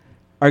Jets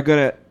are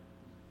going to,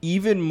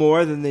 even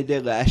more than they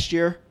did last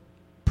year,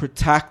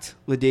 protect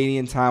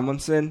LaDainian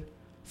Tomlinson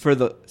for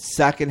the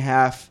second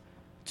half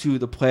to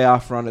the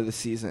playoff run of the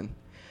season.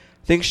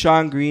 I think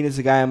Sean Green is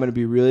a guy I'm going to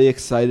be really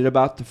excited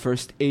about the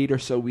first 8 or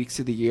so weeks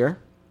of the year.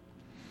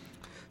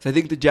 So I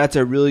think the Jets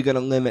are really going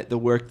to limit the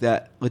work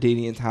that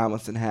LaDainian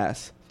Tomlinson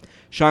has.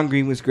 Sean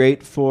Green was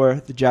great for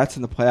the Jets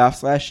in the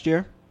playoffs last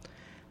year.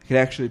 I could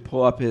actually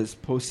pull up his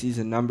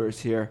postseason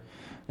numbers here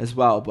as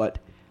well, but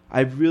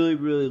I really,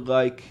 really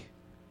like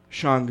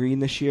Sean Green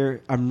this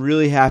year. I'm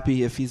really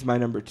happy if he's my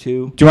number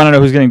 2. Do you want to know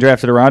who's getting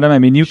drafted around him? I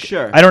mean,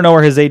 Sure. I don't know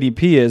where his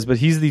ADP is, but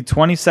he's the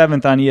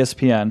 27th on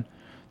ESPN,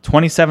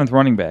 27th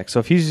running back. So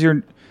if he's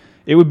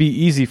it would be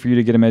easy for you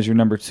to get him as your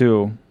number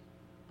 2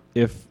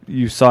 if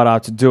you sought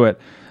out to do it.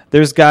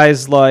 There's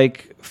guys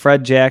like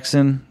Fred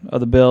Jackson of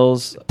the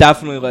Bills.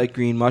 Definitely like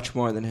Green much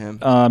more than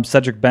him.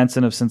 Cedric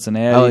Benson of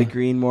Cincinnati. I like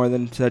Green more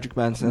than Cedric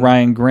Benson.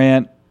 Ryan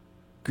Grant.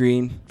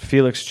 Green.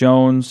 Felix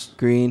Jones.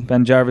 Green.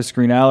 Ben Jarvis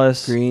Green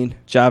Ellis. Green.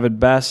 Javid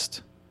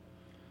Best.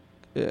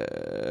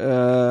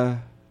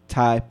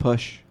 Ty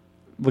Push.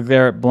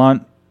 LeGarrette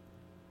Blount.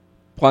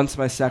 Blunt's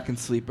my second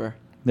sleeper.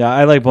 Yeah,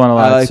 I like Blount a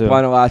lot, I like too.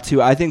 Blunt a lot,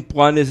 too. I think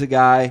Blunt is a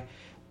guy...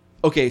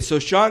 Okay, so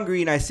Sean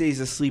Green, I say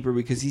he's a sleeper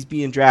because he's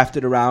being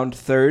drafted around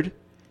 3rd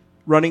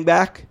running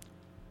back,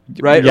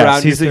 right? Yes,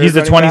 around he's the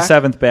running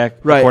 27th back.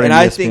 Right, and to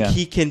I ESPN. think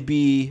he can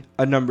be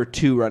a number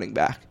 2 running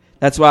back.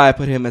 That's why I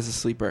put him as a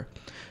sleeper.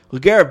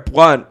 LeGarrette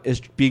Blount is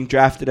being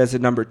drafted as a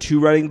number 2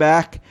 running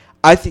back.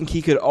 I think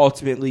he could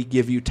ultimately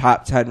give you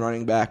top 10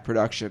 running back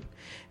production.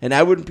 And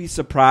I wouldn't be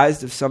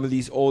surprised if some of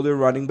these older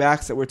running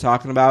backs that we're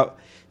talking about,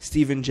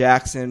 Steven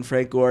Jackson,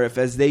 Frank Gore, if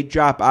as they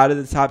drop out of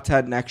the top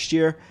 10 next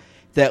year,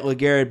 that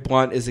LeGarrette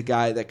Blount is a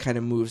guy that kind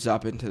of moves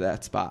up into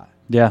that spot.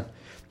 Yeah.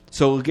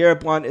 So LeGarrette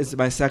Blount is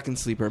my second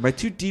sleeper. My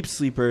 2 deep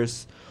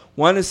sleepers,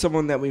 one is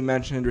someone that we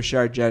mentioned,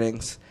 Rashard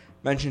Jennings.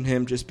 Mentioned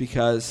him just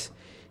because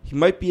he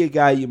might be a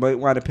guy you might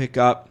want to pick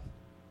up.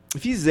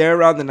 If he's there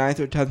around the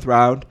 9th or 10th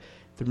round,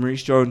 the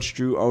Maurice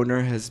Jones-Drew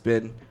owner has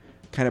been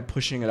kind of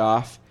pushing it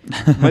off.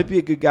 He might be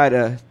a good guy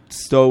to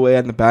stow away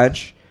on the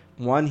bench.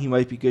 One, he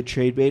might be good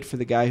trade bait for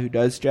the guy who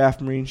does draft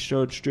Maurice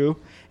Jones-Drew.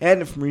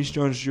 And if Maurice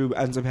Jones-Drew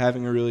ends up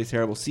having a really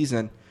terrible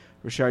season,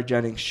 Rashard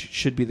Jennings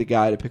should be the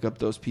guy to pick up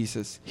those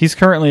pieces. He's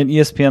currently in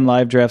ESPN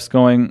Live Drafts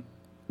going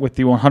with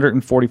the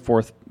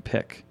 144th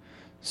pick.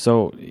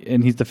 So,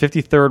 and he's the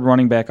 53rd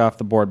running back off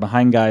the board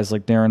behind guys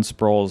like Darren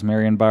Sproles,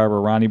 Marion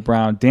Barber, Ronnie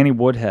Brown, Danny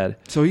Woodhead.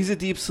 So he's a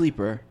deep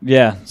sleeper.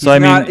 Yeah. So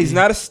he's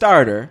not a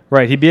starter.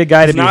 Right. He'd be a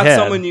guy to be He's not had.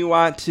 someone you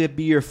want to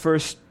be your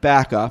first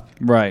backup.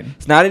 Right.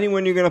 It's not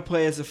anyone you're going to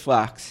play as a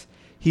flex.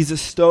 He's a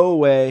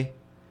stowaway,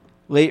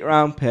 late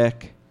round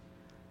pick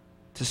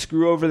to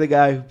screw over the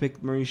guy who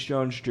picked Maurice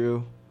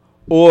Jones-Drew,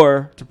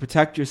 or to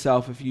protect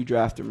yourself if you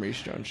draft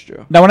Maurice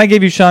Jones-Drew. Now, when I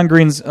gave you Sean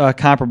Green's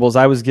comparables,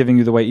 I was giving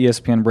you the way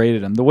ESPN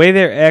rated him. The way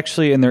they're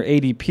actually in their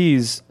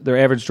ADPs, their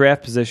average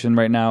draft position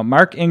right now,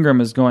 Mark Ingram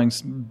is going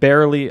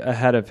barely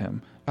ahead of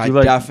him. I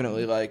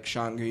definitely like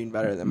Sean Green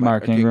better than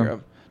Mark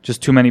Ingram.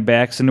 Just too many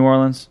backs in New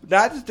Orleans?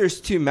 Not that there's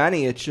too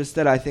many. It's just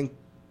that I think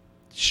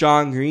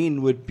Sean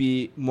Green would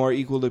be more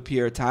equal to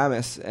Pierre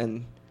Thomas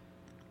and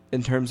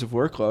in terms of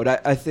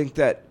workload. I think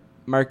that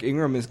Mark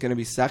Ingram is going to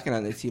be second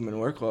on the team in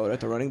workload at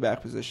the running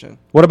back position.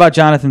 What about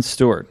Jonathan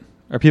Stewart?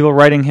 Are people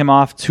writing him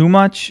off too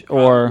much?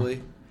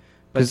 Probably.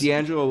 But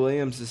D'Angelo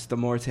Williams is the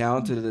more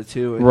talented of the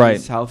two, and right.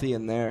 He's healthy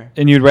in there.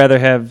 And you'd rather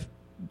have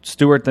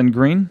Stewart than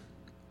Green?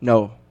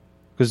 No.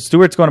 because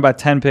Stewart's going about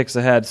 10 picks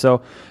ahead.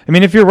 So, I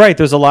mean, if you're right,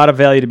 there's a lot of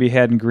value to be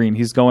had in Green.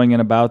 He's going in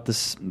about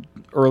this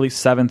early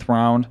 7th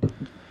round,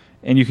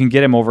 and you can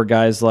get him over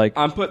guys like...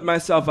 I'm putting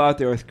myself out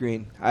there with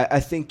Green. I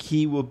think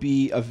he will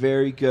be a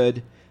very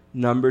good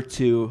number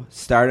 2.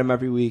 Start him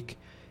every week.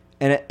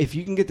 And if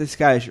you can get this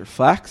guy as your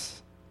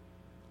flex,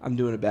 I'm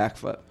doing a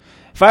backflip.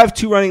 If I have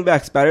 2 running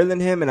backs better than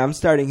him and I'm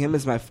starting him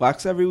as my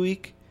flex every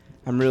week,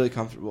 I'm really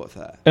comfortable with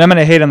that. And I'm going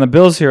to hate on the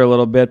Bills here a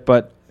little bit,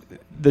 but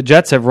the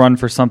Jets have run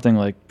for something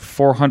like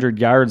 400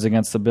 yards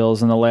against the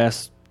Bills in the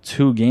last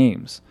 2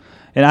 games.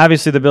 And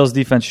obviously the Bills'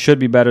 defense should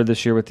be better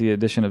this year with the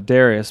addition of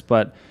Darius,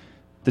 but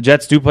the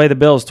Jets do play the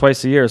Bills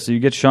twice a year, so you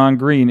get Sean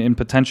Green in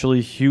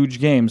potentially huge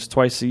games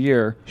twice a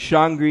year.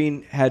 Sean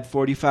Green had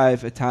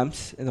 45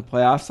 attempts in the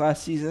playoffs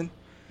last season.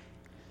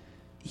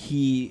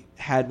 He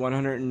had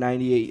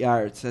 198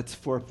 yards. That's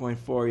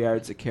 4.4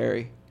 yards a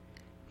carry.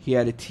 He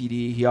had a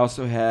TD. He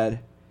also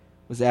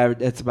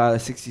that's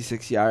about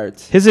 66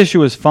 yards. His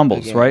issue is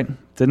fumbles, right?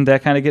 Didn't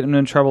that kind of get him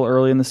in trouble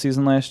early in the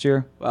season last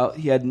year? Well,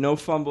 he had no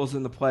fumbles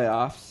in the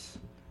playoffs,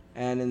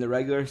 and in the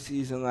regular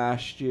season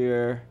last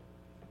year,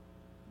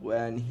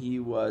 when he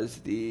was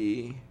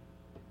the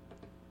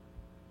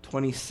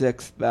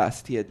 26th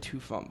best, he had 2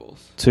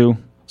 fumbles. 2.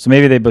 So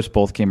maybe they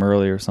both came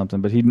early or something,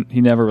 but he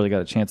never really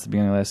got a chance at the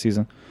beginning of last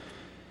season.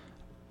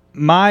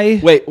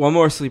 Wait, one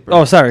more sleeper.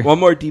 Oh, sorry. One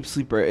more deep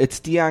sleeper. It's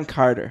Deion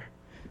Carter.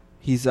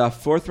 He's a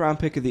 4th-round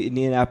pick of the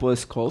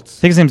Indianapolis Colts.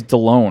 I think his name's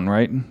DeLone,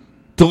 right?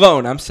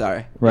 DeLone, I'm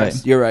sorry. Right.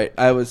 Yes, you're right.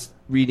 I was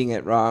reading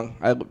it wrong.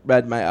 I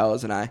read my L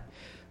as an I.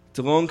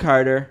 DeLone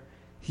Carter.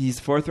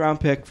 He's 4th-round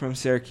pick from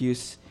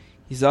Syracuse.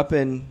 He's up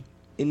in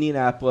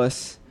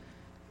Indianapolis.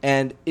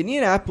 And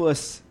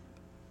Indianapolis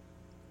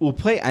will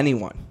play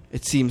anyone,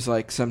 it seems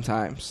like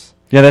sometimes.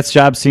 Yeah, that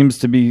job seems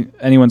to be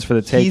anyone's for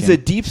the taking. He's a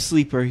deep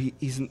sleeper.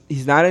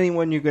 He's not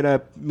anyone you're going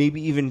to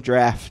maybe even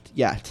draft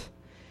yet.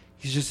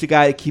 He's just a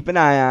guy to keep an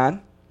eye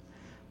on.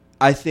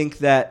 I think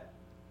that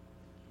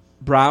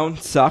Brown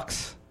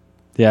sucks.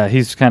 Yeah,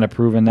 he's kind of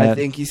proven that. I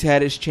think he's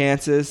had his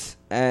chances,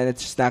 and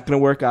it's just not going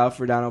to work out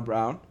for Donald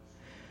Brown.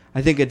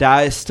 I think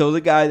Adai is still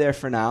the guy there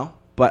for now,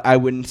 but I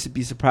wouldn't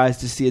be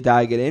surprised to see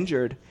Adai get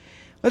injured.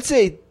 Let's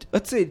say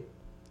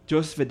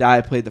Joseph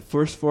Adai played the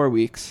first 4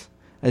 weeks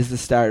as the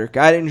starter,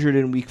 got injured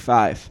in week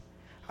 5.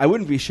 I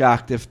wouldn't be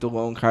shocked if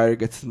DeLone Carter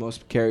gets the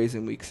most carries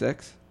in week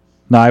 6.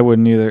 No, I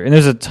wouldn't either. And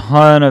there's a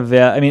ton of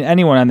value. I mean,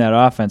 anyone on that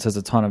offense has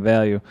a ton of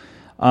value.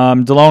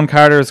 DeLone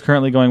Carter is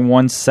currently going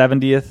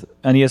 170th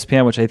on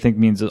ESPN, which I think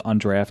means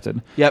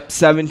undrafted. Yep,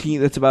 17th.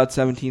 That's about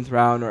 17th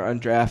round or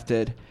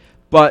undrafted.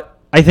 But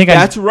I think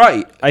that's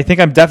right. I think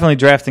I'm definitely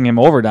drafting him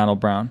over Donald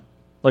Brown,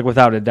 like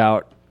without a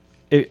doubt.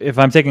 If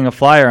I'm taking a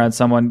flyer on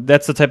someone,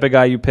 that's the type of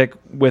guy you pick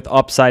with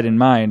upside in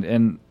mind.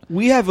 And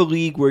we have a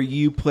league where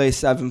you play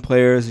 7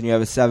 players and you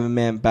have a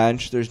 7-man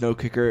bench. There's no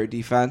kicker or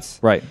defense.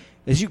 Right.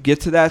 As you get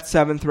to that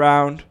 7th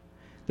round,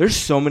 there's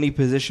so many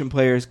position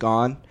players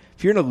gone.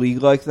 If you're in a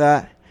league like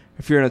that,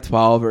 if you're in a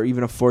 12 or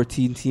even a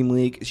 14-team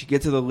league, as you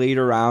get to the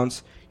later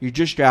rounds, you're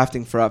just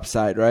drafting for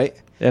upside, right?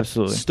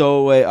 Absolutely.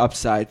 Stowaway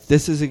upside.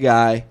 This is a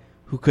guy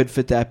who could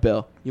fit that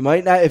bill. You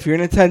might not, if you're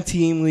in a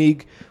 10-team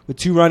league with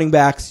 2 running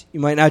backs, you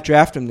might not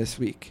draft him this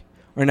week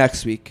or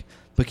next week.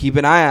 But keep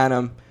an eye on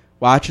him.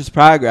 Watch his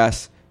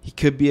progress. He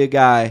could be a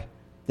guy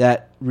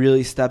that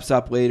really steps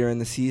up later in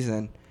the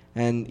season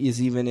and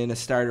is even in a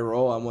starter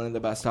role on one of the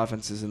best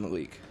offenses in the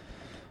league.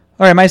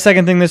 All right, my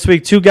second thing this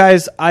week, 2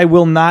 guys I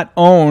will not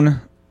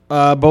own.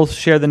 Both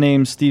share the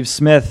name Steve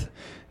Smith.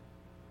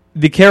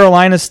 The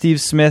Carolina Steve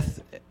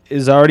Smith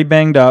is already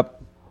banged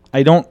up.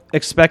 I don't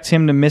expect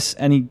him to miss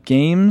any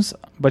games,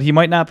 but he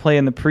might not play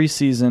in the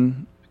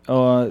preseason.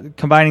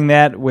 Combining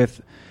that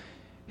with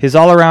his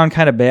all-around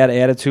kind of bad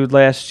attitude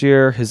last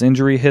year, his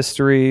injury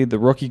history, the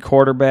rookie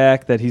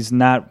quarterback that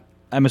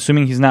I'm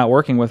assuming he's not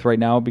working with right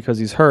now because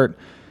he's hurt.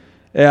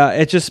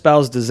 It just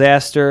spells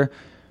disaster.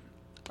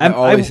 I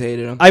always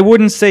hated him. I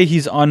wouldn't say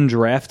he's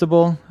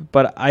undraftable,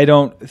 but I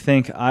don't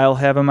think I'll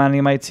have him on any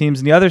of my teams.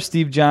 And the other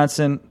Steve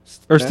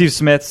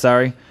Smith,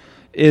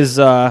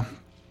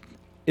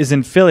 is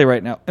in Philly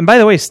right now. And by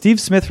the way, Steve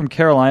Smith from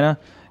Carolina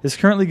is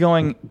currently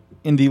going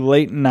in the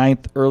late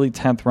 9th, early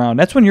 10th round.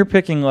 That's when you're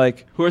picking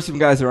like who are some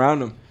guys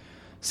around him?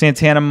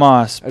 Santana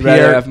Moss, I'd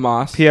rather have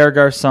Moss. Pierre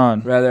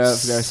Garçon,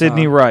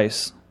 Sidney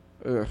Rice.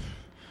 Ugh.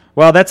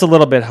 Well, that's a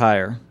little bit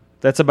higher.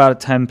 That's about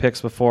 10 picks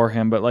before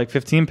him, but like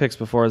 15 picks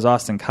before is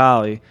Austin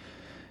Collie.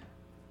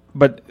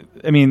 But,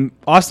 I mean,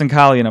 Austin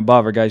Collie and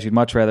above are guys you'd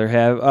much rather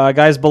have.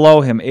 Guys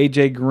below him,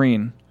 A.J.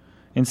 Green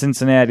in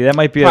Cincinnati. That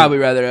might be probably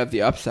rather have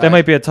the upside. That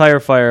might be a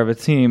tire fire of a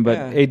team, but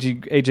yeah.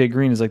 A.J.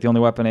 Green is like the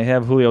only weapon they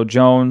have. Julio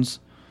Jones,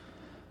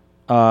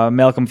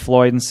 Malcolm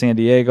Floyd in San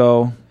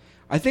Diego.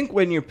 I think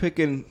when you're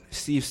picking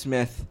Steve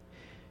Smith,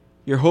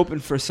 you're hoping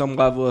for some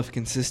level of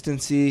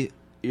consistency.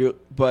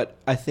 But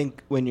I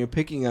think when you're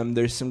picking him,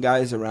 there's some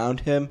guys around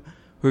him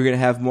who are going to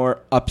have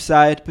more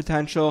upside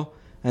potential,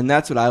 and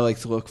that's what I like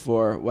to look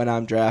for when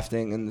I'm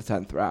drafting in the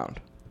 10th round.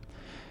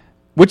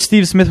 Which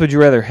Steve Smith would you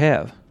rather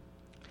have?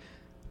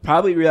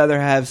 Probably rather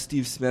have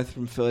Steve Smith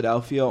from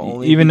Philadelphia,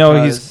 only even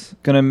though he's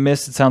going to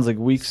miss, it sounds like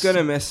weeks. He's going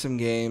to miss some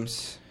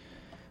games.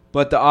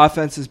 But the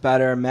offense is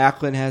better.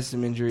 Macklin has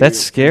some injuries. That's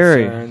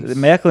scary. Concerns.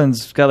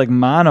 Macklin's got like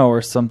mono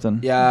or something.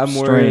 Yeah, I'm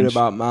Strange.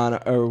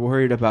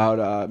 worried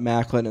about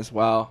Macklin as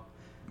well.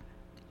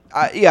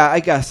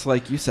 I guess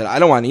like you said, I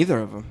don't want either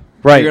of them.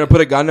 Right. If you're gonna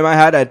put a gun to my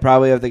head, I'd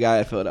probably have the guy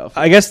at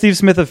Philadelphia. I guess Steve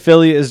Smith of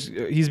Philly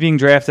he's being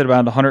drafted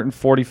about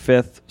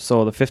 145th,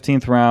 so the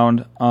 15th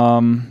round.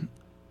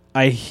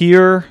 I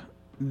hear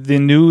the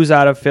news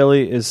out of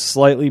Philly is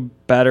slightly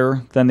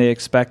better than they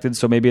expected,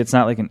 so maybe it's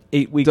not like an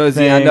 8-week thing. Does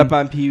he end up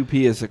on PUP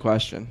is the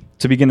question.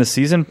 To begin the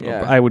season?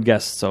 Yeah. I would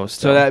guess so.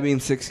 Still. So that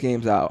means 6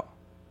 games out.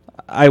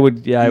 I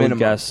would Minimum.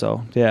 guess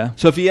so. Yeah.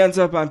 So if he ends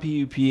up on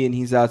PUP and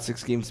he's out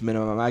 6 games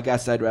minimum, I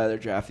guess I'd rather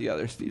draft the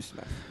other Steve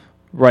Smith.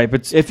 Right,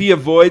 but if he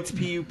avoids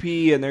PUP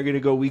and they're going to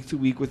go week to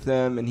week with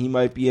him and he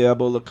might be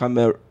able to come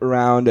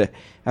around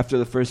after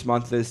the first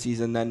month of the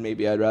season, then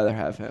maybe I'd rather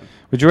have him.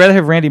 Would you rather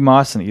have Randy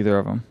Moss than either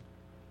of them?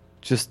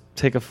 Just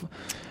take a... Do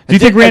you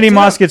think Randy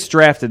Moss gets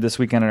drafted this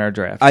weekend in our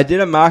draft? I did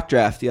a mock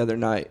draft the other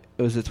night.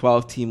 It was a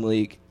 12-team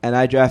league, and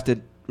I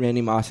drafted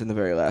Randy Moss in the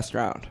very last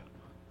round.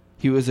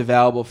 He was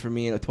available for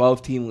me in a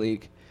 12-team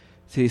league,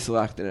 so he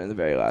selected in the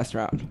very last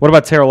round. What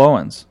about Terrell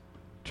Owens?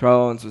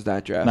 Terrell Owens was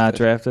not drafted. Not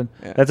drafted?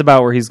 Yeah. That's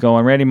about where he's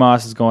going. Randy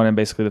Moss is going in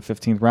basically the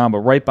 15th round, but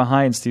right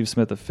behind Steve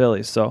Smith of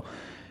Philly. So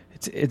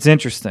it's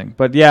interesting.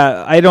 But,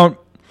 yeah, I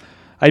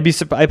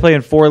play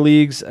in 4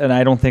 leagues, and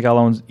I don't think I'll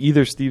own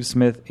either Steve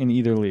Smith in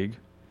either league.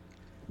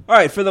 All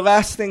right, for the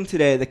last thing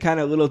today, the kind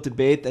of little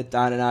debate that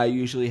Don and I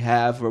usually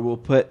have where we'll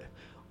put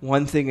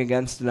one thing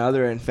against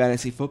another in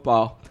fantasy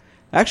football.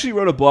 I actually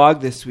wrote a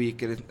blog this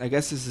week, and I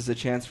guess this is a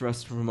chance for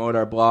us to promote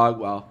our blog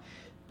while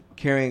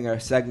carrying our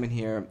segment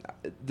here.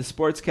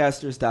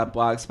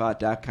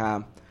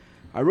 thesportscasters.blogspot.com.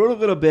 I wrote a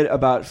little bit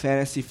about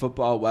fantasy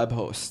football web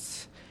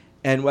hosts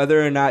and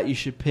whether or not you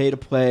should pay to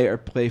play or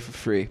play for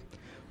free.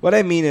 What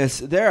I mean is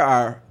there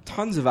are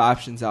tons of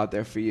options out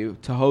there for you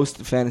to host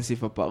a fantasy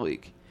football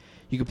league.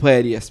 You can play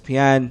at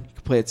ESPN, you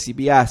can play at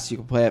CBS, you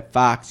can play at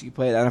Fox, you can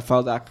play at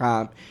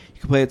NFL.com, you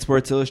can play at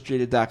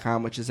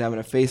SportsIllustrated.com, which is having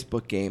a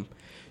Facebook game.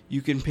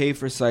 You can pay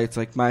for sites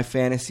like My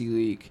Fantasy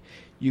League.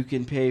 You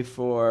can pay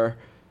for,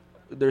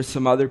 there's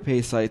some other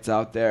pay sites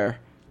out there.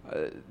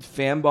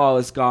 Fanball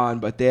is gone,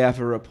 but they have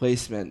a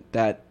replacement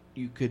that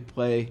you could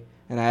play,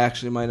 and I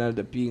actually might end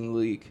up being in the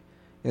league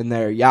in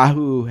there.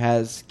 Yahoo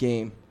has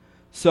game.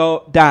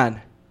 So,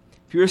 Don,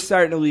 if you were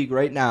starting a league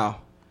right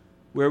now,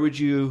 where would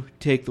you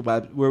take your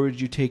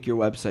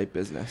website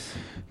business?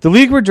 The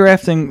league we're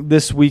drafting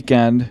this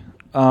weekend,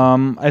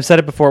 I've said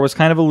it before, was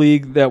kind of a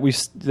league that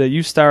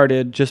you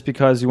started just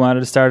because you wanted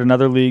to start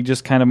another league,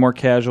 just kind of more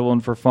casual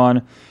and for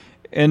fun.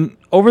 And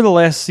over the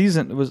last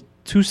season, it was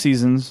 2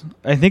 seasons,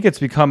 I think it's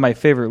become my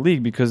favorite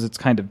league because it's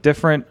kind of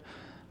different.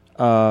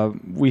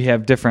 We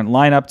have different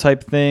lineup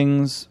type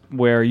things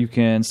where you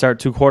can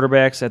start 2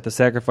 quarterbacks at the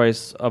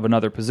sacrifice of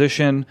another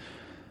position.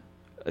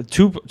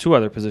 Two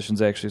other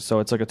positions, actually, so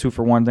it's like a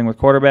 2-for-1 thing with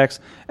quarterbacks.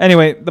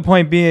 Anyway, the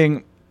point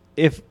being,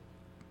 if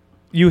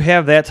you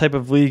have that type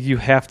of league, you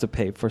have to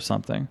pay for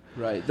something.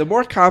 Right. The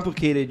more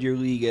complicated your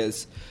league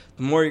is,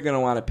 the more you're going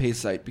to want a pay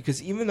site.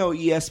 Because even though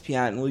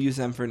ESPN, we'll use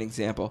them for an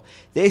example,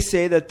 they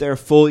say that they're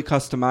fully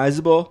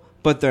customizable,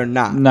 but they're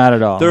not. Not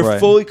at all. They're right.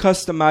 fully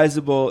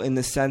customizable in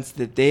the sense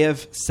that they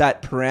have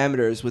set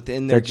parameters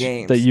within their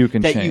games that you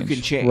can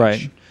change.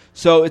 Right.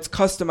 So it's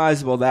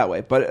customizable that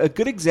way. But a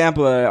good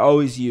example that I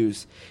always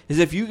use is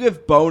if you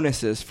give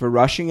bonuses for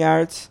rushing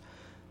yards,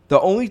 the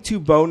only 2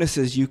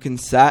 bonuses you can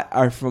set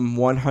are from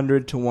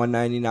 100 to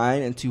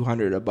 199 and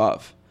 200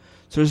 above.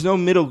 So there's no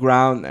middle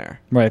ground there.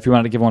 Right. If you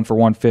wanted to give one for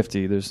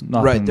 150, there's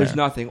nothing. Right. There's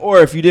nothing.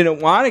 Or if you didn't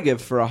want to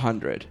give for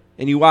 100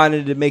 and you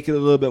wanted to make it a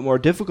little bit more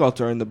difficult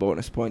to earn the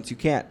bonus points, you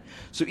can't.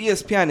 So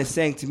ESPN is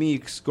saying to me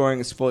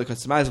scoring is fully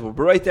customizable.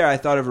 But right there, I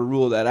thought of a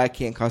rule that I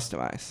can't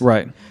customize.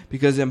 Right.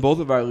 Because in both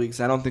of our leagues,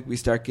 I don't think we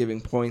start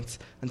giving points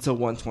until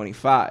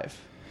 125.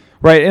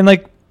 Right. And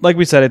like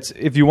we said, it's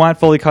if you want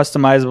fully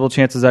customizable,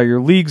 chances are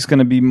your league's going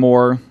to be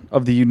more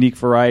of the unique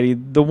variety.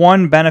 The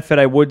one benefit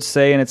I would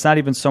say, and it's not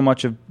even so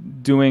much of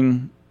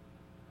doing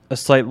a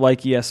site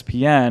like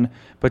ESPN,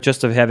 but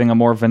just of having a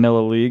more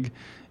vanilla league,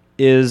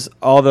 is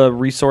all the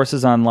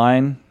resources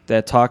online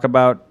that talk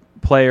about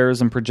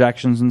players and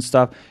projections and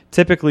stuff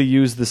typically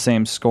use the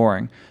same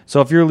scoring.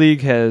 So if your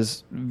league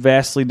has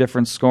vastly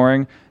different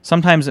scoring,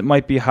 sometimes it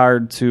might be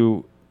hard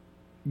to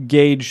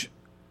gauge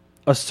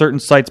a certain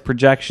site's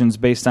projections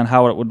based on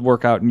how it would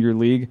work out in your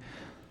league.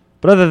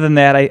 But other than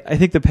that, I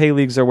think the pay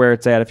leagues are where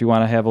it's at if you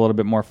want to have a little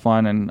bit more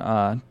fun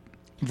and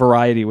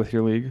variety with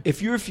your league.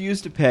 If you refuse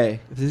to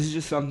pay, if this is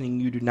just something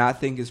you do not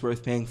think is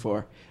worth paying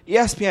for,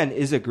 ESPN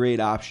is a great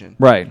option.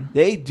 Right.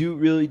 They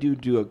really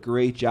do a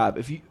great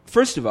job.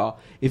 First of all,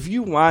 if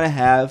you want to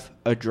have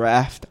a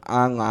draft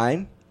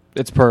online,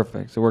 it's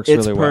perfect. It works really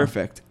well. It's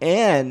perfect.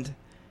 And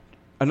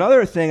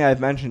another thing I've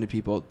mentioned to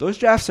people, those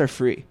drafts are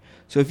free.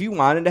 So if you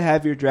wanted to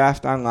have your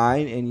draft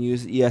online and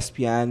use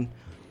ESPN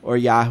or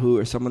Yahoo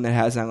or someone that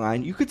has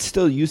online, you could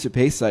still use a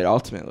pay site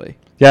ultimately.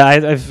 Yeah,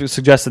 I've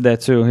suggested that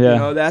too. Yeah, You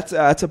know, that's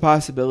a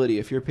possibility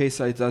if your pay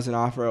site doesn't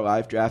offer a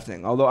live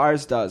drafting. Although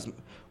ours does.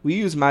 We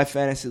use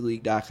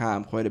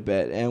myfantasyleague.com quite a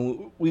bit,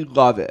 and we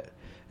love it.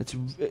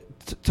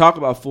 Talk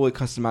about fully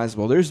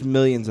customizable. There's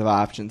millions of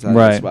options on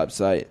this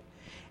website.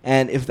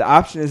 And if the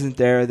option isn't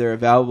there, they're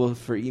available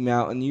for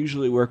email and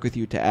usually work with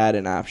you to add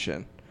an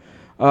option.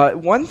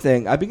 One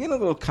thing, I've been getting a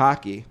little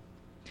cocky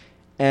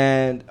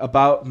and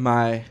about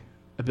my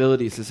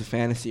abilities as a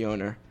fantasy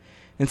owner.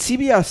 And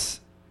CBS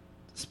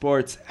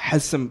Sports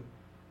has some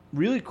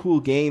really cool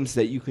games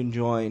that you can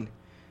join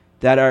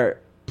that are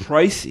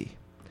pricey.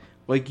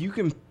 Like, you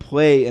can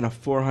play in a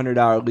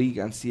 $400 league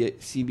on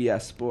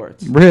CBS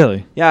Sports.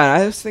 Really? Yeah,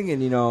 and I was thinking,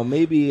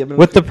 maybe...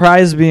 With the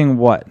prize being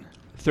what?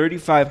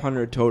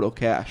 $3,500 total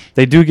cash.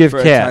 They do give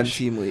for cash. A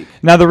 10-team league.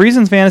 Now, the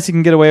reason fantasy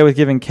can get away with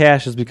giving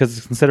cash is because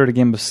it's considered a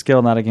game of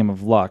skill, not a game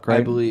of luck,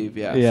 right? I believe,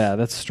 yes. Yeah,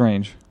 that's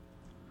strange.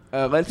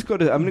 I'm going to go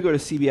to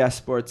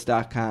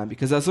cbssports.com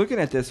because I was looking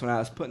at this when I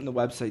was putting the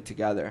website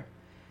together.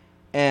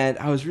 And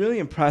I was really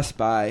impressed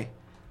by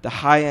the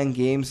high-end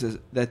games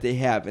that they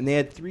have. And they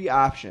had 3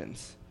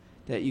 options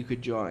that you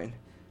could join.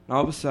 And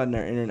all of a sudden,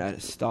 our internet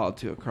is stalled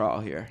to a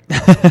crawl here.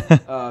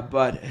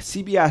 But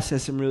CBS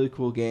has some really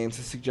cool games.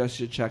 I suggest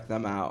you check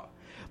them out.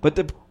 But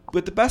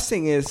the best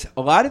thing is,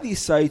 a lot of these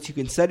sites, you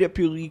can set up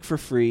your league for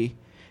free.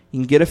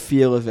 You can get a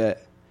feel of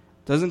it.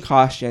 Doesn't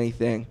cost you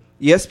anything.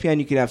 ESPN,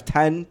 you can have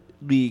 10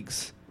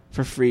 leagues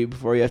for free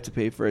before you have to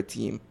pay for a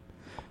team.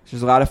 So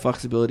there's a lot of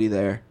flexibility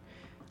there.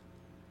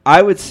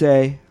 I would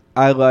say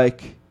I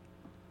like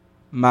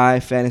my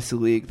fantasy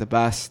league the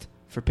best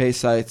for pay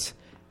sites,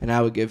 and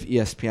I would give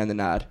ESPN the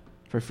nod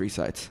for free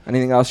sites.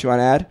 Anything else you want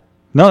to add?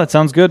 No, that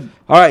sounds good.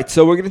 All right,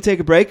 so we're going to take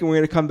a break, and we're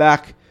going to come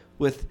back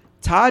with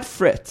Todd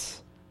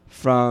Fritz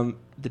from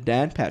The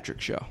Dan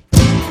Patrick Show.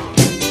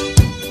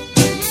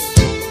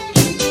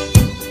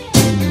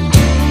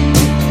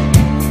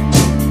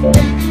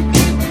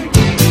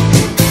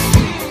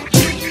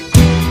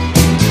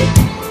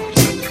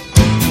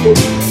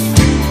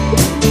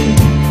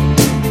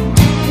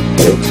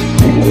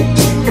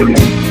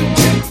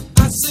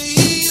 I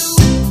see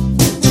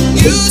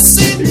you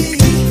see me,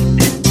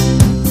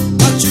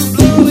 but you're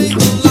blowing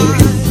the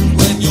line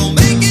when you're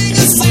making a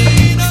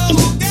scene.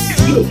 Oh,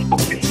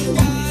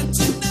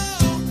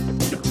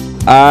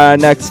 girl, Our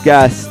next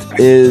guest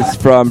is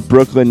from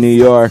Brooklyn, New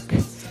York,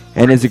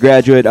 and is a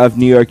graduate of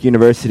New York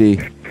University.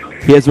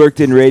 He has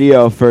worked in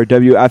radio for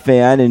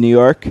WFAN in New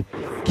York,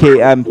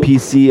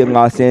 KMPC in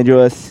Los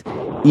Angeles,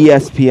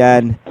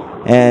 ESPN,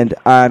 and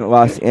on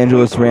Los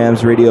Angeles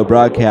Rams radio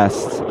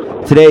broadcasts.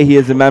 Today, he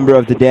is a member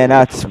of the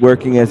Danettes,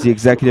 working as the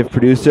executive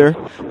producer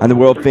on the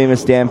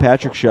world-famous Dan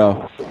Patrick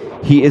Show.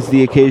 He is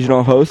the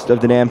occasional host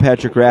of the Dan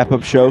Patrick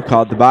wrap-up show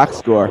called The Box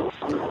Score.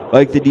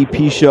 Like the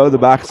DP show, The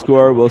Box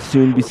Score will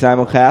soon be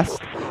simulcast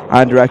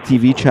on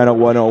DirecTV Channel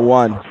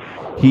 101.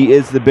 He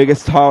is the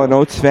biggest Hall &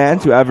 Oates fan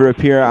to ever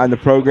appear on the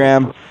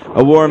program.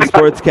 A warm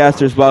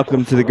sportscaster's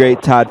welcome to the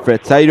great Todd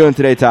Fritz. How you doing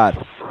today,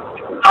 Todd?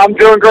 I'm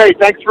doing great.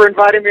 Thanks for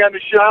inviting me on the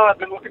show. I've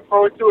been looking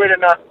forward to it,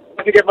 and I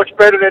think it get much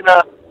better than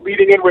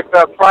leading in with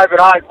Private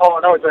Eye, Hall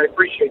 & Oates. I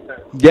appreciate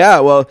that.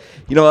 Yeah, well,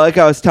 like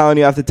I was telling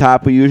you off the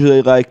top, we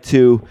usually like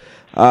to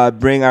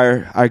bring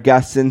our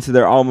guests into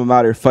their alma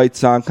mater fight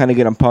song, kind of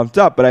get them pumped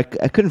up, but I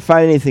couldn't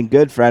find anything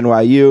good for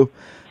NYU.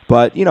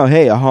 But,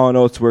 hey, a Hall &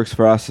 Oates works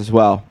for us as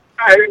well.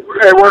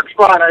 It works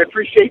fine. I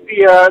appreciate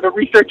the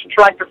research and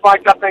trying to find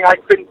something. I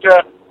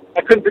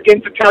couldn't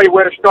begin to tell you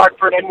where to start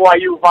for an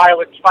NYU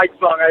Violets fight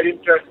song. I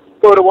didn't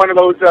go to one of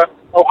those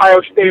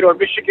Ohio State or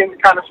Michigan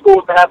kind of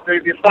schools that have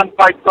the fun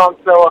fight song.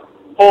 So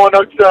Hall &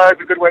 Oates is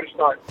a good way to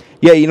start.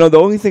 Yeah, the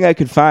only thing I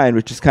could find,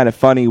 which is kind of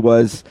funny,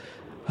 was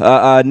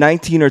a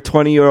 19 or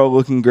 20-year-old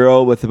looking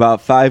girl with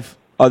about 5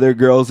 other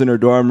girls in her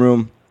dorm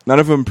room. None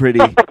of them pretty.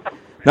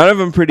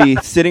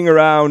 Sitting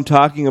around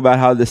talking about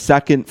how the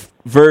second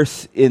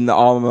verse in the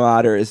alma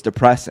mater is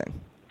depressing.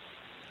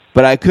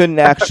 But I couldn't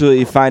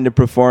actually find it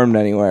performed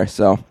anywhere,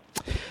 so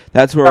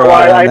that's where we're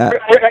at on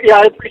that.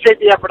 I appreciate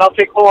the effort. I'll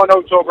take Hall &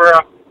 Oates over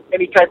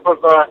any type of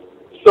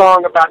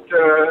song about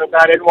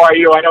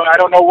NYU. I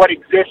don't know what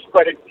exists,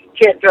 but it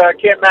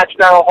can't match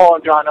Darryl Hall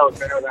and John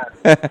Oates. I know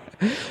that.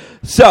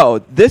 So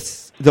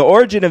the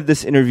origin of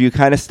this interview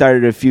kind of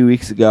started a few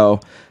weeks ago.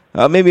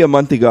 Maybe a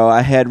month ago,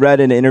 I had read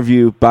an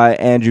interview by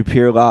Andrew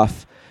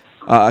Pirloff,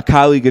 a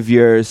colleague of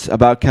yours,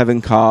 about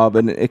Kevin Kolb,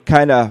 and it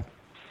kind of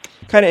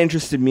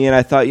interested me, and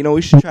I thought,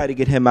 we should try to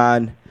get him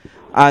on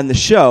the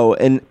show.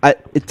 And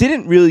it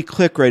didn't really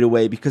click right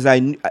away because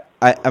I'm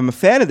a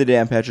fan of the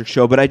Dan Patrick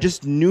Show, but I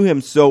just knew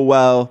him so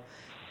well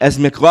as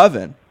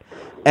McLovin.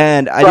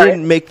 And I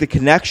didn't make the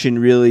connection,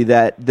 really,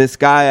 that this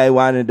guy I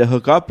wanted to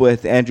hook up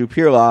with, Andrew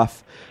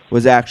Pirloff,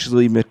 was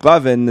actually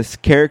McLovin, this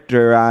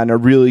character on a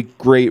really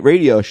great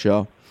radio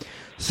show.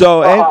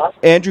 So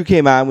Andrew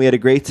came on. We had a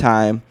great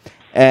time.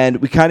 And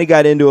we kind of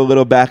got into a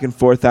little back and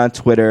forth on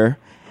Twitter.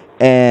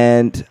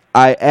 And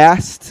I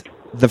asked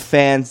the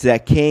fans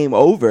that came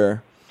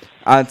over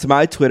onto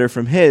my Twitter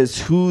from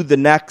his who the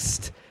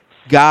next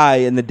guy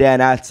in the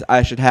Danettes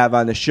I should have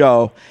on the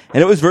show,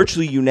 and it was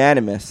virtually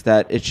unanimous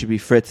that it should be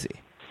Fritzy.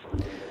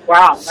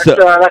 Wow,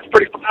 that's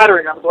pretty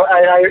flattering.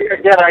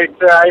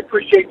 I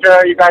appreciate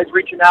you guys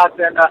reaching out,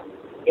 and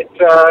it's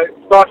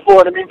thoughtful,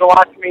 and it means a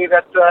lot to me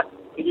that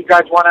you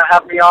guys want to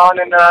have me on,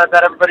 and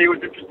that everybody was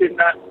interested in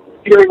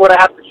hearing what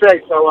I have to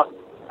say. So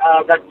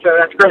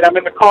that's great. I'm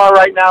in the car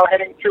right now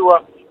heading to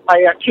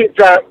my kids'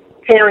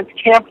 parents'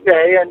 camp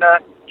day, and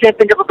can't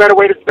think of a better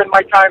way to spend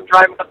my time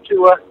driving up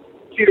to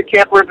see the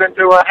campers and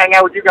to hang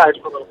out with you guys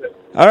for a little bit.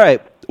 All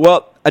right.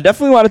 Well, I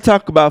definitely want to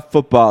talk about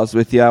footballs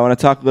with you. I want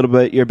to talk a little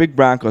bit. You're a big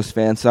Broncos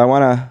fan, so I don't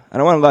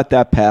want to let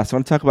that pass. I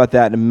want to talk about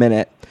that in a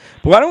minute.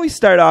 But why don't we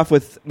start off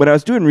with, when I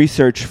was doing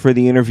research for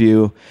the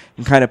interview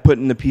and kind of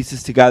putting the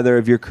pieces together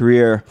of your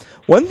career,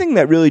 one thing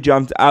that really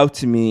jumped out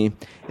to me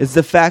is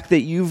the fact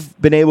that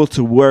you've been able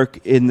to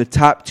work in the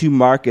top 2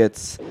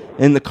 markets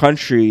in the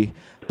country,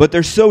 but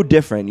they're so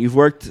different. You've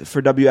worked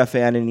for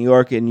WFAN in New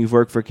York, and you've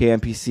worked for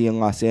KMPC in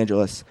Los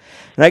Angeles.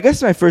 And I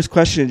guess my first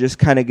question, just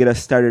kind of get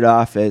us started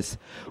off, is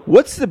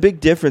what's the big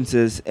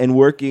differences in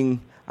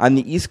working on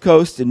the East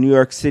Coast in New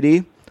York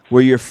City,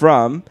 where you're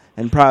from,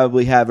 and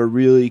probably have a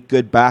really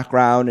good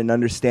background and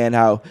understand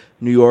how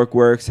New York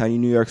works, how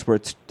New York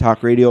Sports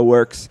Talk Radio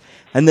works,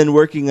 and then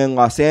working in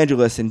Los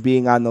Angeles and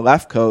being on the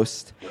left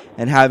coast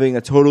and having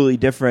a totally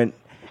different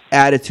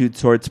attitude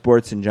towards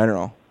sports in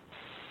general?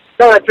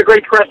 No, that's a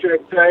great question.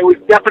 It was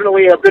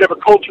definitely a bit of a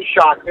culture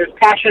shock. There's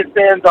passionate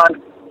fans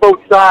on both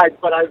sides,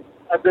 but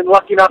I've been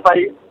lucky enough.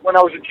 When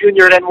I was a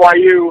junior at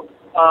NYU,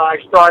 I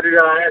started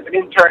as an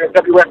intern at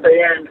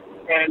WFAN,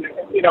 and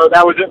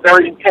that was a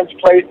very intense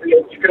place.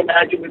 As you can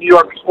imagine, the New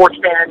York sports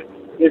fan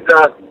is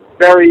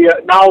very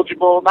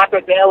knowledgeable. Not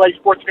that the LA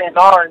sports fans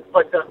aren't,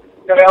 but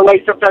LA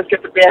sometimes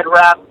gets a bad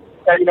rap.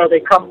 They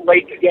come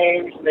late to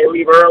games and they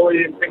leave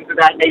early and things of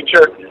that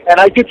nature. And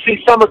I did see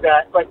some of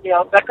that, but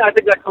I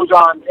think that goes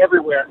on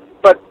everywhere.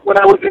 But when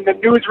I was in the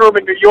newsroom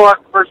in New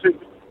York versus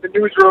the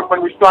newsroom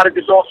when we started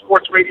this all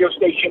sports radio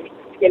station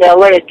in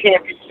LA at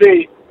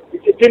KMPC,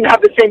 it didn't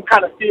have the same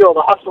kind of feel,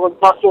 the hustle and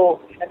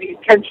bustle and the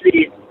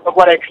intensity of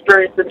what I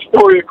experienced in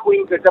Astoria,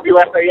 Queens at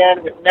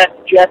WFAN with Mets,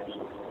 Jets,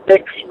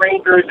 Knicks,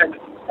 Rangers, and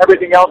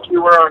everything else we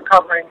were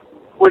covering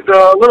was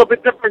a little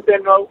bit different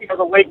than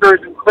the Lakers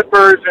and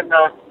Clippers and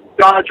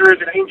Dodgers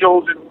and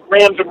Angels and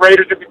Rams and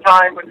Raiders at the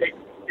time when they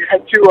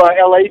had 2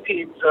 LA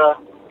teams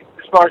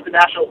as far as the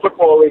National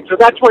Football League. So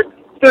that's what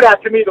stood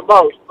out to me the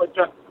most. But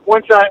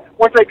once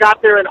I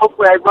got there and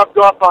hopefully I rubbed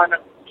off on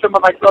some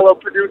of my fellow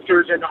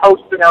producers and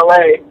hosts in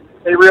LA,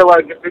 they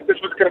realized that if this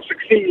was going to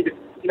succeed,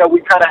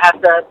 we kind of had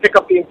to pick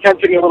up the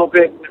intensity a little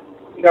bit and,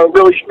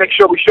 really make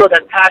sure we show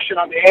that passion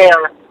on the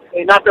air.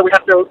 And not that we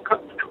have to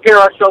compare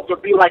ourselves or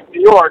be like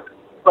New York,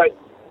 but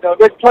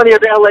there's plenty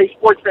of LA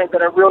sports fans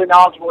that are really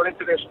knowledgeable and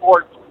into their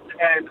sports,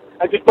 and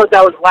I just thought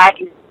that was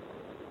lacking,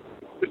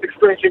 just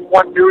experiencing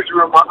one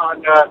newsroom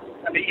on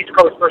the East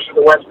Coast versus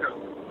the West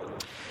Coast.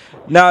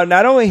 Now,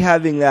 not only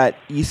having that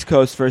East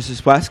Coast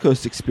versus West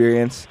Coast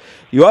experience,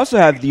 you also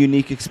have the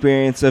unique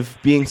experience of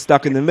being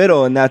stuck in the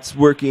middle, and that's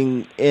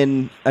working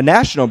in a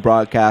national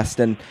broadcast.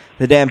 And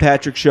the Dan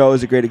Patrick Show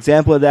is a great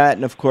example of that,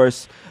 and of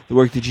course, the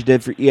work that you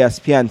did for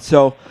ESPN.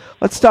 So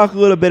let's talk a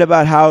little bit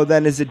about how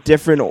then is it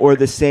different or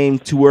the same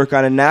to work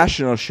on a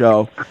national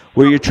show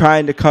where you're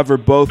trying to cover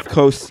both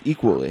coasts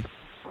equally.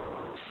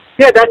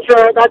 Yeah, that's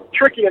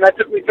tricky, and that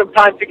took me some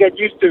time to get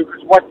used to,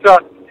 because what's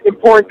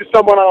important to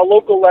someone on a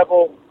local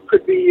level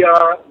could be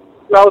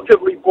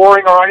relatively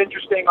boring or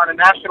uninteresting on a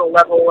national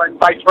level, and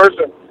vice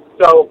versa.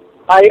 So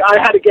I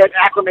had to get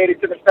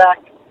acclimated to the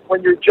fact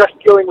when you're just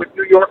dealing with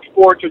New York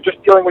sports or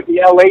just dealing with the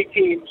LA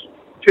teams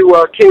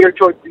to cater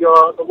towards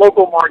the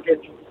local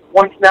markets.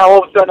 Once now,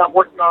 all of a sudden, I'm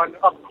working on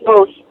Up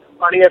Close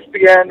on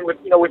ESPN with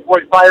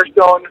Roy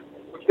Firestone,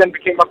 which then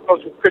became Up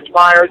Close with Chris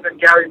Myers,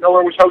 and Gary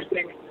Miller was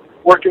hosting.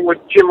 Working with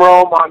Jim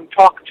Rome on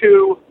Talk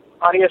 2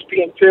 on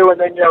ESPN2, and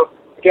then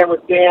again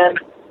with Dan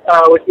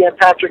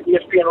Patrick,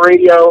 ESPN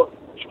Radio,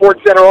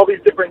 Sports Center, all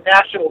these different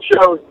national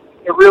shows.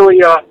 It really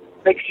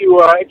makes you,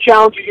 it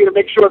challenges you to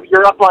make sure that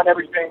you're up on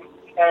everything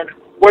and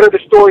what are the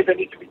stories that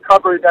need to be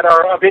covered that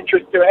are of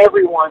interest to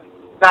everyone,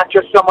 not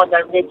just someone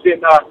that lives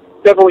in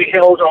Beverly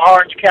Hills or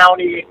Orange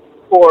County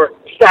or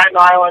Staten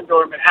Island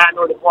or Manhattan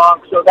or the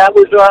Bronx. So that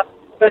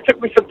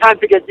took me some time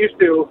to get used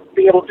to,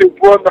 being able to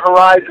broaden the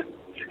horizon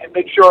and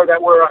make sure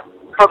that we're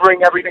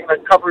covering everything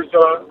that covers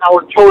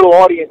our total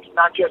audience,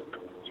 not just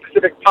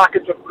specific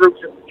pockets of groups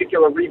in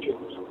particular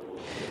regions.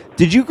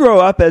 Did you grow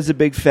up as a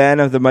big fan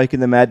of the Mike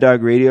and the Mad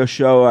Dog radio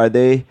show?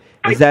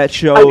 Is that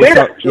show? I did,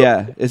 actually.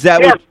 Yeah. Is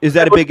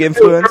that a big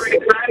influence?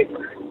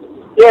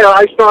 Yeah,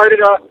 I started.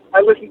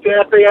 I listened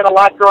to FAN a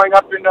lot growing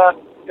up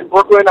in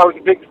Brooklyn. I was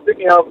a big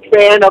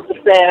fan of the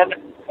Fan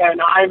and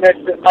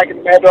Imus and Mike and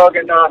the Mad Dog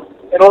and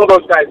all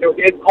those guys. There was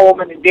Ed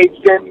Coleman and Dave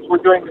Sims were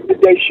doing the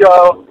midday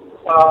show.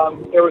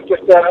 It was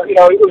just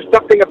it was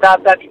something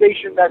about that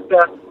station that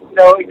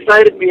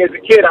excited me as a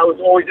kid. I was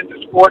always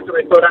into sports, and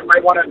I thought I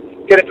might want to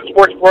get into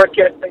sports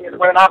broadcasting. And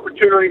when an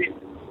opportunity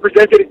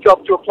presented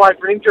itself to apply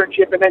for an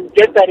internship and then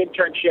get that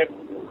internship,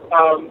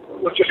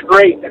 was just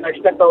great. And I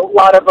spent a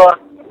lot of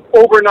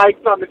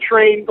overnights on the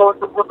train going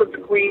from Brooklyn to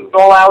Queens,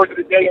 all hours of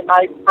the day and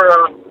night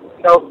for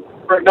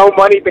no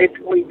money,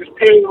 basically, just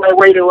paying my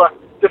way to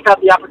just have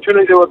the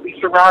opportunity to be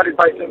surrounded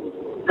by some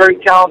very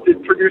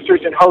talented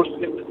producers and hosts.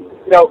 And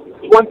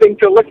it's one thing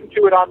to listen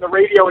to it on the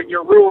radio in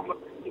your room,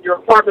 in your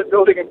apartment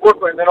building in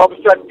Brooklyn, and then all of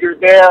a sudden you're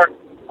there,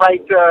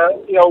 right,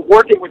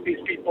 working with these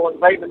people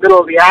and right in the middle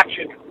of the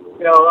action.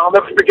 I'll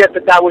never forget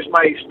that was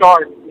my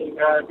start being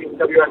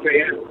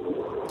WFAN.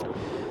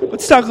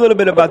 Let's talk a little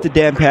bit about the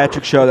Dan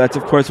Patrick Show. That's,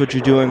 of course, what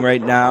you're doing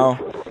right now,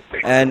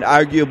 and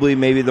arguably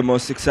maybe the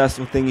most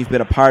successful thing you've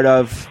been a part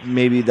of,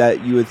 maybe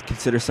that you would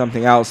consider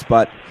something else,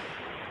 but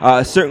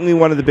certainly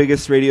one of the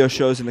biggest radio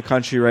shows in the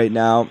country right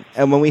now.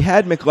 And when we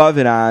had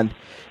McLovin on,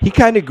 he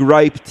kind of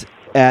griped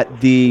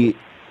at the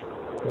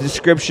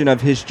description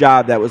of his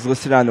job that was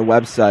listed on the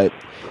website.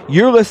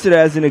 You're listed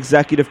as an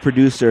executive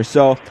producer,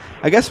 so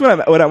I guess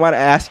what I want to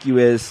ask you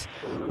is,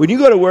 when you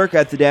go to work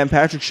at the Dan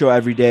Patrick Show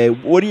every day,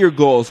 what are your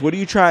goals? What are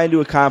you trying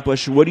to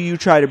accomplish? What do you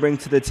try to bring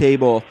to the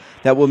table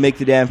that will make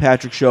the Dan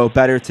Patrick Show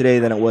better today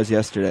than it was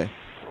yesterday?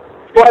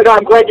 Well,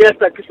 I'm glad you asked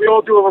that, because we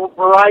all do a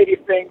variety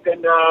of things,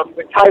 and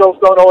the titles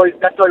don't always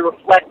necessarily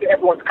reflect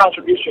everyone's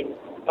contribution.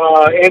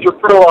 Andrew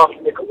Perloff,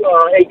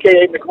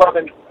 a.k.a.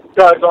 McLovin,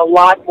 does a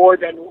lot more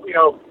than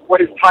what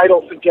his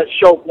title suggests,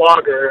 show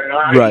blogger. And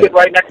I sit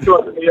right next to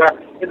him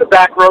in the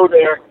back row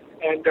there,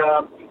 and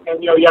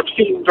you have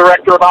Seaton,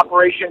 director of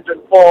operations,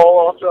 and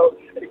Paul, also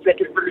an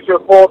executive producer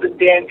of Paul, and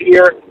Dan's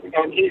here,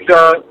 and he's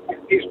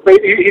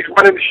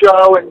running the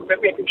show and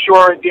making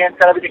sure Dan's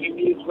got everything he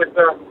needs with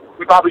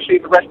obviously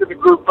the rest of the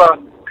group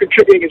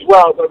contributing as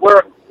well. But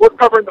we're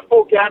covering the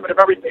full gamut of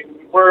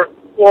everything. We're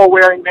all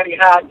wearing many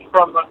hats.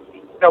 From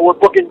we're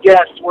booking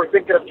guests, we're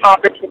thinking of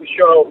topics for the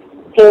show,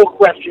 poll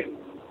questions,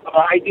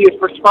 ideas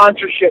for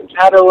sponsorships,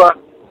 how to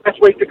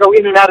best ways to go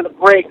in and out of the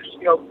breaks.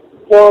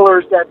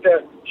 Callers that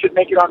should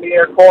make it on the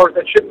air, callers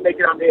that shouldn't make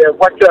it on the air.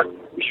 What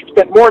we should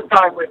spend more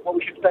time with, what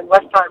we should spend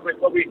less time with,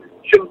 what we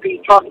shouldn't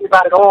be talking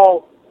about at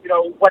all.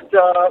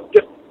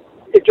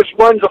 It just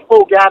runs a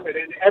full gamut,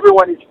 and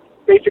everyone is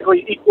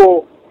basically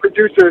equal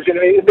producers. And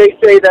they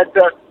say that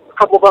a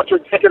couple of us are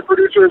executive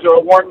producers,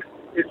 or one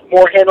is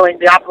more handling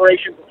the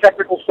operations and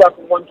technical stuff,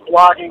 and one's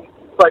blogging.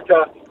 But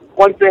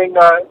one thing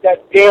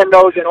that Dan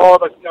knows and all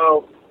of us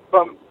know,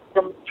 from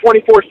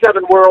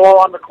 24/7, we're all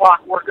on the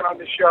clock working on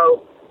the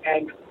show,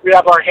 and we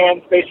have our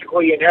hands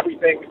basically in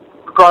everything,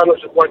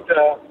 regardless of what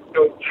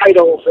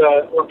titles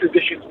or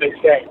positions they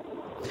say.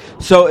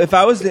 So if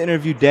I was to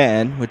interview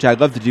Dan, which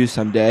I'd love to do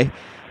someday,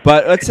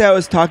 but let's say I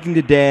was talking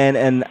to Dan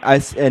and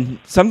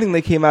something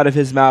that came out of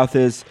his mouth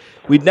is,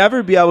 we'd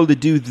never be able to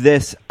do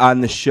this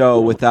on the show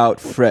without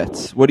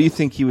Fritz. What do you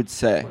think he would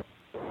say?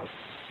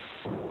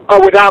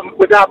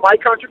 Without my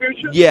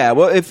contribution? Yeah,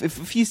 well,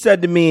 if he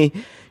said to me,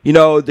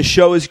 the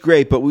show is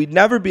great, but we'd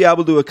never be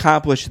able to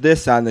accomplish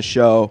this on the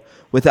show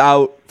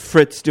without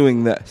Fritz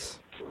doing this.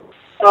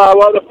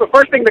 Well, the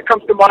first thing that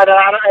comes to mind,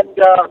 and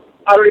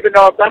I don't even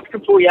know if that's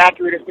completely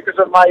accurate, is because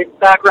of my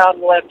background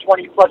in the last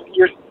 20-plus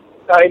years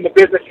in the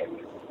business and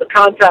the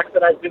contacts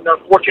that I've been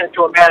fortunate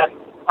to amass.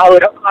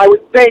 I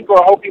would think,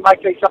 or hope he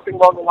might say something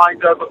along the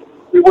lines of,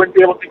 we wouldn't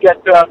be able to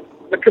get the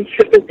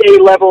consistent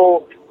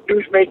A-level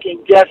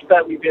news-making guests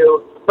that we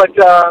do. But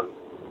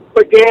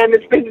Dan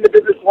has been in the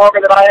business longer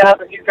than I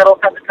have, and he's got all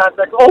kinds of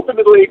contacts.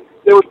 Ultimately,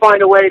 they would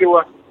find a way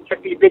to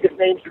get the biggest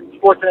names in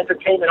sports and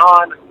entertainment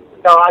on.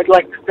 I'd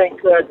like to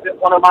think that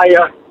one of my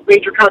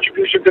major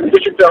contributions, in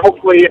addition to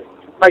hopefully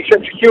my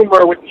sense of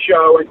humor with the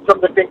show and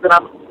some of the things that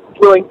I'm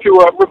willing to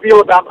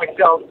reveal about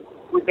myself,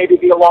 would maybe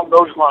be along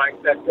those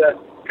lines. That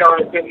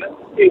I've been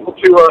able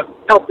to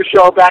help the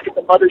show back at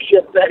the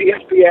mothership at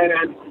ESPN,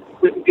 and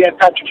with the Dan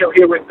Patrick Show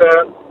here with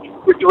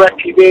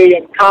DirecTV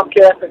and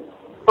Comcast and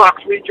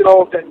Fox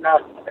Regionals, and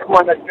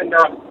everyone that's been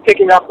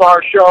picking up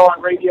our show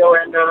on radio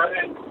and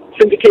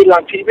syndicated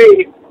on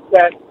TV.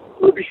 That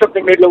would be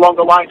something maybe along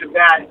the lines of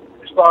that,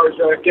 as far as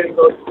getting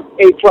those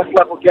A-plus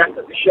level guests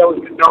that the show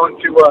has been known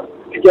to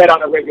get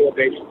on a regular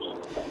basis.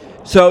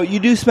 So you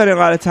do spend a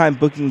lot of time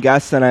booking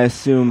guests, and I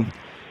assume,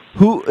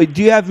 do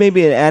you have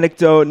maybe an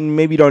anecdote, and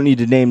maybe you don't need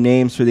to name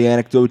names for the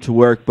anecdote to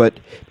work, but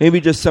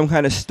maybe just some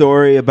kind of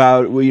story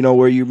about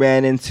where you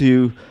ran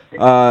into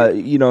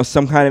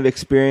some kind of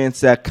experience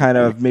that kind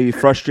of maybe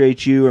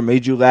frustrates you or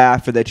made you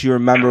laugh, or that you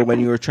remember when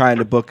you were trying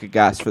to book a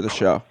guest for the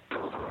show?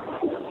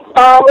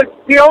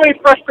 The only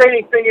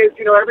frustrating thing is,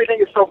 everything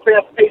is so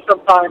fast-paced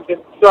sometimes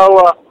and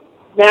so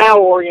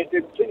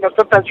now-oriented.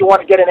 Sometimes you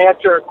want to get an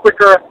answer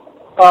quicker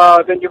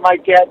than you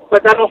might get,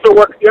 but that also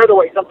works the other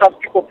way. Sometimes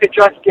people pitch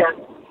us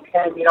guests,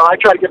 and I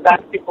try to get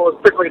back to people as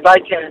quickly as I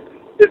can.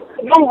 There's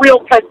no real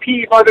pet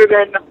peeve other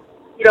than,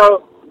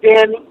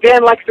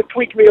 Dan likes to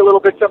tweak me a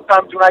little bit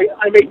sometimes when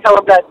I may tell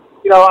him that,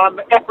 I'm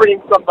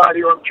efforting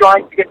somebody, or I'm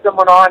trying to get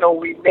someone on, or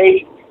we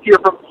may hear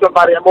from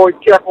somebody. I'm always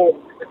careful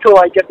until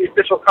I get the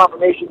official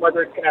confirmation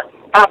whether it's going to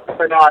happen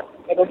or not.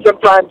 And then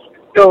sometimes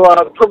he'll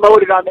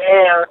promote it on the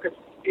air, because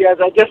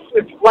I guess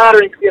it's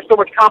flattering because he has so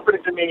much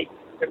confidence in me.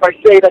 If I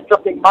say that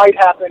something might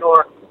happen,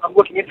 or I'm I'm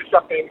looking into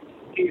something,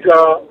 he's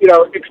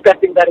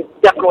expecting that it's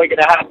definitely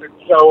going to happen.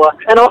 So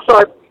and also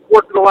I've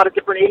worked with a lot of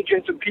different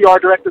agents and PR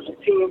directors and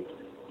teams.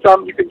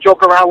 Some you can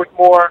joke around with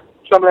more.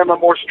 Some of them are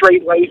more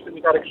straight laced, and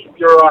you got to keep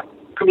your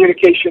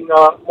communication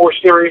more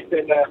serious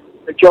than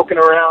joking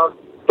around.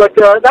 But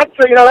that's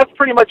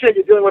pretty much it.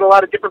 You're dealing with a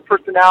lot of different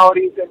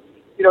personalities, and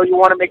you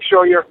want to make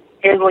sure you're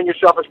handling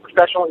yourself as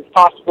professionally as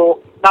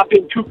possible, not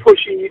being too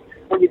pushy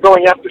when you're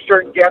going after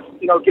certain guests.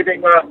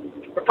 Giving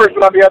the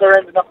person on the other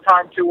end enough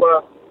time to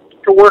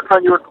work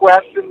on your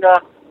requests, and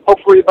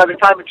hopefully by the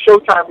time it's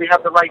showtime, we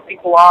have the right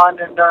people on,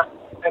 and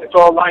it's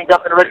all lined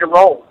up and ready to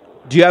roll.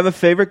 Do you have a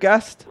favorite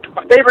guest?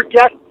 My favorite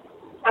guest,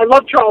 I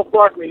love Charles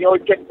Barkley. He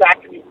always gets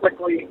back to me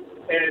quickly,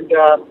 and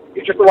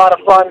he's just a lot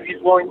of fun.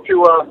 He's willing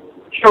to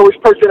show his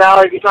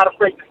personality. He's not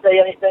afraid to say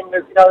anything.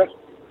 There's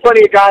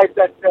plenty of guys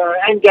that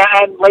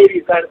and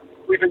ladies that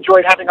we've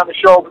enjoyed having on the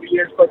show over the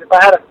years. But if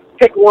I had to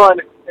pick one,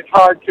 it's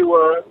hard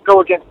to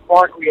go against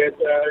Barkley as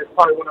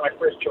probably one of my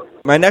first choices.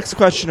 My next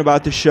question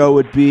about the show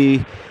would be,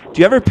 do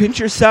you ever pinch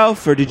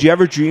yourself, or did you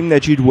ever dream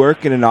that you'd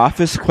work in an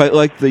office quite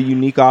like the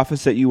unique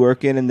office that you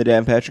work in the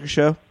Dan Patrick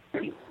Show?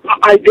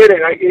 I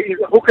didn't.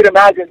 Who could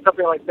imagine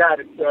something like that?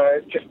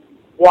 It's just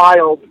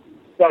wild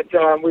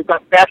that we've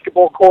got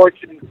basketball courts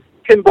and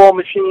pinball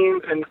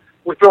machines, and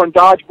we're throwing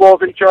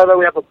dodgeballs at each other.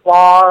 We have a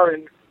bar,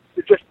 and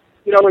it's just,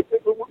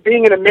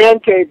 being in a man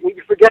cave,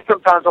 we forget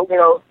sometimes,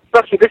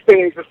 especially this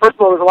day and age. First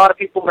of all, there's a lot of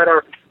people that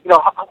are,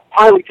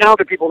 highly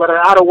talented people that are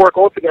out of work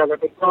altogether,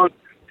 but so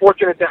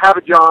fortunate to have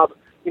a job.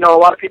 A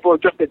lot of people are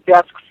just at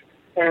desks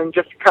and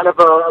just kind of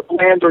a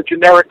bland or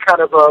generic kind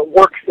of a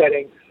work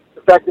setting.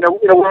 In fact,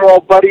 we're all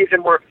buddies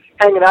and we're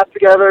hanging out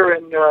together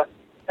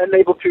and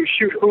able to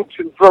shoot hoops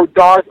and throw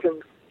darts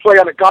and play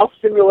on a golf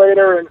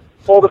simulator and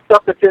all the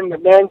stuff that's in the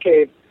man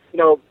cave.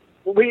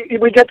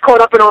 We get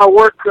caught up in our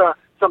work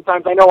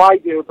sometimes. I know I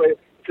do, but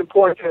it's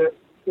important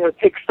to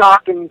take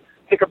stock and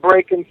take a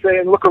break and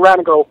look around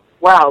and go,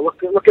 wow,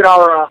 look at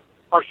our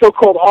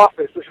so-called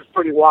office. This is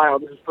pretty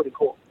wild. This is pretty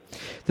cool.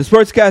 The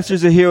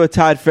Sportscasters are here with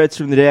Todd Fritz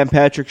from the Dan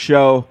Patrick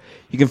Show.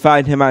 You can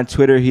find him on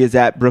Twitter. He is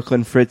at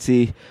Brooklyn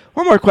Fritzy.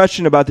 One more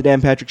question about the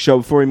Dan Patrick Show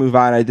before we move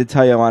on. I did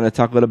tell you I want to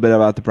talk a little bit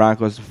about the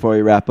Broncos before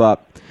we wrap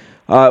up.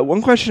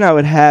 One question I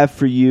would have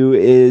for you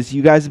is,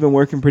 you guys have been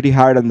working pretty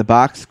hard on the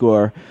box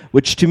score,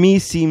 which to me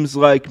seems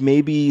like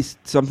maybe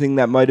something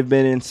that might have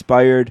been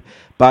inspired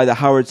by the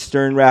Howard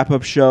Stern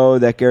wrap-up show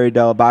that Gary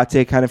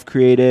Delabate kind of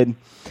created.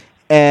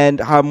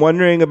 And I'm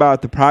wondering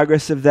about the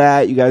progress of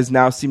that. You guys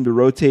now seem to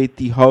rotate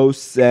the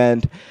hosts,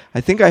 and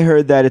I think I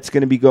heard that it's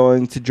going to be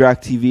going to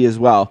DirecTV as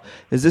well.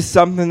 Is this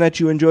something that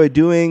you enjoy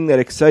doing, that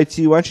excites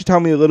you? Why don't you tell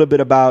me a little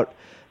bit about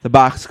the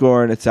box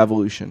score and its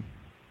evolution?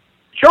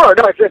 Sure.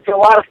 No, it's a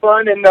lot of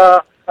fun, and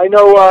I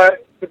know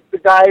the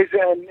guys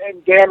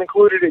and Dan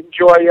included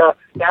enjoy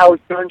the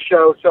Howard Stern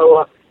show.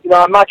 So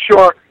I'm not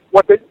sure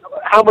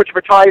how much of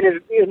a tie it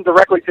is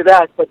indirectly to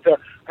that, but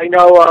I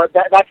know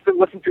that's been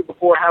listened to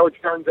before Howard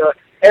Stern's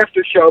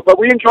after show. But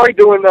we enjoy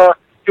doing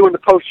the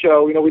post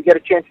show. We get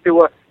a chance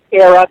to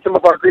air out some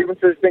of our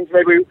grievances, things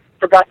maybe we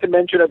forgot to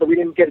mention or that we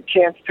didn't get a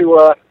chance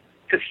to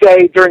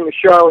say during the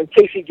show. And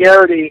Casey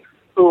Garrity,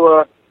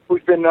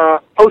 who's been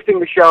hosting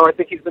the show, I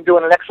think he's been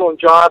doing an excellent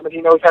job, and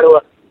he knows how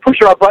to push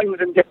our buttons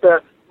and get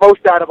the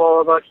most out of all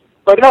of us.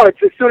 But no, it's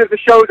as soon as the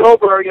show's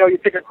over, you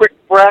take a quick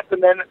breath,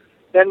 and then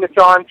it's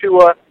on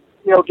to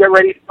get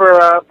ready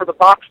for the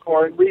box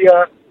score. And we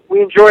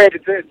enjoy it.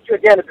 It's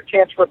a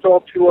chance for us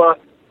all to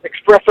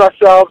express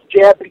ourselves,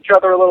 jab at each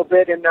other a little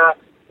bit, and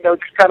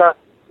just kind of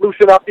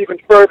loosen up even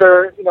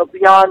further,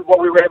 beyond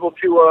what we were able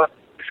to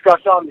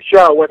discuss on the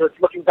show, whether it's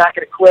looking back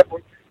at a clip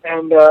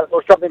and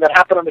or something that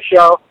happened on the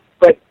show.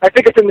 But I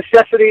think it's a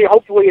necessity.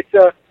 Hopefully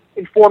it's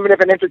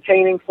informative and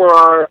entertaining for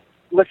our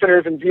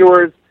listeners and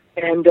viewers,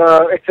 and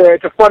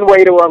it's a fun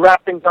way to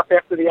wrap things up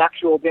after the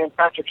actual Dan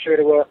Patrick show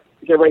to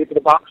get ready for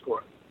the box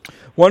score.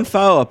 One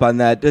follow-up on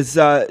that. Does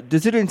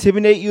it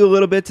intimidate you a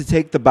little bit to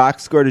take the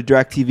box score to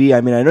DirecTV?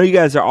 I mean, I know you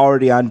guys are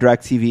already on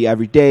DirecTV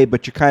every day,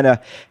 but you kind of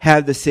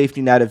have the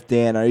safety net of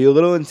Dan. Are you a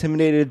little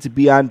intimidated to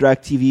be on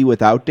DirecTV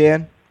without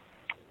Dan?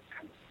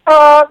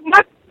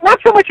 Not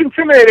so much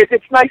intimidated.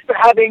 It's nice to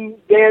having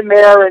Dan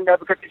there, and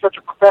because he's such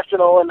a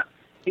professional, and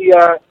he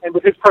and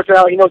with his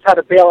personality, he knows how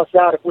to bail us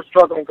out if we're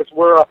struggling, because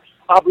we're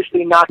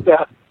obviously not.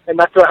 And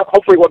that's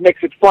hopefully what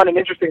makes it fun and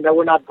interesting, that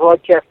we're not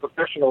broadcast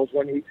professionals.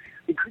 When he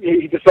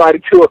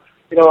decided to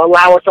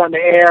allow us on the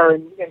air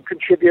and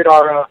contribute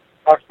our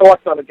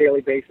thoughts on a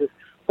daily basis.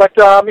 But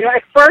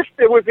at first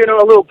it was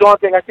a little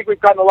daunting. I think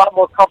we've gotten a lot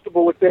more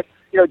comfortable with this.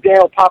 Dan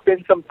will pop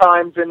in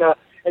sometimes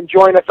and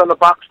join us on the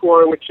box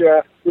score, which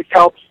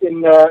helps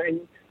in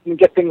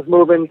get things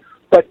moving.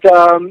 But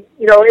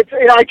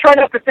I try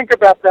not to think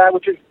about that,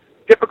 which is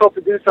difficult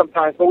to do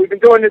sometimes. But we've been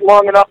doing it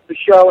long enough, the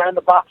show and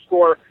the box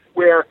score,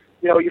 where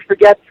you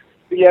forget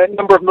the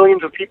number of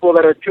millions of people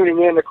that are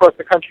tuning in across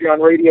the country on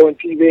radio and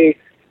TV,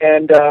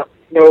 and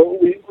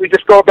we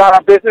just go about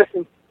our business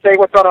and say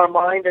what's on our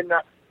mind, and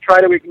try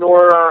to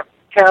ignore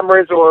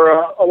cameras or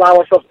allow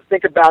ourselves to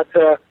think about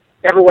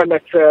everyone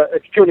that's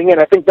tuning in.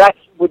 I think that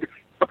would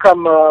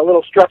become a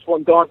little stressful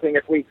and daunting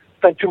if we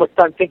spend too much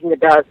time thinking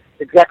about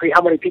exactly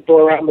how many people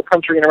around the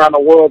country and around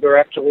the world are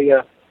actually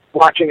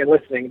watching and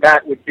listening.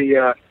 That would be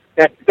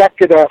that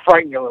could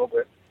frighten you a little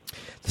bit.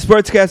 The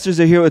Sportscasters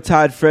are here with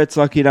Todd Fritz.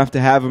 Lucky enough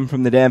to have him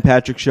from the Dan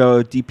Patrick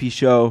Show,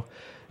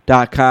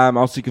 dpshow.com.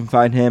 Also, you can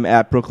find him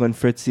at Brooklyn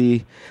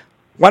Fritzy.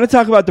 Want to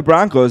talk about the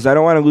Broncos. I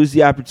don't want to lose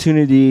the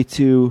opportunity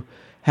to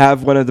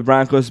have one of the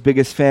Broncos'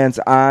 biggest fans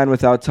on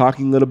without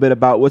talking a little bit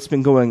about what's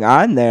been going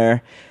on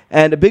there.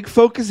 And a big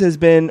focus has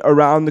been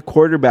around the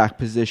quarterback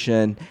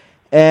position.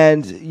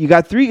 And you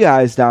got three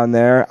guys down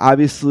there.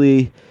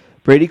 Obviously,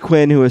 Brady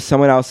Quinn, who is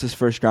someone else's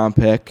first-round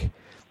pick,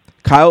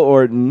 Kyle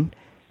Orton,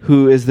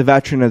 who is the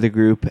veteran of the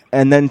group,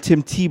 and then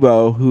Tim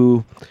Tebow,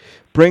 who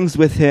brings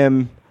with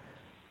him,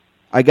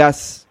 I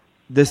guess,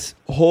 this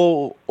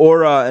whole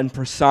aura and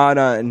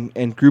persona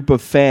and group of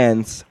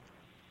fans.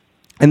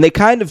 And they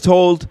kind of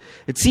told,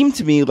 it seemed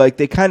to me like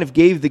they kind of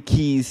gave the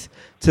keys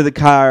to the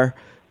car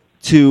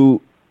to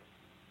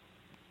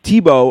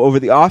Tebow over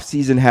the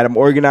offseason, had him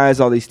organize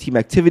all these team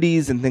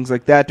activities and things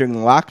like that during the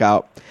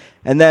lockout.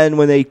 And then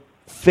when they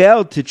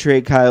failed to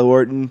trade Kyle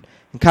Orton,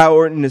 and Kyle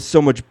Orton is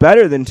so much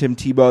better than Tim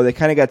Tebow, they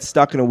kind of got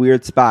stuck in a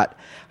weird spot.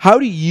 How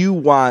do you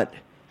want,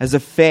 as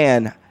a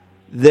fan,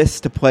 this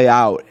to play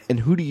out? And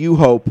who do you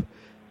hope,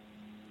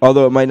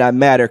 although it might not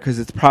matter because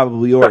it's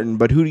probably Orton,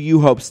 but who do you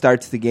hope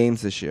starts the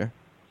games this year?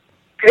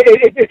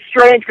 It's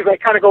strange because I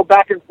kind of go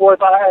back and forth,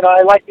 and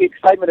I like the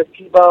excitement of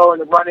Tebow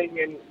and the running,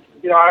 and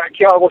I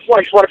just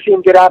want to see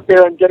him get out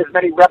there and get as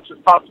many reps as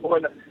possible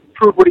and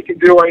prove what he can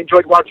do. I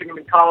enjoyed watching him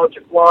in college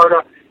in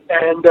Florida,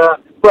 and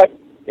but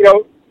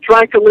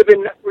trying to live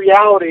in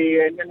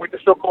reality and with the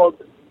so-called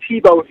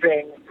Tebow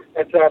thing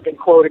that's been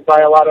quoted by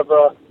a lot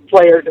of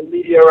players and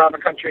media around the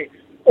country.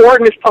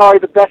 Orton is probably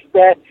the best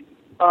bet,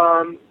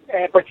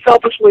 but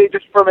selfishly,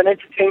 just from an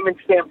entertainment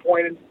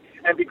standpoint,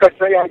 and because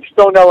I just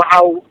don't know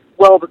how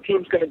well the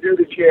team's going to do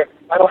this year,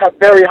 I don't have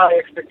very high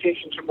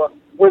expectations from a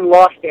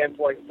win-loss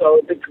standpoint. So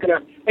if it's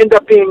going to end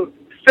up being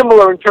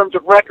similar in terms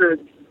of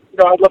records,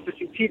 I'd love to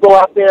see Tebow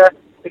out there.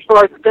 As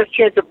far as the best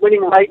chance of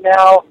winning right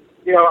now,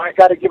 I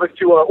got to give it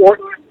to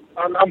Orton.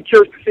 I'm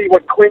curious to see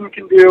what Quinn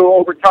can do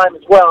over time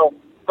as well.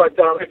 But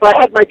if I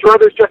had my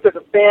druthers just as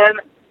a fan,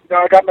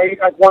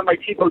 I've worn my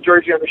Tebow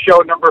jersey on the show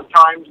a number of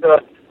times,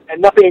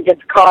 and nothing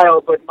against Kyle,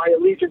 but my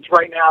allegiance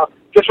right now,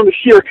 just from the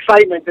sheer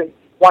excitement and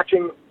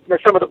watching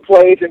some of the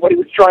plays and what he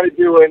was trying to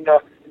do in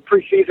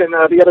preseason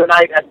the other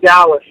night at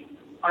Dallas.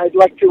 I'd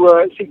like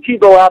to see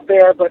Tebow out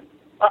there, but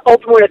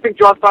ultimately I think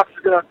John Fox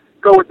is going to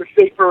go with the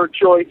safer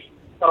choice,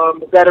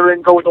 the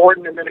veteran, go with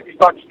Orton, and then if he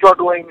starts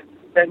struggling,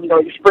 then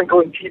you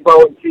sprinkle in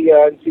Tebow and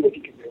see what he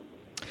can do.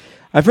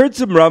 I've heard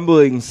some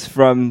rumblings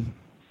from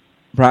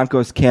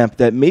Broncos camp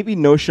that maybe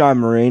Noshawn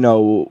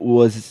Moreno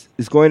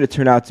is going to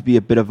turn out to be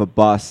a bit of a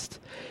bust.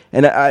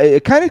 And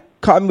it kind of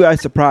caught me by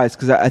surprise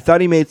because I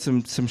thought he made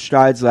some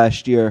strides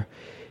last year.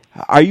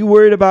 Are you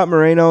worried about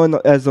Moreno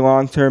as the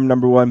long-term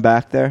number one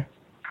back there?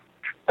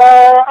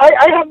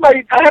 I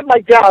have my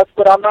doubts,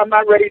 but I'm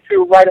not ready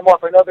to write him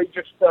off. I know they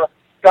just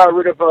got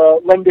rid of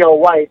Lendale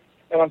White,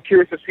 and I'm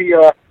curious to see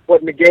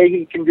what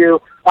McGahee can do.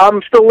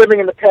 I'm still living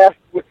in the past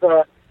with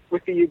the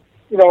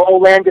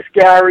Olandis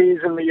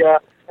Garys and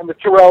the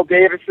Terrell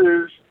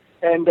Davises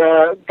and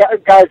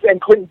guys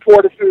and Clinton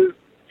Portises.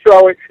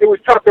 So it was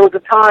tough. There was a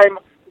time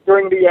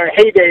during the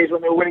heydays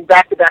when they were winning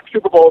back-to-back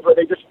Super Bowls where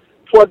they just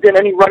plugged in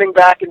any running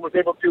back and was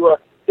able to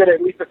get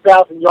at least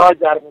 1,000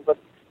 yards out of him. But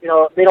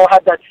they don't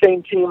have that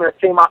same team, that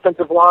same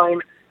offensive line,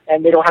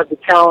 and they don't have the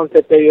talent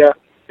that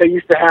they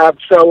used to have.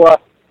 So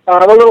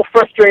I'm a little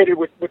frustrated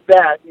with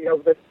that.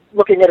 That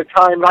looking at a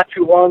time not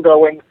too long ago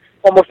when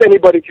almost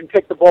anybody can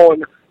take the ball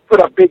and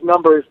put up big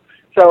numbers.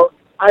 So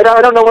I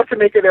don't know what to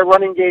make of their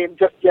running game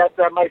just yet.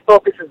 My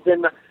focus has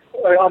been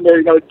on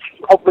their,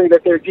 hopefully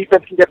that their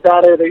defense can get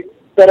better.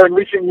 Better in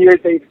recent years.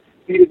 They've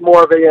needed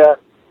more of a,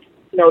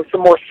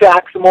 some more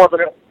sacks, some more of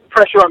a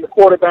pressure on the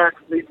quarterback.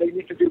 They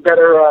need to do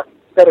better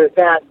at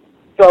that.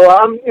 So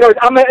I'm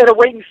in a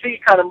wait and see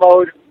kind of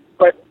mode.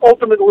 But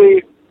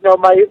ultimately,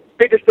 my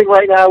biggest thing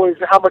right now is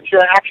how much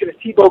action is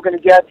Tebow going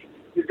to get?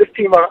 Is this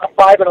team a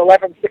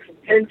 5-11,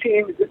 6-10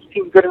 team? Is this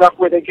team good enough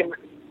where they can,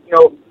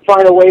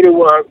 find a way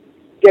to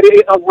get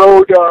a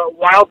road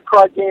wild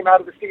card game out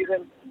of the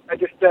season?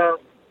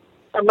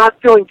 I'm not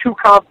feeling too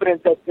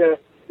confident that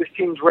this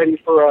team's ready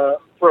for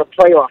a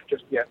playoff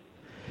just yet.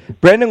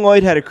 Brandon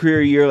Lloyd had a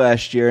career year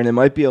last year, and it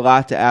might be a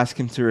lot to ask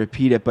him to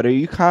repeat it, but are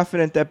you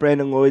confident that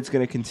Brandon Lloyd's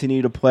going to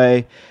continue to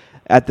play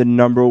at the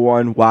number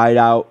one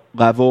wideout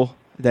level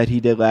that he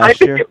did last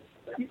year?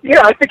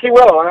 I think he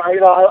will.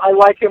 I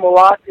like him a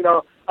lot.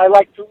 I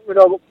liked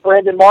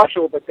Brandon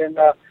Marshall, but then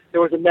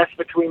there was a mess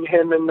between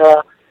him and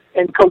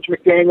Coach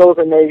McDaniels,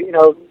 and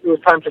it was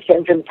time to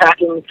send him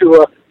packing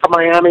to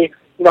Miami.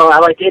 I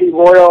like Eddie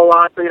Royal a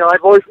lot. But,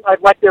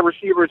 I've liked their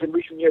receivers in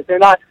recent years. They're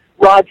not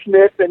Rod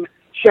Smith and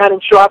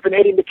Shannon Sharp and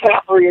Eddie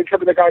McCaffrey and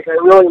some of the guys I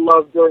really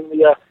loved during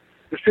the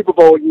Super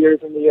Bowl years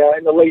in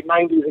the late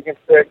 '90s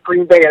against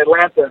Green Bay and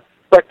Atlanta.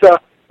 But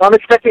I'm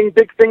expecting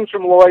big things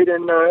from Lloyd,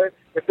 and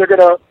if they're going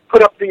to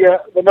put up the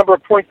number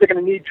of points they're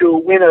going to need to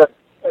win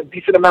a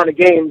decent amount of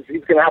games,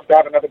 he's going to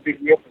have another big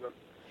year for them.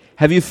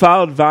 Have you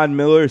followed Von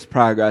Miller's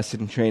progress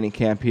in training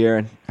camp here,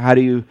 and how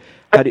do you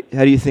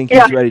think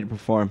he's ready to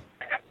perform?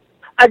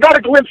 I got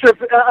a glimpse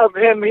of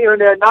him here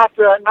and there, not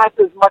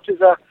as much as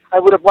I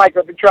would have liked.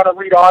 I've been trying to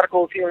read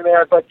articles here and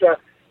there, but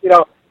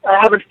I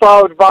haven't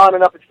followed Von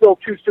enough. It's still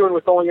too soon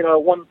with only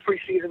one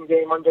preseason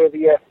game under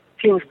the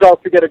team's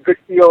belt to get a good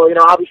feel.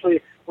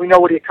 Obviously we know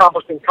what he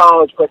accomplished in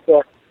college, but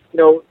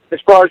as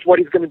far as what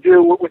he's going to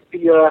do with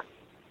the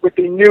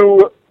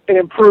new and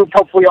improved,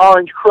 hopefully,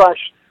 Orange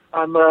Crush,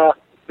 I'm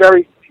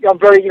very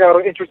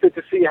interested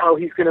to see how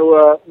he's going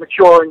to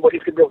mature and what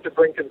he's going to be able to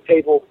bring to the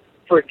table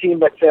for a team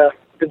that's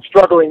been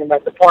struggling in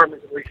that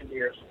department in recent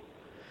years.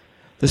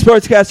 The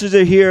Sportscasters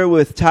are here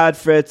with Todd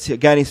Fritz.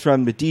 Again, he's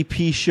from the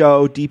DP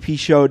Show,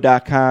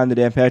 dpshow.com, the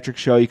Dan Patrick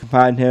Show. You can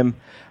find him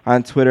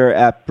on Twitter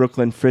at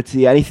Brooklyn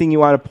Fritzy. Anything you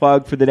want to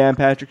plug for the Dan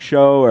Patrick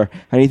Show, or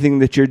anything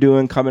that you're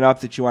doing coming up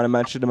that you want to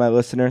mention to my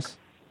listeners?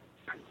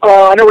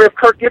 I know we have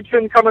Kirk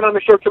Gibson coming on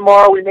the show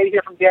tomorrow. We may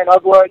hear from Dan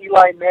Ugla.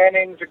 Eli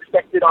Manning's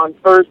expected on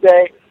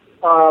Thursday.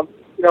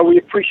 We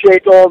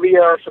appreciate all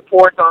the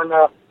support on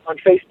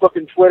Facebook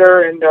and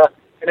Twitter, and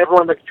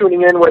everyone that's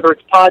tuning in, whether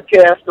it's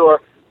podcast or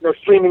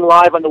streaming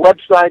live on the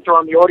website or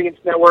on the Audience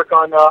Network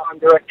on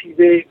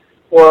DirecTV,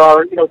 or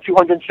our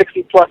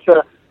 260 plus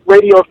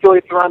radio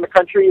affiliates around the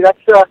country. That's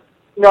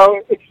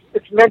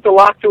it's meant a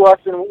lot to us,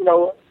 and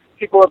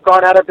people have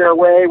gone out of their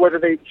way, whether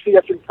they see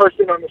us in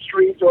person on the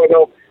streets or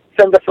they'll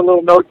send us a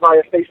little note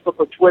via Facebook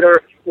or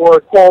Twitter, or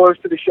callers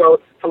to the show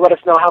to let us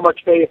know how much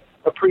they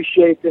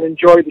appreciate and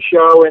enjoy the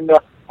show. And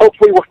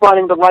hopefully we're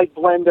finding the right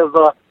blend of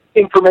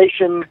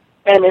information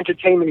and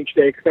entertainment each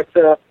day, because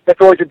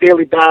that's always a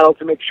daily battle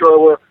to make sure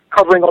we're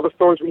covering all the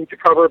stories we need to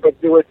cover,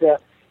 but do it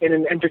in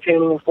an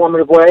entertaining,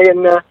 informative way.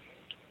 And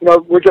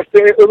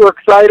we're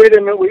excited,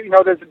 and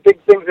there's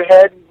big things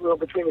ahead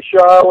between the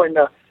show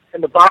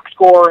and the box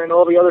score and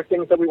all the other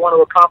things that we want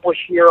to accomplish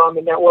here on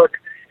the network.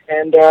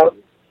 And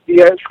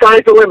the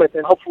sky's the limit,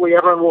 and hopefully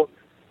everyone will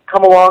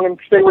come along and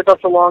stay with us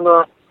along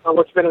on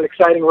what's been an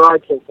exciting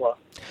ride so far.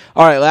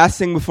 All right, last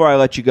thing before I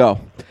let you go.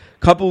 A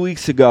couple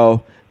weeks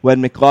ago,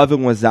 when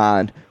McLovin was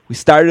on, we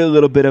started a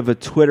little bit of a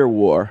Twitter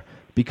war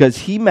because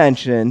he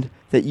mentioned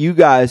that you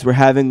guys were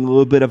having a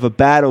little bit of a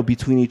battle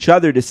between each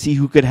other to see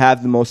who could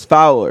have the most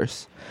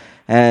followers.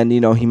 And,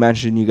 he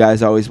mentioned you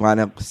guys always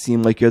want to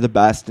seem like you're the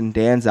best in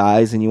Dan's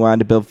eyes, and you wanted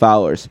to build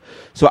followers.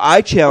 So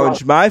I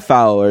challenged my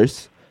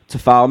followers to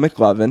follow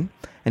McLovin,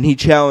 and he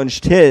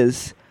challenged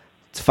his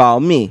to follow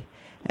me.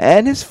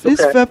 And his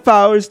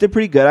followers did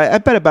pretty good. I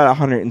bet about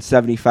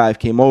 175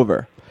 came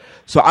over.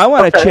 So I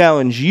want to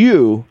challenge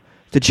you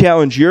to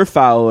challenge your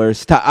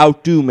followers to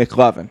outdo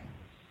McLovin.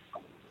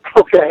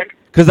 Okay.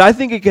 Because I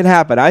think it can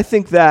happen. I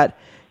think that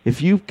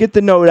if you get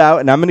the note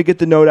out, and I'm going to get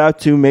the note out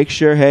too, make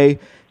sure, hey,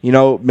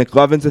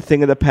 McLovin's a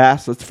thing of the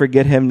past. Let's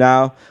forget him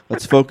now.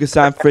 Let's focus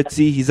on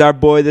Fritzy. He's our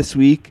boy this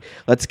week.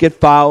 Let's get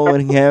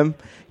following him.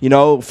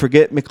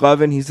 Forget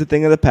McLovin. He's the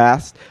thing of the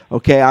past.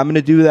 Okay, I'm going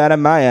to do that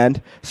on my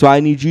end. So I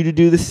need you to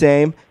do the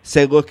same.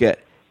 Say, look at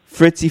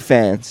Fritzy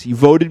fans. You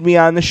voted me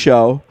on the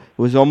show.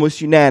 It was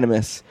almost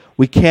unanimous.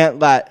 We can't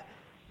let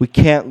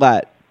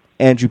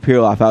Andrew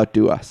Pirloff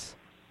outdo us.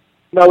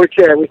 No, we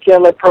can't. We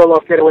can't let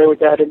Pirloff get away with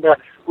that, and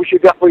we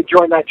should definitely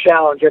join that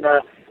challenge.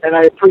 And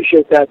I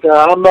appreciate that.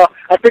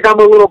 I think I'm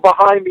a little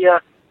behind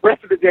the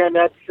rest of the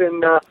Danettes,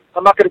 and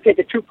I'm not going to take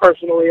it too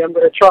personally. I'm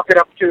going to chalk it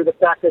up to the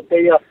fact that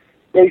they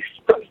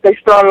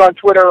started on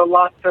Twitter a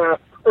lot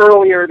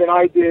earlier than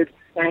I did,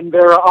 and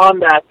they're on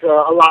that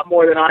a lot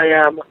more than I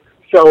am.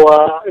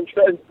 So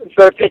instead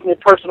of taking it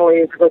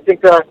personally, because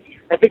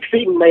I think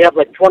Seton may have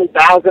like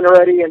 20,000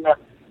 already, and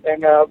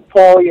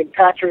Paulie and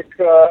Patrick,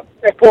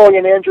 Paulie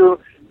and Andrew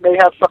may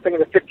have something in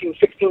the 15,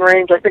 16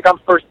 range. I think I'm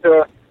first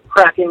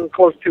cracking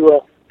close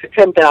to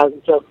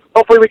 10,000. So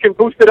hopefully we can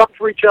boost it up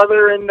for each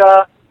other and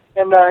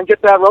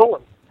get that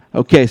rolling.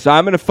 Okay, so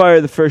I'm going to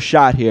fire the first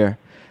shot here.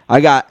 I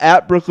got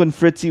at Brooklyn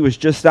Fritzy was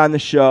just on the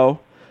show.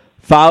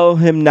 Follow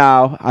him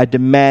now. I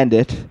demand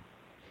it.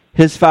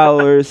 His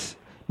followers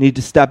need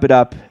to step it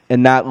up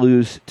and not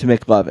lose to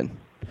McLovin.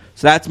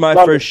 So that's my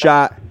first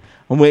shot.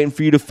 I'm waiting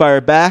for you to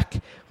fire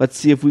back. Let's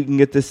see if we can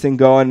get this thing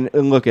going.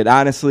 And look,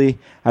 honestly,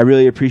 I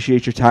really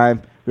appreciate your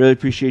time. Really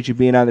appreciate you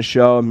being on the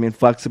show and being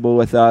flexible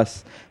with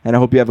us. And I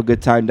hope you have a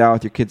good time down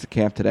with your kids at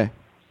camp today.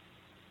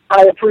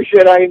 I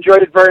appreciate it. I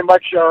enjoyed it very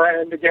much.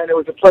 And again, it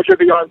was a pleasure to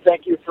be on.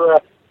 Thank you for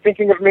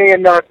thinking of me,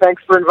 and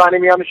thanks for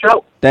inviting me on the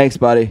show. Thanks,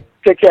 buddy.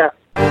 Take care.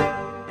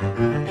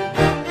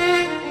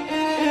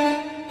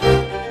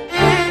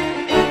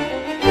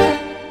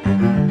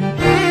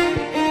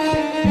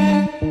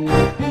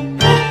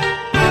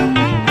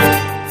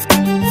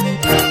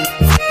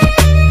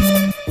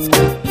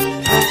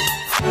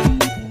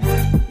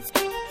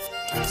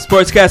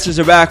 Sportscasters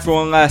are back for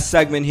one last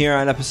segment here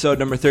on episode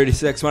number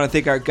 36. I want to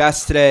thank our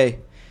guests today,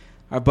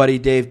 our buddy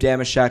Dave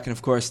Damashek, and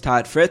of course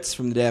Todd Fritz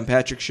from the Dan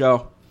Patrick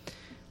Show.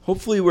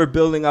 hopefully we're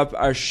building up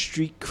our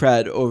street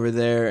cred over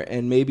there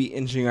and maybe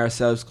inching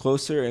ourselves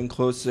closer and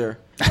closer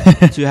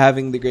to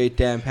having the great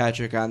Dan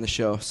Patrick on the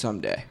show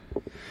someday.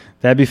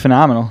 That'd be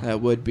phenomenal.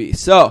 That would be.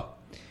 So,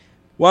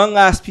 one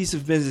last piece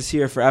of business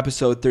here for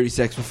episode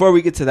 36. Before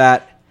we get to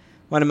that, I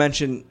want to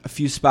mention a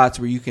few spots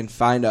where you can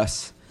find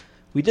us.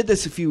 We did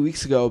this a few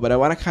weeks ago, but I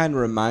want to kind of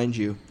remind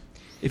you.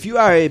 If you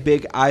are a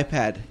big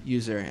iPad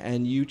user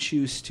and you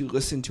choose to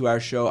listen to our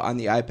show on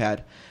the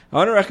iPad, I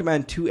want to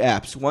recommend two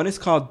apps. One is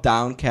called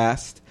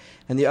Downcast,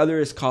 and the other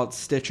is called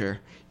Stitcher.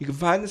 You can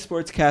find the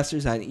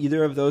Sportscasters on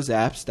either of those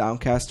apps,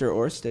 Downcast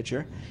or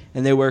Stitcher,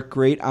 and they work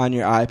great on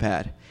your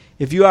iPad.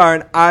 If you are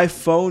an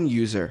iPhone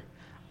user,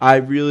 I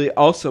really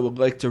also would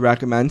like to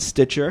recommend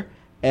Stitcher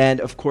and,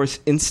 of course,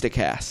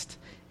 Instacast.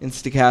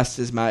 Instacast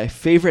is my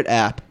favorite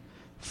app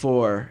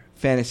for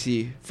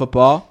fantasy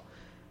football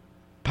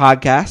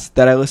podcast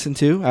that I listen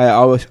to. I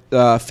always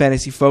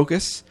Fantasy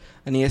Focus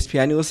on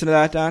ESPN. You listen to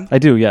that, Don? I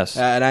do, yes.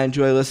 And I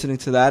enjoy listening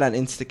to that on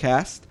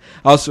Instacast.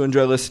 I also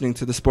enjoy listening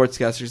to the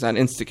Sportscasters on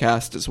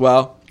Instacast as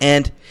well.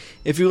 And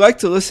if you like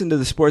to listen to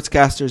the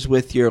Sportscasters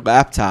with your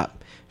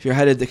laptop, if you're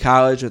headed to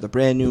college with a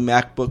brand new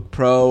MacBook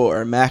Pro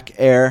or Mac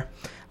Air,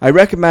 I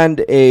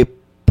recommend a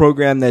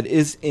program that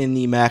is in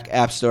the Mac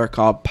App Store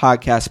called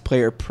Podcast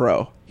Player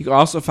Pro. You can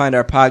also find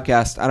our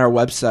podcast on our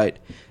website,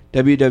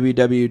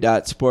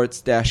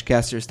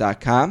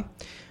 www.sports-casters.com.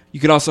 You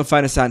can also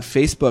find us on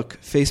Facebook,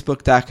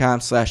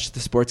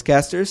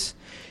 facebook.com/thesportscasters.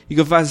 You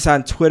can find us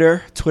on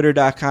Twitter,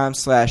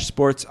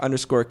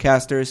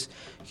 twitter.com/sports_casters.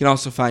 You can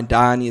also find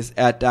Don. He is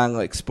at Don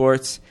Like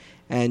Sports.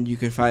 And you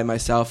can find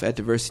myself at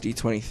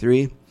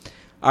Diversity23.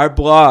 Our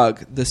blog,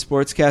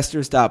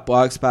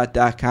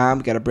 thesportscasters.blogspot.com.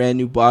 Got a brand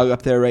new blog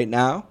up there right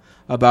now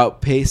about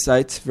pay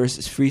sites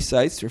versus free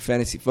sites for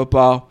fantasy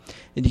football.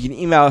 And you can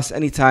email us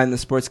anytime,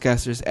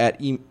 thesportscasters at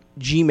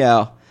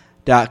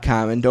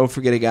gmail.com. And don't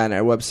forget, again,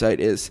 our website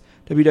is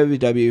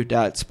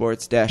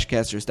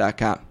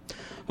www.sports-casters.com.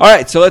 All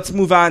right, so let's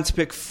move on to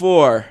pick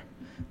 4.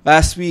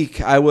 Last week,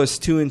 I was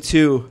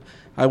 2-2.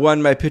 I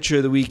won my pitcher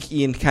of the week,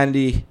 Ian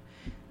Kennedy,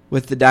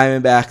 with the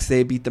Diamondbacks.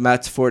 They beat the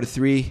Mets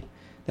 4-3.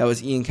 That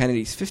was Ian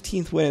Kennedy's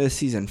 15th win of the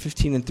season,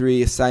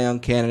 15-3, a Cy Young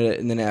candidate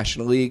in the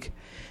National League.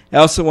 I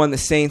also won the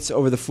Saints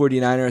over the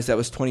 49ers. That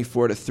was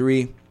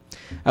 24-3.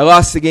 I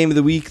lost the game of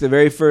the week, the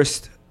very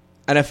first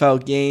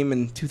NFL game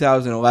in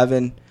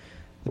 2011.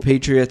 The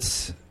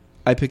Patriots,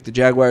 I picked the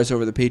Jaguars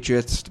over the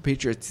Patriots. The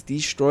Patriots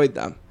destroyed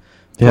them,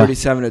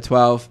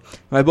 37-12.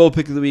 My bold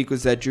pick of the week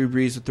was that Drew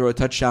Brees would throw a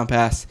touchdown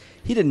pass.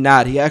 He did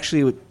not. He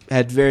actually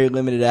had very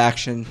limited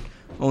action,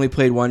 only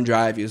played one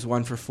drive. He was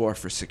 1 for 4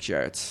 for 6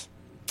 yards.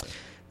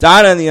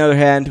 Don, on the other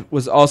hand,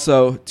 was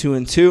also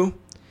 2-2.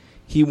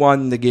 He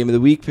won the game of the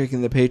week,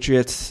 picking the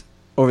Patriots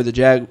over the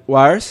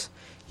Jaguars.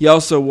 He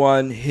also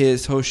won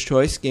his host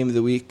choice game of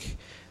the week,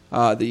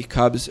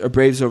 the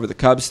Braves over the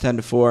Cubs,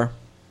 10-4.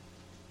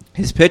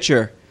 His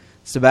pitcher,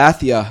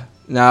 Sabathia,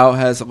 now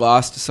has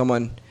lost to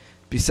someone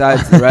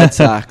besides the Red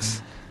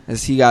Sox,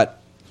 as he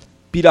got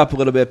beat up a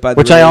little bit by the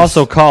Which Rays. I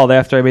also called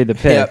after I made the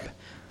pick. Yep,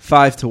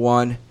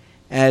 5-1.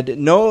 And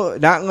no,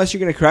 not unless you're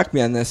going to correct me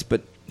on this,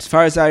 but as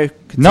far as I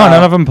could tell,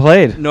 none of them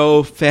played.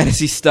 No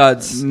fantasy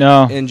studs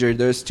injured.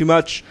 There's too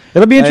much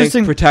It'll be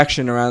interesting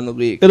protection around the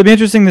league. It'll be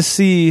interesting to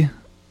see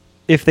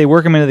if they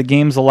work them into the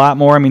games a lot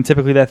more. I mean,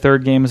 typically that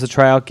third game is a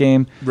tryout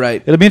game.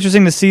 Right. It'll be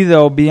interesting to see,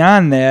 though,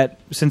 beyond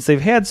that, since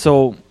they've had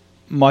so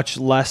much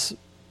less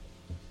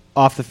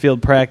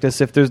off-the-field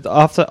practice, if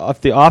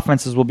the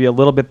offenses will be a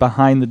little bit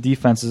behind the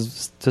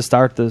defenses to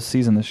start the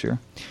season this year.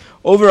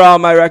 Overall,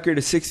 my record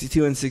is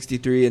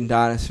 62-63, and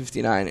Don is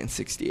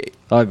 59-68.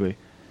 Ugly.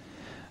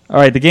 All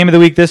right, the game of the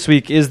week this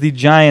week is the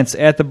Giants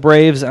at the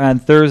Braves on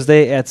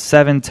Thursday at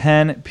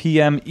 7:10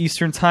 p.m.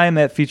 Eastern Time.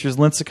 That features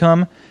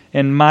Lincecum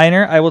and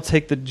Minor. I will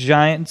take the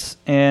Giants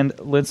and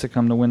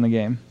Lincecum to win the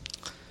game.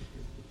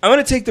 I'm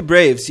going to take the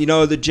Braves. You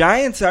know, the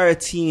Giants are a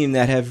team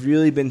that have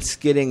really been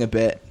skidding a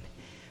bit.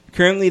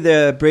 Currently,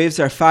 the Braves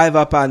are 5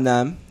 up on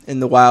them in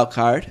the wild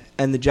card,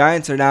 and the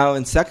Giants are now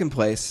in second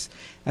place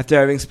after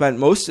having spent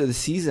most of the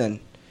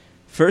season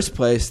first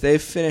place.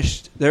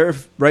 They're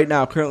right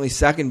now currently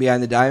second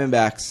behind the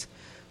Diamondbacks,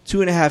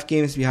 2.5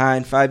 games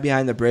behind, 5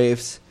 behind the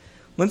Braves.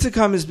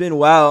 Lincecum has been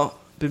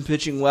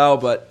pitching well,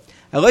 but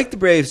I like the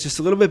Braves. Just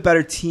a little bit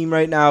better team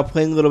right now,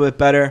 playing a little bit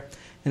better.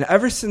 And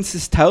ever since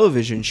this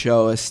television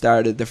show has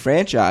started, the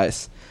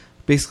franchise,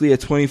 basically a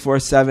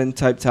 24/7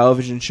 type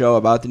television show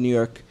about the New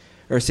York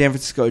or San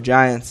Francisco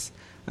Giants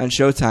on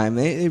Showtime,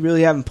 they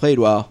really haven't played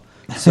well.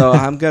 So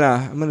I'm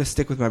gonna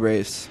stick with my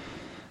Braves.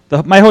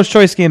 My host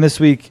choice game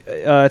this week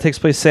takes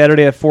place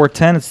Saturday at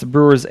 4:10. It's the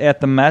Brewers at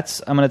the Mets.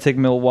 I'm going to take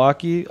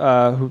Milwaukee,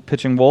 who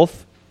pitching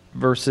Wolf,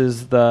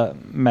 versus the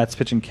Mets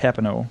pitching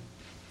Capano.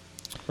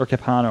 All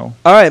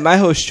right, my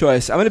host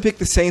choice. I'm going to pick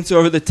the Saints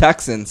over the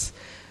Texans.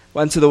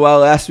 Went to the Well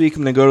last week.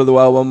 I'm going to go to the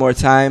Well one more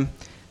time.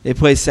 They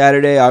play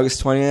Saturday,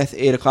 August 20th,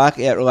 8 o'clock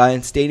at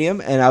Reliance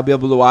Stadium, and I'll be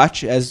able to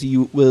watch, as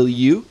will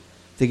you,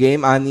 the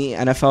game on the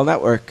NFL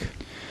Network.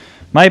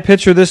 My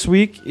pitcher this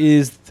week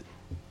is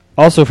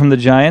Also from the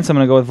Giants, I'm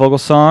going to go with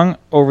Vogelsong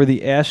over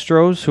the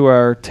Astros, who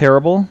are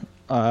terrible.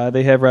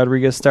 They have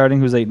Rodriguez starting,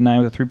 who's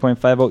 8-9 with a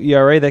 3.50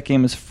 ERA. That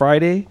game is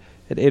Friday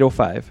at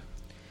 8:05.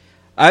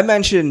 I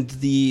mentioned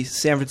the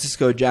San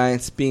Francisco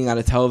Giants being on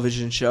a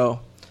television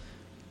show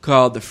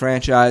called The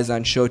Franchise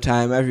on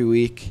Showtime every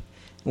week.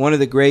 One of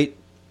the great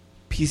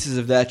pieces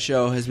of that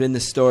show has been the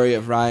story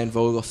of Ryan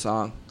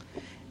Vogelsong.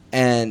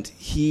 And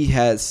he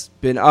has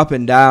been up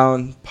and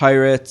down,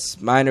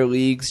 Pirates, minor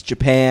leagues,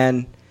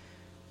 Japan,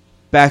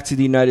 back to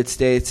the United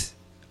States,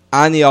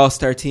 on the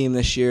All-Star team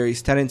this year.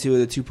 He's 10-2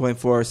 with a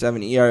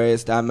 2.47 ERA,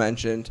 as Don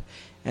mentioned.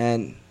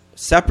 And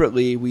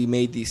separately, we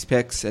made these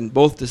picks and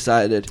both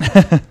decided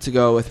to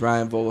go with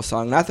Ryan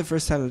Vogelsong. Not the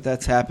first time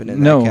that's happened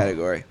in that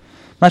category.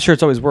 Not sure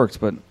it's always worked,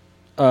 but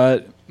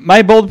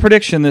my bold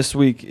prediction this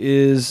week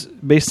is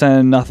based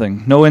on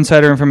nothing. No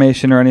insider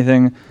information or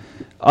anything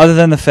other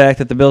than the fact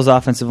that the Bills'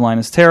 offensive line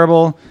is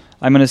terrible.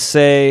 I'm going to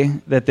say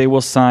that they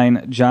will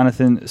sign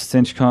Jonathan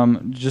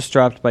Stinchcomb, just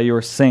dropped by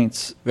your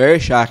Saints. Very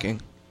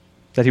shocking.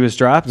 That he was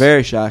dropped?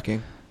 Very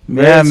shocking.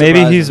 Very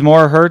maybe he's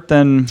more hurt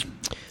than...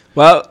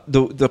 Well,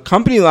 the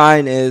company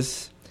line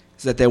is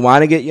that they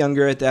want to get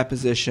younger at that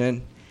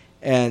position,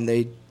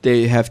 and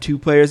they have two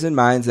players in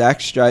mind, Zach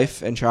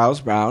Strife and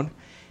Charles Brown,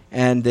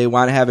 and they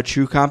want to have a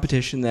true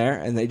competition there,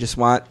 and they just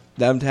want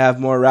them to have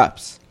more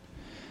reps.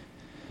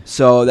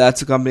 So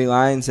that's the company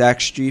line.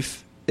 Zach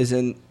Strife is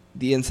in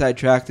the inside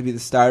track to be the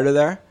starter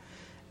there.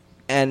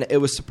 And it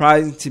was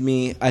surprising to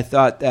me. I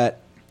thought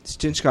that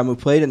Stinchcomb, who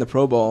played in the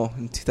Pro Bowl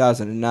in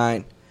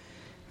 2009,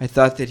 I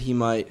thought that he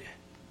might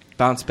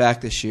bounce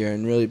back this year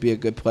and really be a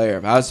good player.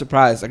 But I was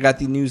surprised. I got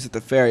the news at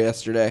the fair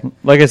yesterday.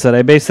 Like I said,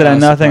 I based it on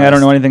nothing. Surprised. I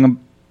don't know anything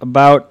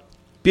about...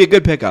 Be a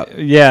good pickup.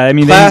 Yeah, I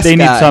mean, they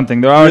need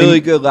something. They're already really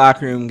good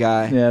locker room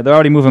guy. Yeah, they're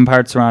already moving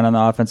parts around on the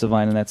offensive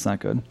line, and that's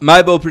not good.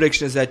 My bold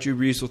prediction is that Drew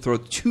Brees will throw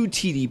 2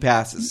 TD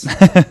passes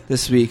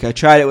this week. I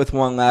tried it with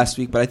one last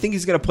week, but I think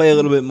he's going to play a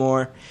little bit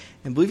more.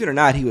 And believe it or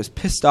not, he was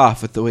pissed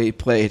off with the way he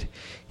played.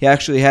 He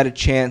actually had a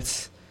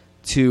chance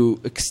to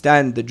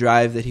extend the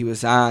drive that he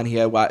was on. He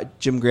had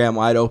Jim Graham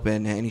wide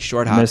open, and he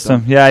short-hopped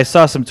him. Yeah, I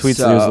saw some tweets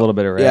that he was a little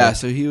bit erratic. Yeah,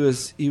 so he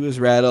was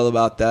rattled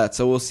about that.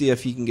 So we'll see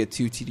if he can get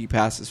 2 TD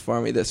passes for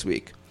me this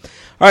week.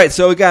 All right,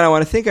 so again, I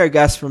want to thank our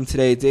guests from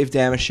today, Dave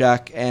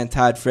Damashek and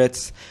Todd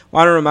Fritz. I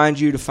want to remind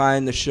you to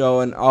find the show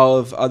and all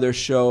of other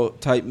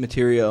show-type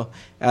material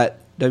at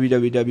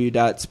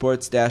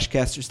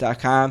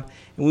www.sports-casters.com,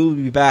 and we will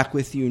be back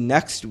with you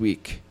next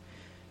week.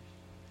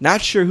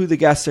 Not sure who the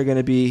guests are going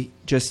to be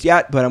just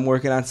yet, but I'm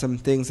working on some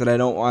things that I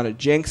don't want to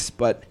jinx,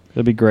 but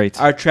it'll be great.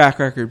 Our track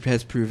record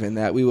has proven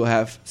that we will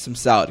have some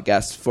solid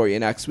guests for you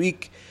next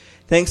week.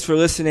 Thanks for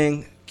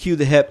listening. Cue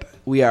the hip.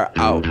 We are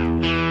out.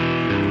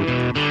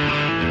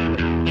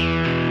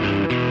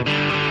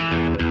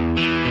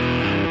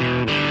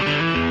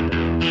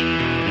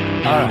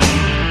 All right.